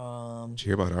 Did you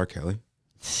hear about R. Kelly?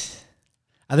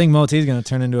 I think Moe-T is going to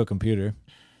turn into a computer.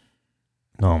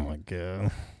 Oh my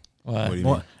god. Why? What do you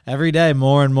mean? Every day,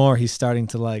 more and more, he's starting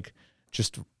to like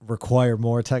just require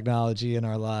more technology in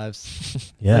our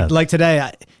lives. Yeah. Like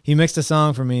today, he mixed a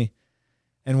song for me,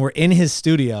 and we're in his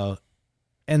studio,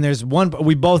 and there's one.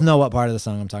 We both know what part of the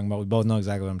song I'm talking about. We both know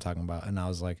exactly what I'm talking about. And I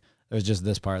was like, "There's just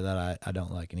this part that I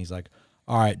don't like." And he's like,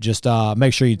 "All right, just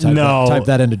make sure you type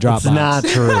that into Dropbox." It's not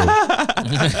true.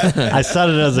 I said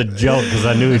it as a joke because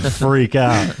I knew he'd freak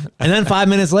out. And then 5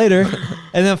 minutes later,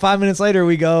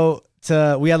 we go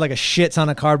to, we had like a shit ton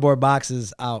of cardboard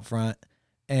boxes out front,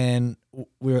 and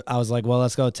I was like, well,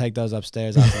 let's go take those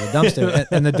upstairs out to the dumpster.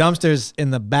 and the dumpster's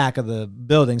in the back of the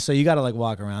building, so you got to like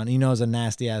walk around. You know, it's a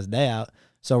nasty ass day out.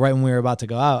 So right when we were about to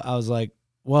go out, I was like,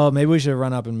 well, maybe we should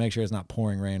run up and make sure it's not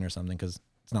pouring rain or something, because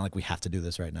it's not like we have to do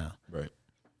this right now. Right.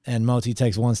 And Moe-T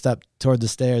takes one step toward the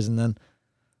stairs and then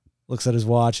looks at his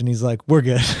watch, and he's like, we're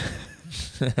good.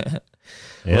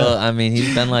 Yeah. Well, I mean,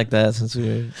 he's been like that since we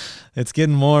were It's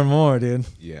getting more and more, dude.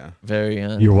 Yeah. very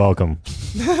young. You're welcome.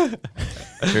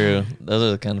 True. Those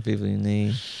are the kind of people you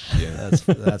need, Yeah.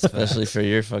 That's especially for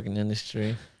your fucking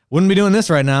industry. Wouldn't be doing this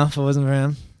right now if it wasn't for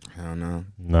him. I don't know.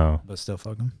 No. But still,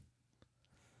 fuck him.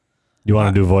 You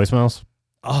want to do voicemails?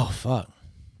 Oh, fuck.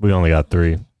 We only got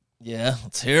 3. Yeah,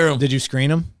 let's hear him. Did you screen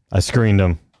him? I screened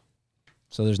them.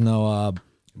 So there's no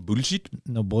Bullshit.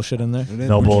 no bullshit in there?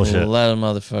 No bullshit. Let a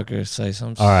motherfucker say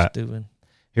something All right. stupid.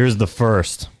 Here's the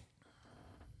first.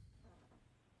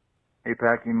 Hey,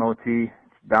 Packy, Moe-T, it's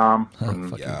Dom from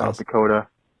Fuck yeah. South Dakota.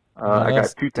 I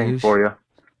Yes, got 2 things douche. for you.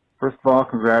 First of all,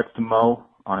 congrats to Mo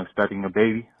on expecting a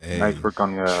baby. Hey. Nice work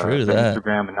on the True that.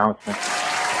 Instagram announcement.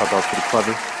 Thought that was pretty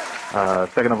clever.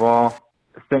 Second of all,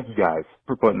 thank you guys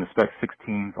for putting the Spec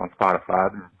 16s on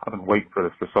Spotify. I've been waiting for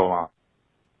this for so long.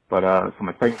 But so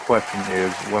my second question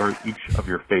is, what are each of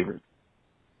your favorites?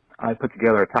 I put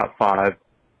together a top 5.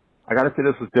 I gotta say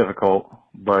this was difficult,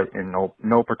 but in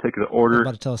no particular order. You're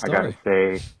about to tell a I gotta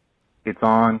say, It's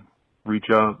On, Reach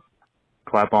Up,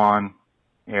 Clap On,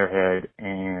 Airhead,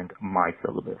 and My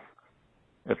Syllabus.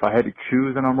 If I had to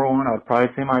choose a number 1, I would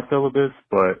probably say My Syllabus,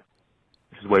 but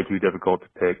it's just way too difficult to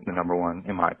pick the number 1,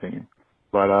 in my opinion.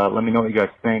 But let me know what you guys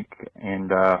think, and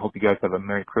hope you guys have a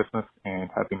Merry Christmas and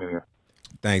Happy New Year.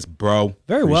 Thanks, bro.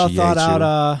 Very well Appreciate thought you.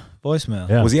 out voicemail.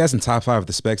 Yeah. Was he asking top 5 of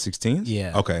the Spec 16s?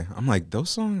 Yeah. Okay. I'm like, those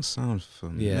songs sound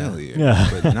familiar, Yeah.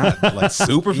 but not like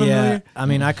super familiar. Yeah. I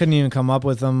mean, I couldn't even come up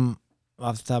with them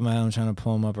off the top of my head. I'm trying to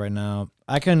pull them up right now.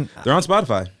 I couldn't. They're on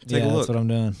Spotify. Take Yeah, a look. that's what I'm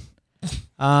doing.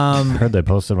 I heard they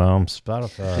posted them on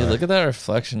Spotify. Dude, look at that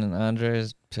reflection in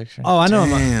Andre's picture. Oh, I know.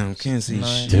 Damn, can't see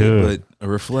Nice. shit, Dude. but a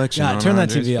reflection. God, on turn that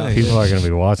Andre's TV off. face. People are going to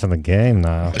be watching the game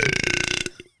now.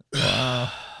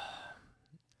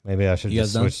 Maybe I should You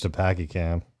just guys done? switch to Packy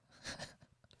Cam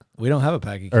We don't have a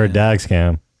Packy. or cam. Daggs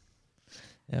Cam.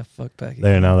 Yeah, fuck Packy.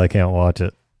 There, now they can't watch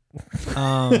it.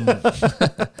 No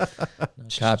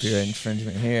copyright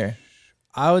infringement here.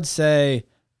 I would say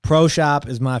Pro Shop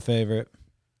is my favorite.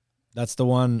 That's the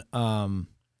one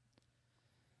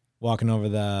walking over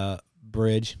the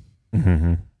bridge.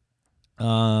 Mm-hmm.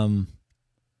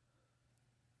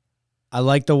 I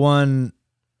like the one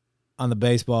on the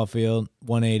baseball field,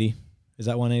 180. Is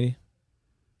that 180?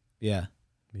 Yeah.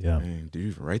 Yeah. Man, did you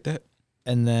even write that?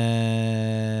 And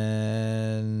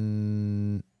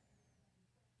then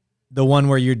the one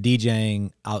where you're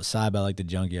DJing outside by like the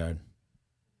junkyard.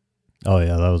 Oh,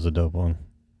 yeah, that was a dope one.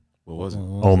 What was it?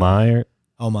 Oh, my?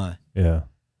 Oh my, Yeah.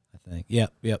 I think.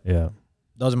 Yep. Yeah.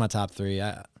 Those are my top 3.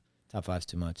 Top 5's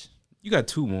too much. You got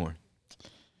 2 more.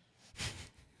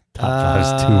 Top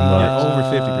 5's too much. Over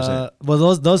 50%.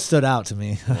 Well, those stood out to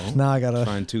me. Well, Now I gotta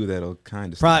Find 2 that'll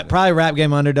kind of. probably Rap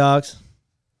Game Underdogs.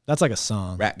 That's like a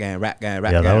song. Rap gang. Yeah,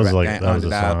 that was like, that was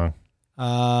a song.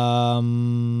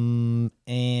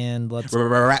 And let's What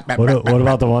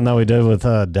about the one that we did with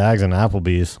Daggs and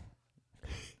Applebee's?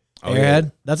 Oh, yeah.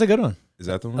 Airhead. That's a good one. Is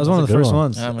that the one? That was one of the a good first one.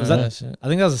 ones. I remember Was that- that shit. I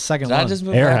think that was the second Did one. I just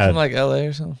move back Airhead. from like LA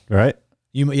or something? Right?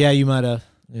 you might have.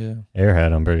 Yeah.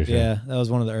 Airhead, I'm pretty sure. Yeah, that was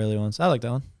one of the early ones. I like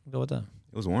that one. Go with that.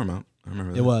 It was warm out. I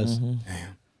remember that. It was. Mhm. Damn. I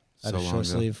So had a long short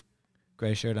ago. sleeve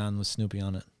gray shirt on with Snoopy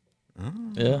on it. Oh,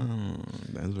 Yeah.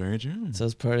 That's very true. It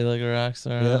says party like a rock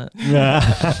star Yeah. on it.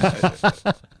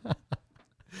 Yeah.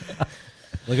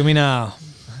 Look at me now.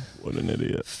 What an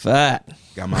idiot. Fat.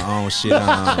 Got my own shit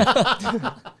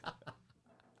on.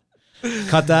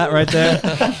 Cut that right there.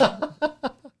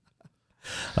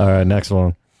 All right, next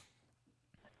one.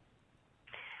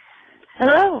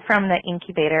 Hello from the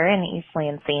incubator in East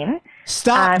Lansing.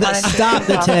 Stop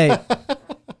the tape.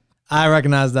 I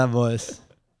recognize that voice.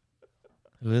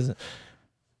 Who is it?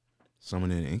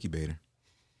 Someone in an incubator.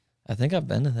 I think I've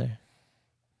been to there.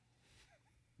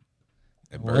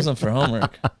 That It bird. wasn't for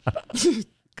homework.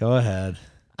 Go ahead.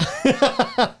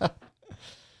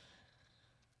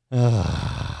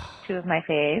 Two of my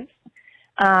faves.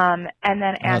 And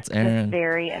then ask this Aaron.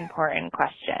 very important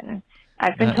question.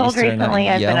 I've been Not told Easter, not recently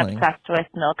I've been yelling. obsessed with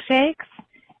milkshakes.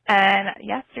 And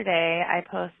yesterday I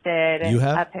posted You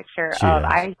have? a picture She of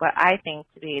has. what I think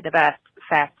to be the best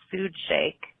fast food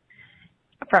shake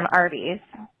from Arby's.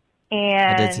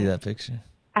 And I did see that picture.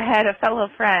 I had a fellow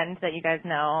friend that you guys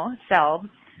know, Shelbs,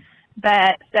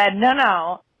 that said,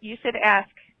 no, you should ask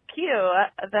Q,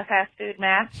 the fast food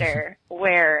master,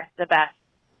 where the best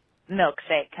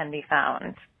milkshake can be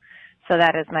found. So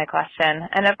that is my question.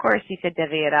 And of course, you could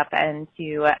divvy it up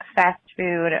into fast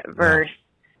food versus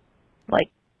like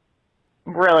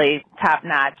really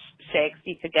top-notch shakes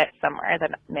you could get somewhere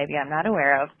that maybe I'm not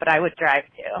aware of, but I would drive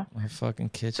to. My fucking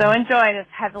kitchen. So enjoy this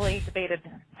heavily debated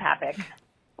topic.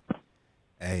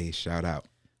 Hey, shout out.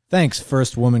 Thanks,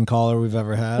 first woman caller we've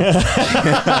ever had.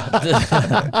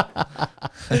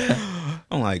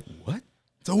 I'm like, what?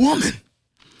 It's a woman.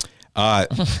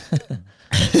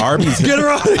 Arby's. Get her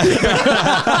out of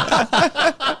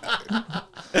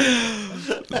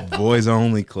here. Boys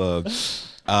only club.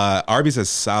 Arby's has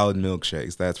solid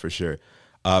milkshakes, that's for sure.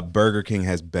 Burger King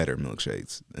has better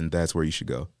milkshakes, and that's where you should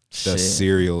go. The Shit.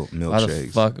 cereal Why the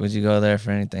milkshakes. fuck would you go there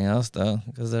for anything else though?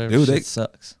 Because their Dude, shit they-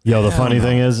 sucks. Yo, the funny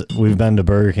thing is, we've been to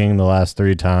Burger King the last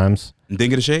 3 times, Didn't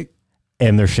get a shake?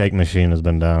 and their shake machine has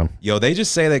been down. Yo, they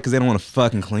just say that because they don't want to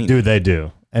fucking clean it. Dude, they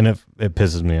do. And it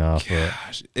pisses me off. But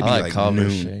Gosh, it'd I be like like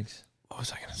Culver's noon. shakes. What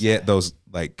was I going to say? Yeah, those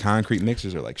like concrete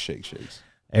mixers are like shakes.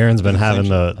 Aaron's been having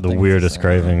the think it's weirdest the same.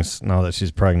 cravings now that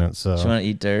she's pregnant. Do you So want to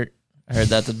eat dirt? I heard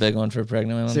that's a big one for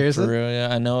pregnant women. Seriously? For real, yeah.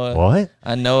 I know what?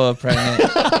 a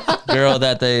pregnant girl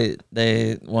that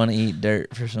they want to eat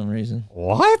dirt for some reason.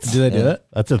 What? Do they do Yeah. it?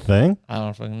 That's a thing? I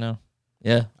don't fucking know.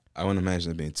 Yeah. I wouldn't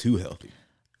imagine it being too healthy.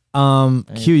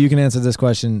 Q, you can answer this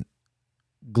question.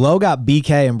 Glow got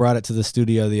BK and brought it to the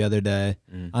studio the other day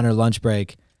on her lunch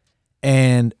break.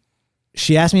 And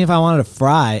she asked me if I wanted a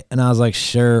fry. And I was like,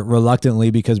 sure,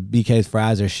 reluctantly, because BK's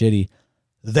fries are shitty.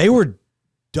 They were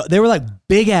like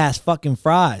big ass fucking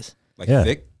fries. Like Yeah.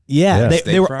 thick. Yeah, Yeah. they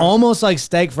Steak were fries? almost like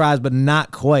steak fries, but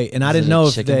not quite. And I Is didn't it a know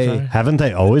if chicken they. fry? Haven't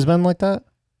they always been like that?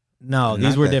 No, Not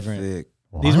these were that different. thick.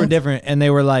 These were What? different, and they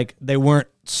were like they weren't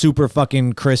super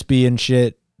fucking crispy and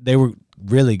shit. They were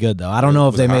really good though. I don't know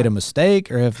if Was they it made hot? a mistake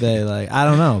or if they like I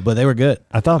don't know, but they were good.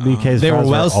 I thought BK's They were fries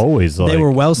well were always like they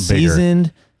were well bigger.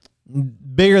 seasoned,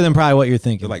 bigger than probably what you're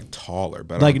thinking. They're like taller,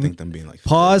 but I Like, don't think them being like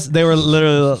pause. They were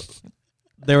literally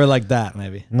they were like that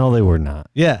maybe. No, they were not.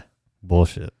 Yeah,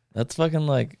 Bullshit. That's fucking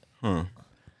like Huh.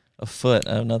 a foot.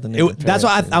 I have nothing to that's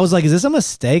why I was like, is this a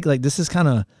mistake? Like this is kind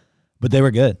of, but they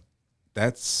were good.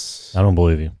 That's I don't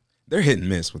believe you. they're hit and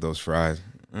miss with those fries.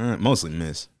 Mostly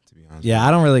miss, to be honest. Yeah,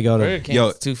 I don't really go Burger to King's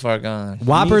Yo. too far gone.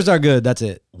 Whoppers are good. That's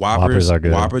it. Whoppers are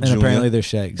good. Whopper And Junior, apparently they're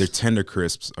shakes. their tender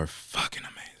crisps are fucking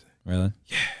amazing. Really?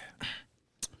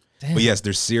 But yes,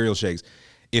 they're cereal shakes.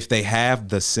 If they have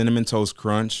the cinnamon toast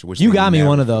crunch, which You they got me never-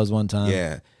 one of those one time.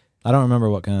 Yeah, I don't remember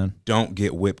what kind. don't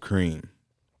get whipped cream.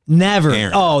 Never.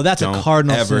 Aaron, Oh, that's a don't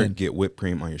cardinal ever sin. get whipped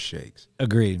cream on your shakes.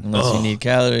 Agreed. Unless you need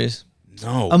calories.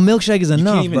 No, A milkshake is you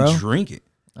enough, can't even bro. drink it.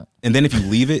 And then if you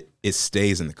leave it, it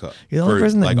stays in the cup. You're the only for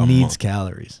person that like a needs month.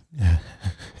 calories. I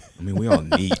mean, we all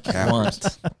need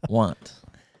calories. Want.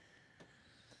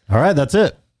 All right, that's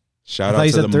it. Shout I thought out you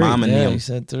to said the 3. mama Yeah, Neum. you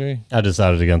said 3. I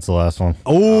decided against the last one.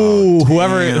 Oh, damn.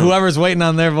 whoever's waiting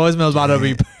on their voicemail is about to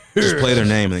be. Just play their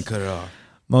name and then cut it off.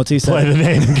 Moe-T Play the said,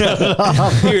 name and cut it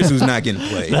off. Here's who's not getting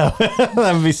played.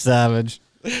 That would be savage.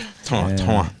 Ton,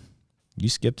 ton. "You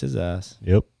skipped his ass."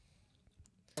 Yep.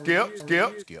 Skip.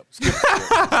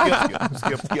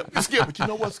 But you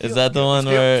know what? Is that the one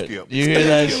where you hear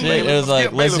that shit? It was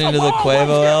like listening to the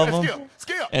Quavo album,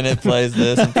 and it plays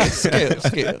this.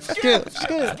 And skip.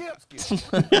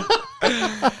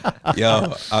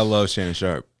 Yo, I love Shannon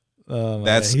Sharp. Oh, my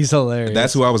That's- God. He's hilarious.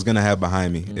 That's who I was gonna have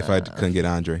behind me if I couldn't get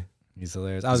Andre. He's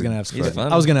hilarious. I was gonna have He's skip.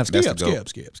 funny. I was gonna have That's skip, the goat.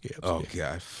 skip. Oh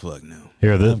god, fuck no.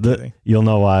 Here, I'm kidding. you'll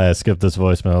know why I skipped this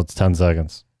voicemail. It's 10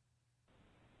 seconds.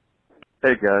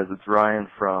 Hey guys, it's Ryan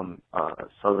from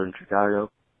Southern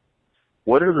Chicago.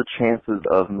 What are the chances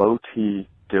of Moe-T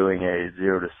doing a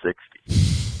 0 to 60?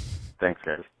 Thanks,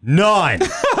 guys. None.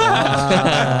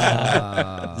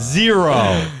 Ah. 0.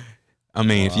 I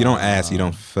mean, if you don't ask, you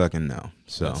don't fucking know.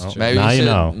 So Maybe Now you you should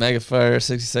know. make it for a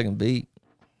 60-second beat.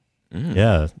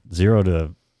 Yeah, 0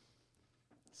 to.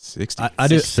 60. I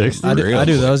do. 60. I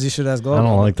do those. You should ask I Glow.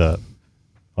 don't like that.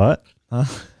 What?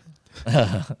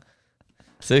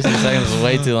 60 seconds is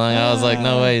way too long. I was like,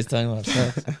 no way, he's talking about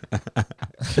sex.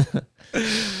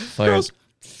 For a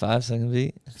 5-second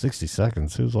beat. 60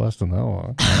 seconds. Who's lasting that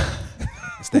long?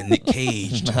 It's that Nick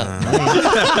Cage time.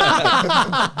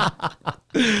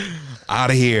 Out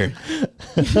of here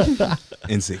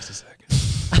in 60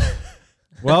 seconds.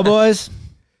 Well, boys,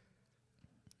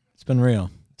 it's been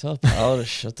real. Tell Paolo to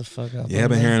shut the fuck up. Yeah, I've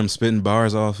been hearing him spitting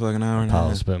bars all fucking hour now.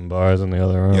 Paul spitting bars in the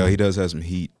other room. Yo, he does have some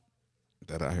heat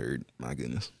that I heard. My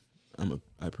goodness. I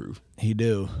approve. He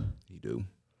do. He do.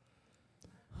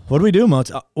 What do we do,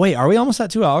 Moe-T? Wait, are we almost at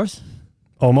 2 hours?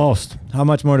 Almost. How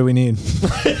much more do we need?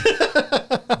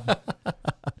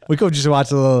 We could just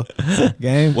watch a little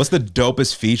game. What's the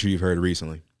dopest feature you've heard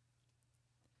recently?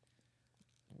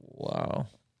 Wow.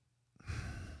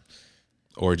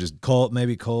 Or just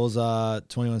Maybe Cole's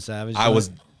 21 Savage. I was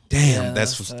damn. Yeah,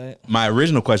 that's that's right. my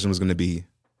original question was going to be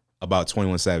about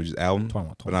 21 Savage's album,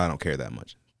 21. but I don't care that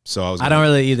much. So I was. I don't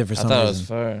really either for I some thought it reason. was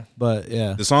fire. But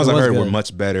yeah, The songs it I was heard were good.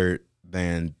 much better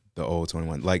than the old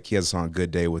 21. Like he has a song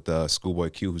 "Good Day" with Schoolboy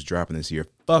Q, who's dropping this year.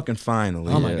 Fucking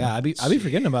finally. Oh my god, I be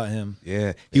forgetting about him.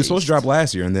 Yeah, he was supposed to drop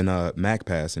last year, and then Mac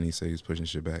passed, and he said he was pushing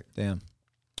shit back. Damn.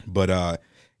 But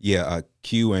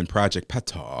Q and Project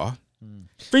Pata,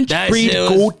 French That breed shit was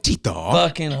gold teeth.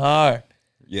 Fucking hard.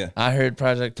 Yeah, I heard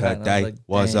Project Pat. and I day was, like,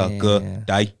 was a damn. good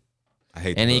day. I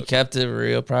hate. And the he hook. kept it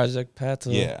real, Project Pat.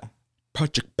 Yeah,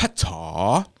 Project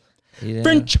Pata, He didn't-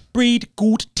 French breed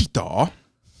gold teeth.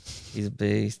 He's a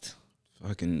beast.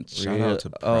 Fucking shout Real- out to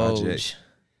Project.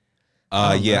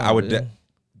 I don't Yeah, know, I would. dude.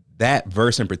 That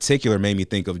verse in particular made me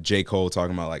think of J. Cole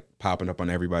talking about like popping up on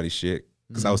everybody's shit.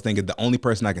 Because I was thinking the only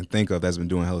person I can think of that's been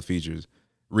doing hella features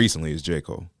recently is J.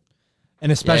 Cole. And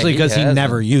especially he because he has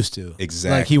never been. used to.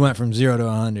 Exactly. Like he went from 0 to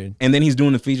 100. And then he's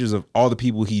doing the features of all the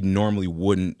people he normally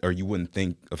wouldn't, or you wouldn't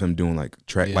think of him doing, like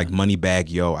track, Yeah. like Moneybag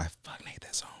Yo. I fucking hate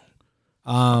that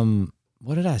song.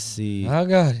 What did I see? I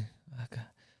got it.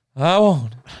 I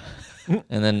won't.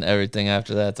 And then everything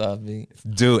after that's offbeat.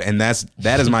 Dude, and that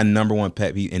is my number one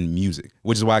pet peeve in music,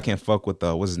 which is why I can't fuck with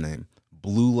what's his name?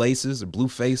 Blue Laces or Blue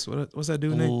Face? What's that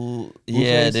dude's name? Ooh,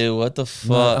 yeah, Blueface? dude. What the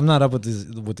fuck? I'm not up with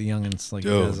the youngins like you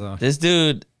Dude. guys are. This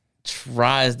dude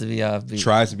tries to be offbeat.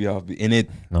 Tries to be offbeat, and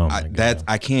Oh my God.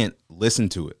 I can't listen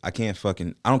to it. I can't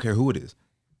fucking. I don't care who it is.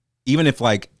 Even if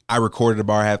like I recorded a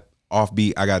bar half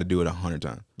offbeat, I got to do it 100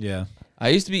 times. Yeah. I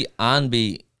used to be on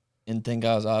beat and think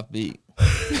I was off beat.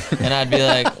 And I'd be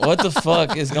like, what the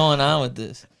fuck is going on with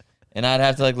this? And I'd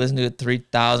have to like listen to it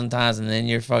 3,000 times, and then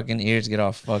your fucking ears get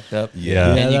all fucked up. Yeah.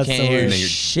 And Yeah, you that's can't the hear And then you're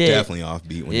shit. definitely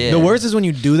offbeat. When Yeah. The worst is when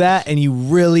you do that and you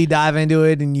really dive into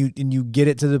it and you get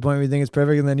it to the point where you think it's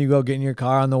perfect, and then you go get in your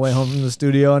car on the way home from the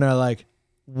studio and are like,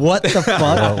 what the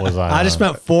fuck? What was I just on?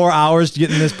 spent 4 hours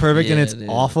getting this perfect and Yeah, it's dude.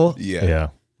 awful. Yeah. Yeah.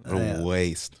 What a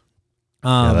waste.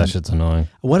 Yeah, that shit's annoying.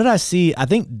 What did I see? I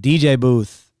think DJ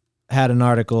Booth had an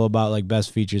article about like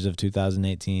best features of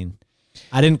 2018.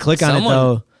 I didn't click on it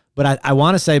though, but I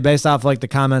want to say based off like the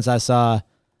comments I saw, it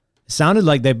sounded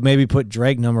like they maybe put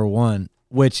Drake number 1,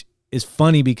 which is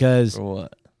funny because For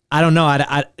what? I don't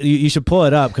know. You should pull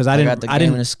it up because I got the didn't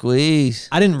game in a squeeze.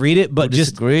 I didn't read it, but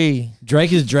just disagree.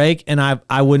 Drake is Drake, and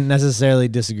I wouldn't necessarily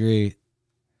disagree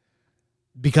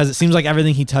because it seems like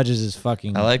everything he touches is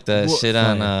fucking. I like that shit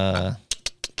on fire.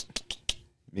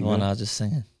 the one I was just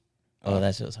singing. Oh,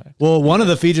 that shit was hard. Well, one of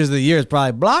the features of the year is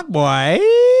probably Block Boy.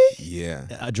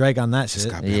 Yeah. Drake on that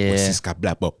shit. Yeah. Cisco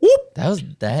Black Boy. Whoop. That was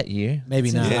that year.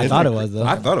 Maybe not. Yeah, I it's thought it like- was though.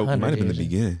 I thought it 100 might have been the years.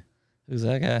 beginning. Who's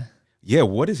that guy? Yeah,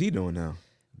 what is he doing now?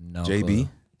 No JB? clue.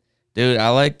 Dude, I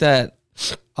like that.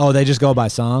 Oh, they just go by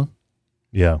song.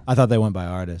 Yeah. I thought they went by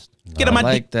artist. Get him I out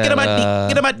like deep. Get him out deep.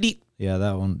 Get him out deep. Yeah,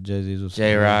 that one. Jay-Z's was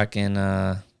J Rock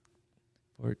and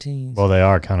 14. Well, they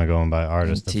are kind of going by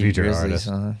artist, the T featured Grizzly artist.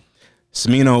 song.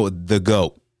 Smino, the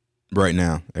GOAT, right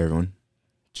now, everyone.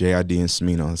 JID and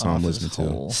Smino, that's all I'm Off his listening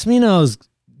to. hole. Smino's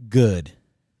good.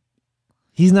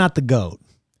 He's not the GOAT.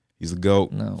 He's the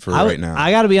GOAT No. for right now.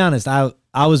 I got to be honest. I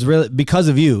was really, because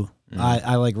of you,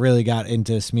 I like really got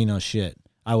into Smino's shit.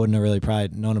 I wouldn't have really probably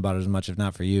known about it as much if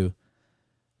not for you.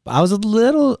 But I was a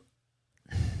little,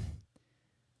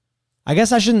 I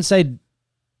guess I shouldn't say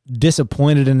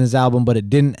disappointed in his album, but it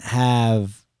didn't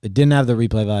have the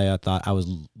replay value I thought I was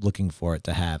looking for it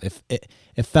to have. If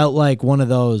it felt like one of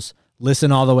those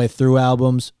listen all the way through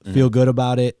albums, feel good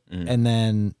about it, and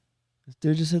then This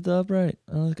dude just hit the upright.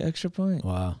 Oh, like extra point.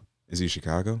 wow. Is he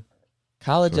Chicago?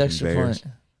 College Fucking extra Bears.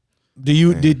 point. Do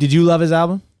you Man. did you love his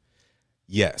album?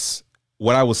 Yes.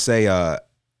 What I will say,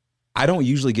 I don't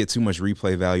usually get too much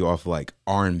replay value off like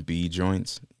R&B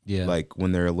joints. Yeah. Like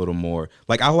when they're a little more,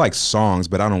 like I like songs,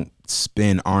 but I don't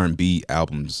spin R&B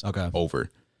albums over.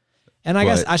 And I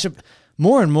guess But- I should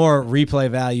more and more replay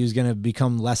value is going to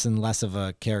become less and less of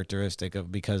a characteristic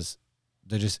of because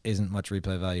there just isn't much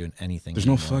replay value in anything. There's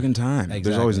anymore. no fucking time. Exactly.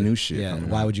 There's always new shit. Yeah. coming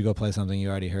Why out. would you go play something you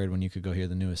already heard when you could go hear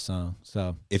the newest song?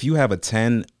 So If you have a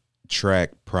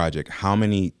 10-track project, how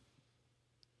many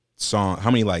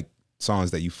like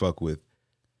songs that you fuck with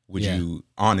would you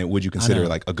consider know.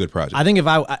 like a good project? I think if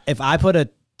I put a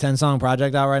 10-song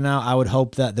project out right now, I would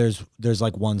hope that there's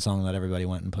like one song that everybody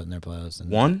went and put in their playlist. And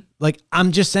one? Like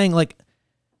I'm just saying, like,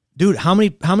 dude, how many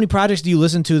projects do you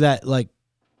listen to that like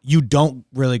you don't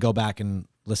really go back and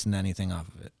listen to anything off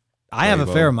of it? I have a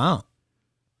fair amount.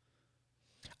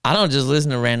 I don't just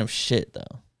listen to random shit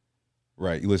though.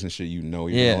 Right. You listen to shit you're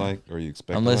gonna like or you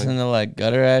expect I'm to listening like? to like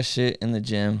gutter ass shit in the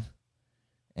gym.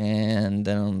 And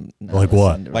then I'm not Like what?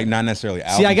 listening to Like not necessarily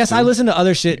albums. See, I guess too? I listen to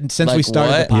other shit since we Like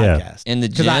started what? the Yeah. podcast. in the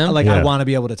Because gym. I Yeah. want to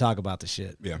be able to talk about the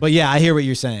shit. Yeah. But yeah, I hear what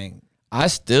you're saying. I'm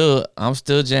still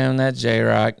jamming that J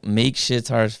Rock. Meek shit's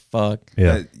hard as fuck.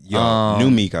 Yeah.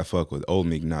 New Meek I fuck with. Old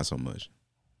Meek not so much.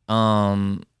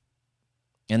 And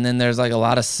then there's like a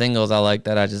lot of singles I like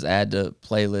that I just add to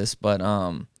playlists. But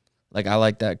like I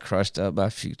like that Crushed Up by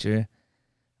Future.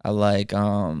 I like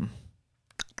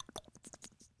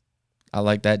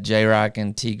that J Rock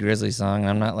and T Grizzly song.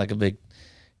 I'm not like a big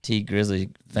T Grizzly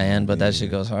fan, but that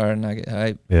shit goes hard and I get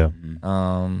hype. Yeah.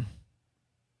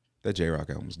 That J Rock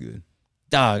album's good.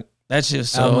 Dog, that shit's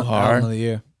so Album hard. of the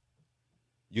year.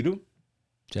 You do?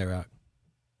 J-Rock.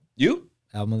 You?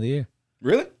 Album of the year.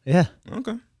 Really? Yeah.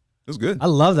 Okay. It's good. I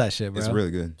love that shit, bro. It's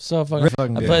really good. So fucking. Really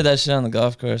fucking I good. played that shit on the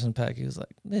golf course and Packy was like,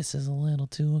 "This is a little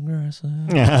too aggressive."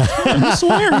 I'm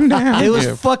swearing down. It was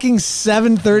fucking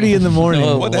 7:30 in the morning.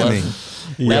 No, What that mean?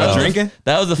 Were Yeah. y'all drinking?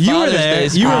 That was the You were Father's there. Day. You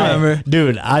song. remember.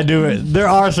 Dude, I do it. There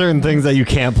are certain things that you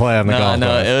can't play on the No, golf no,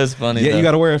 course. it was funny. Yeah, though. you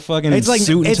got to wear a fucking It's like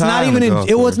suit and it's tie not on even the in, golf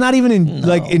it was course. not even in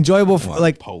like enjoyable for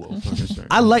like polo fucking shirt.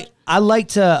 I like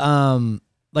to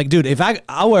like dude, if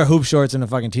I'll wear hoop shorts and a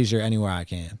fucking t-shirt anywhere I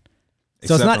can.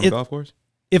 So Except it's not on the golf course?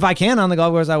 if I can on the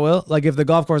golf course I will. Like if the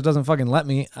golf course doesn't fucking let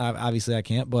me, obviously I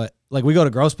can't, but like we go to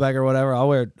Grossbeck or whatever, I'll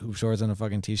wear hoop shorts and a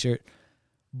fucking t-shirt.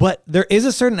 But there is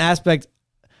a certain aspect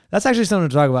that's actually something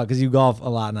to talk about because you golf a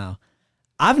lot now.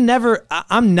 I'm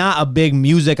not a big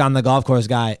music on the golf course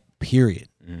guy, period.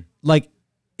 Like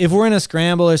if we're in a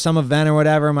scramble or some event or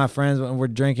whatever, my friends, when we're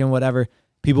drinking, whatever,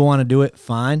 people want to do it,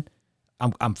 fine.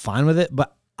 I'm fine with it,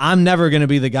 but I'm never going to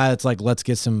be the guy that's like, let's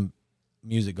get some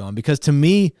music going. Because to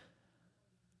me,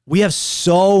 we have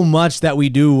so much that we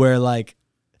do where like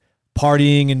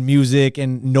partying and music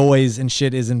and noise and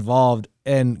shit is involved.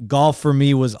 And golf for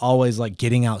me was always like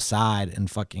getting outside and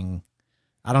fucking,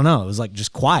 I don't know. It was like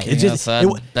just quiet. It just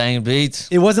outside, bang beats.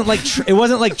 it wasn't like it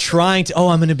wasn't like trying to. Oh,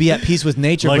 I'm going to be at peace with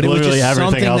nature, Like but it was literally just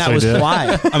everything something else that we was did.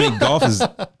 quiet. I mean, golf is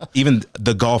even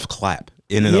the golf clap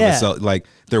in and of Yeah. itself. Like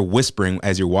they're whispering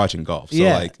as you're watching golf. So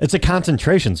Yeah. like, It's a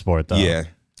concentration sport, though. yeah,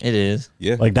 It is.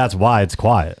 yeah. Like, that's why it's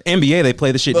quiet. NBA, they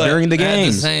play the shit But during the at the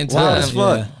games. same Wild time, as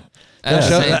fuck. Yeah. At the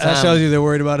same That time, shows you they're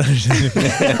worried about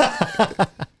it.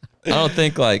 I don't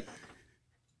think like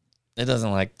it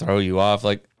doesn't like throw you off.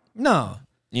 Like No.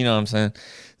 you know what I'm saying.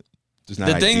 Just not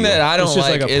The thing ideal. that I don't It's just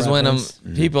like like a is when preference.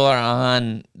 people are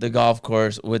on the golf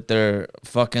course with their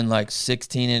fucking like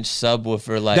 16-inch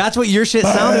subwoofer. Like That's what your shit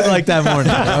sounded like that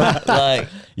morning. bro. like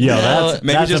Yo, you know, that's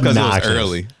maybe that's just because it was obnoxious.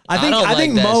 early. I think don't I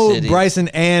think like that Mo, shit either. Bryson,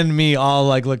 and me all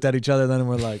like looked at each other then and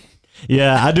we're like,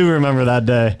 Yeah, I do remember that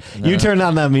day. You turned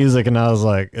on that music, and I was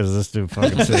like, is this dude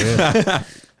fucking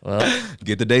serious? well,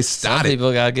 Get the day some started.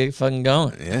 people gotta get fucking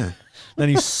going. Yeah. then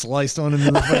he sliced one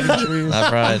into the fucking trees. I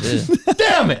probably did.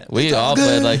 Damn it! We all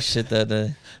played like shit that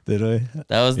day. Did we?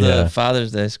 That was the Yeah.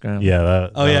 Father's Day scrum. Yeah.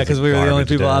 Oh yeah, because we were the only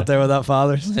people out there without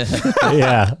fathers.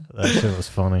 Yeah, that shit was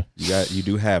funny. You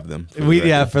do have them. for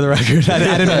the For the record,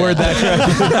 I didn't word that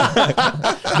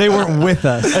correctly. They weren't with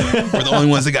us. record. We're the only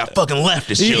ones that got fucking left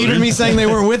as children. Even me saying they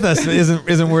weren't with us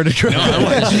isn't worded correctly. I'm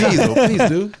like, jeez, oh, please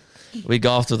do. We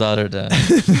golfed without our dad.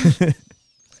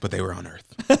 But they were on Earth.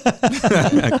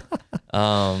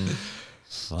 Fun.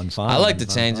 I like to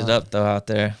change it up though out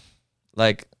there.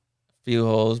 Like few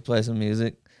holes, play some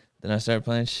music. Then I start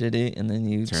playing shitty and then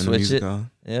you Turn the switch music it. on.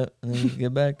 Yep. And then you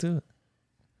get back to it.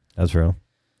 That's real.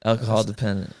 Alcohol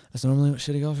dependent. That's normally what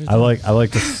shitty golfers do. I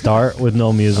like to start with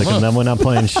no music, and then when I'm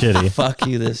playing shitty, Fuck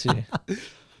you this year.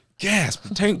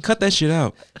 Gasp. Cut that shit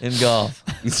out. In golf.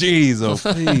 Jeez, oh,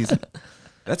 please.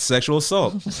 That's sexual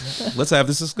assault. Let's have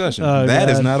this discussion. Oh, That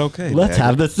is God. not okay. let's Dagger.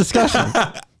 have this discussion.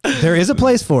 There is a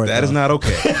place for it. That is though. not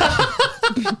okay.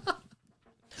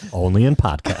 Only in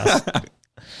podcasts.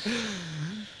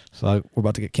 So we're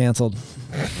about to get canceled.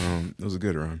 It was a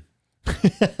good run.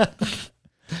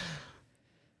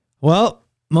 Well,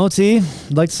 Moe-T,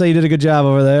 I'd like to say you did a good job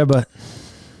over there, but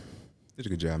Did a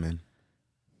good job, man.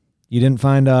 You didn't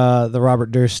find the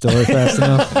Robert Durst story fast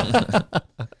enough?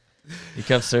 You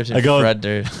kept searching for Fred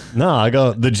Durst. No, I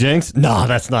go, the Jinx? No,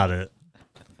 that's not it.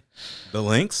 The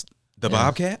Lynx? The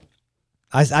Bobcat?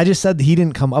 I just said he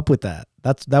didn't come up with that.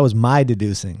 That was my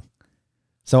deducing.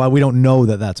 So we don't know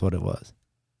that that's what it was.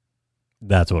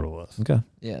 That's what it was. Okay.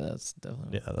 Yeah, that's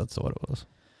definitely. Yeah, that's what it was.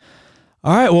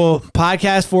 All right. Well,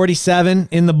 podcast 47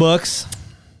 in the books.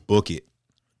 Book it.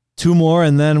 2 more,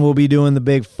 and then we'll be doing the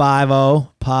big 5-0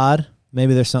 pod.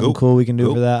 Maybe there's something cool we can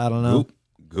do for that. I don't know.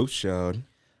 Go showed.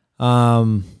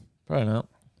 Probably not.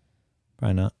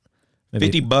 Probably not.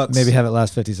 Maybe, $50. Maybe have it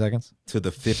last 50 seconds. To the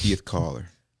 50th caller.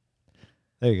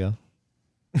 There you go.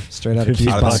 Straight out of Q's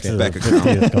Out of pocket. the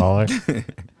 50th caller.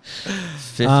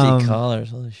 50 callers.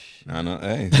 Holy shit. I know.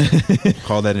 Hey,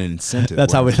 call that an incentive.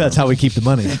 That's how we keep the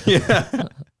money.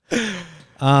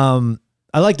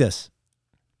 I like this.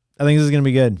 I think this is gonna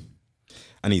be good.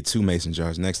 I need 2 mason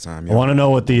jars next time. I want to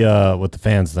know what the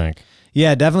fans think.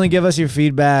 Yeah, definitely give us your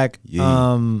feedback.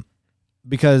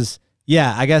 Because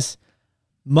I guess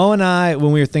Mo and I,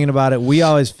 when we were thinking about it, we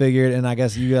always figured, and I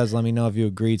guess you guys let me know if you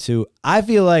agree too. I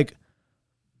feel like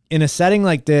in a setting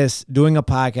like this, doing a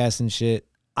podcast and shit,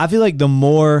 I feel like the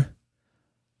more,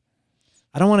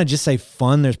 I don't want to just say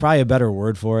fun, there's probably a better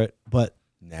word for it, but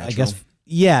natural. I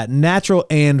guess, natural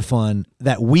and fun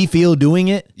that we feel doing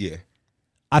it. Yeah.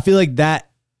 I feel like that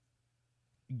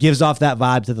gives off that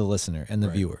vibe to the listener and the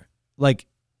viewer. Like,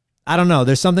 I don't know.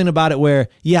 There's something about it where,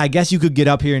 I guess you could get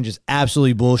up here and just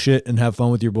absolutely bullshit and have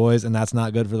fun with your boys, and that's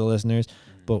not good for the listeners.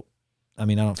 But I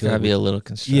mean, I don't feel Gotta like be a little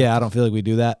constructive. I don't feel like we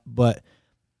do that. But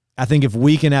I think if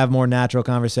we can have more natural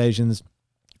conversations,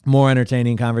 more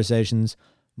entertaining conversations,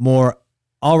 more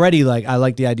already, like, I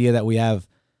like the idea that we have.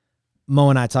 Mo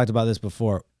and I talked about this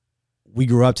before. We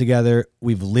grew up together.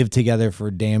 We've lived together for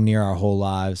damn near our whole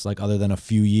lives, like other than a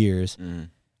few years.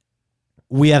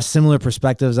 We have similar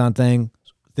perspectives on things.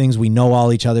 We know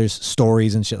all each other's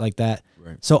stories and shit like that.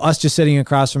 Right. So us just sitting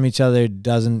across from each other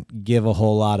doesn't give a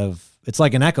whole lot of, it's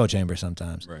like an echo chamber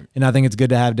sometimes. Right. And I think it's good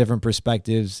to have different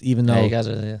perspectives, even though. You guys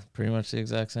are pretty much the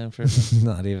exact same person.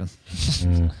 Not even.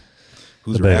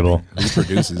 Who's debatable? Who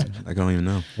produces? I don't even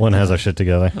know. One has our shit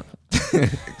together.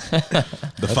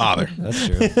 The father. That's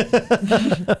true.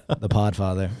 The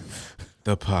Podfather.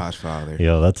 The Podfather.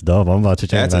 Yo, that's dope. I'm about to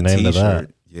change my name to that.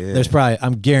 Yeah. There's probably,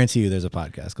 I'm guarantee you there's a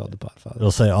podcast called The Podfather.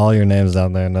 It'll say all your names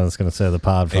down there, and then it's going to say The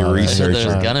Podfather. Research.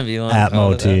 There's gonna be one at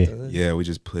Moe-T. Yeah, we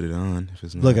just put it on. If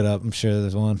it's not. Look it up. I'm sure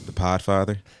there's one. The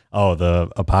Podfather. Oh,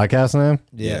 a podcast name?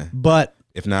 Yeah. But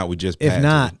if not, we just if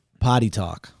not, Potty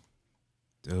Talk.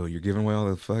 Oh, you're giving away all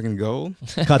the fucking gold?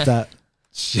 Cut that.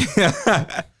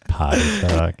 Potty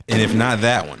Talk. And if not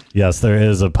that one. Yes, there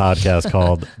is a podcast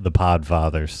called The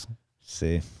Podfathers.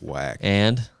 See. Whack.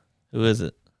 And who is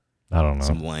it? I don't know.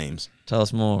 Some lames. Tell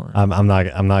us more. I'm not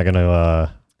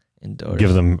gonna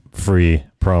give them free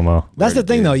promo. That's the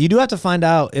thing though. You do have to find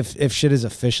out if shit is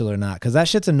official or not, because that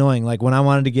shit's annoying. Like when I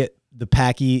wanted to get the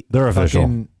Packy They're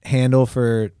official handle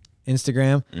for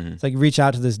Instagram, it's like reach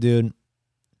out to this dude.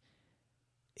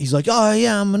 He's like, oh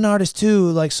yeah, I'm an artist too.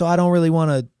 Like, so I don't really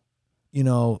want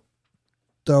to,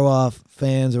 throw off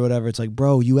fans or whatever. It's like,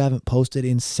 bro, you haven't posted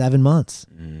in 7 months.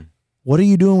 What are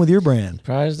you doing with your brand?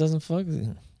 Probably just doesn't fuck with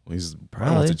you. Well, he's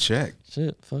probably wants to check.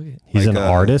 Shit, fuck it. He's Like, an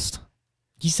artist?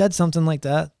 He said something like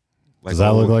that. Like, Does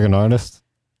that look like an artist?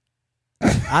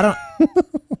 I don't.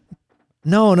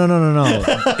 No.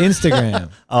 Instagram.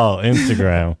 Oh,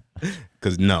 Instagram.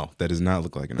 Because no, that does not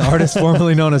look like an The artist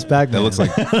formerly known as Pac-Man. That looks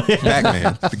like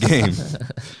Pac-Man, the game.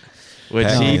 Which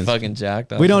he Pac-Man's- fucking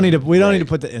jacked up. We don't need to. We don't need to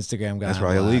put the Instagram guy. That's on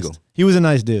probably blast. illegal. He was a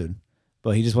nice dude,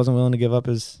 but he just wasn't willing to give up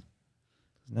his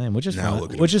name, which is Now fine.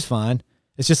 look at Which is fine.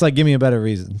 It's just like give me a better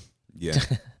reason. Yeah.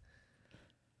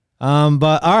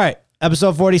 But all right,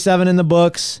 episode 47 in the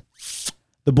books.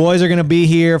 The boys are gonna be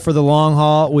here for the long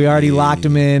haul. We already locked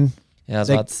them in. Yeah, I was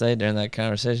about to say during that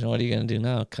conversation, what are you gonna do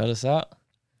now? Cut us out?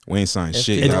 We ain't signed If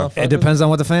shit, you y'all. don't fuck It depends on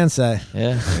what the fans say.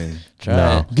 Yeah. Hey. Try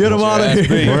No. it. Get them out of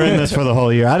here. We're in this for the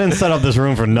whole year. I didn't set up this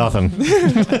room for nothing.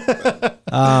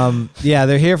 Yeah,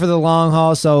 they're here for the long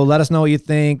haul. So let us know what you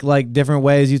think, like different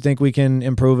ways you think we can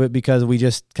improve it, because we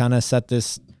just kind of set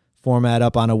this format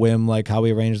up on a whim, like how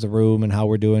we arrange the room and how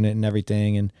we're doing it and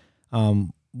everything. And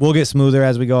we'll get smoother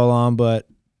as we go along, but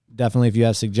definitely if you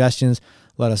have suggestions,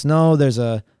 let us know. There's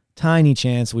a tiny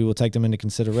chance we will take them into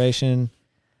consideration.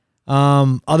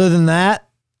 Other than that,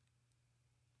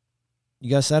 you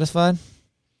guys satisfied?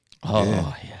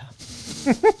 Oh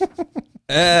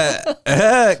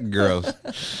yeah. Gross.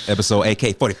 Episode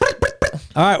AK 40.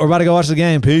 All right, we're about to go watch the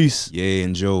game. Peace. Yeah,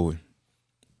 enjoy.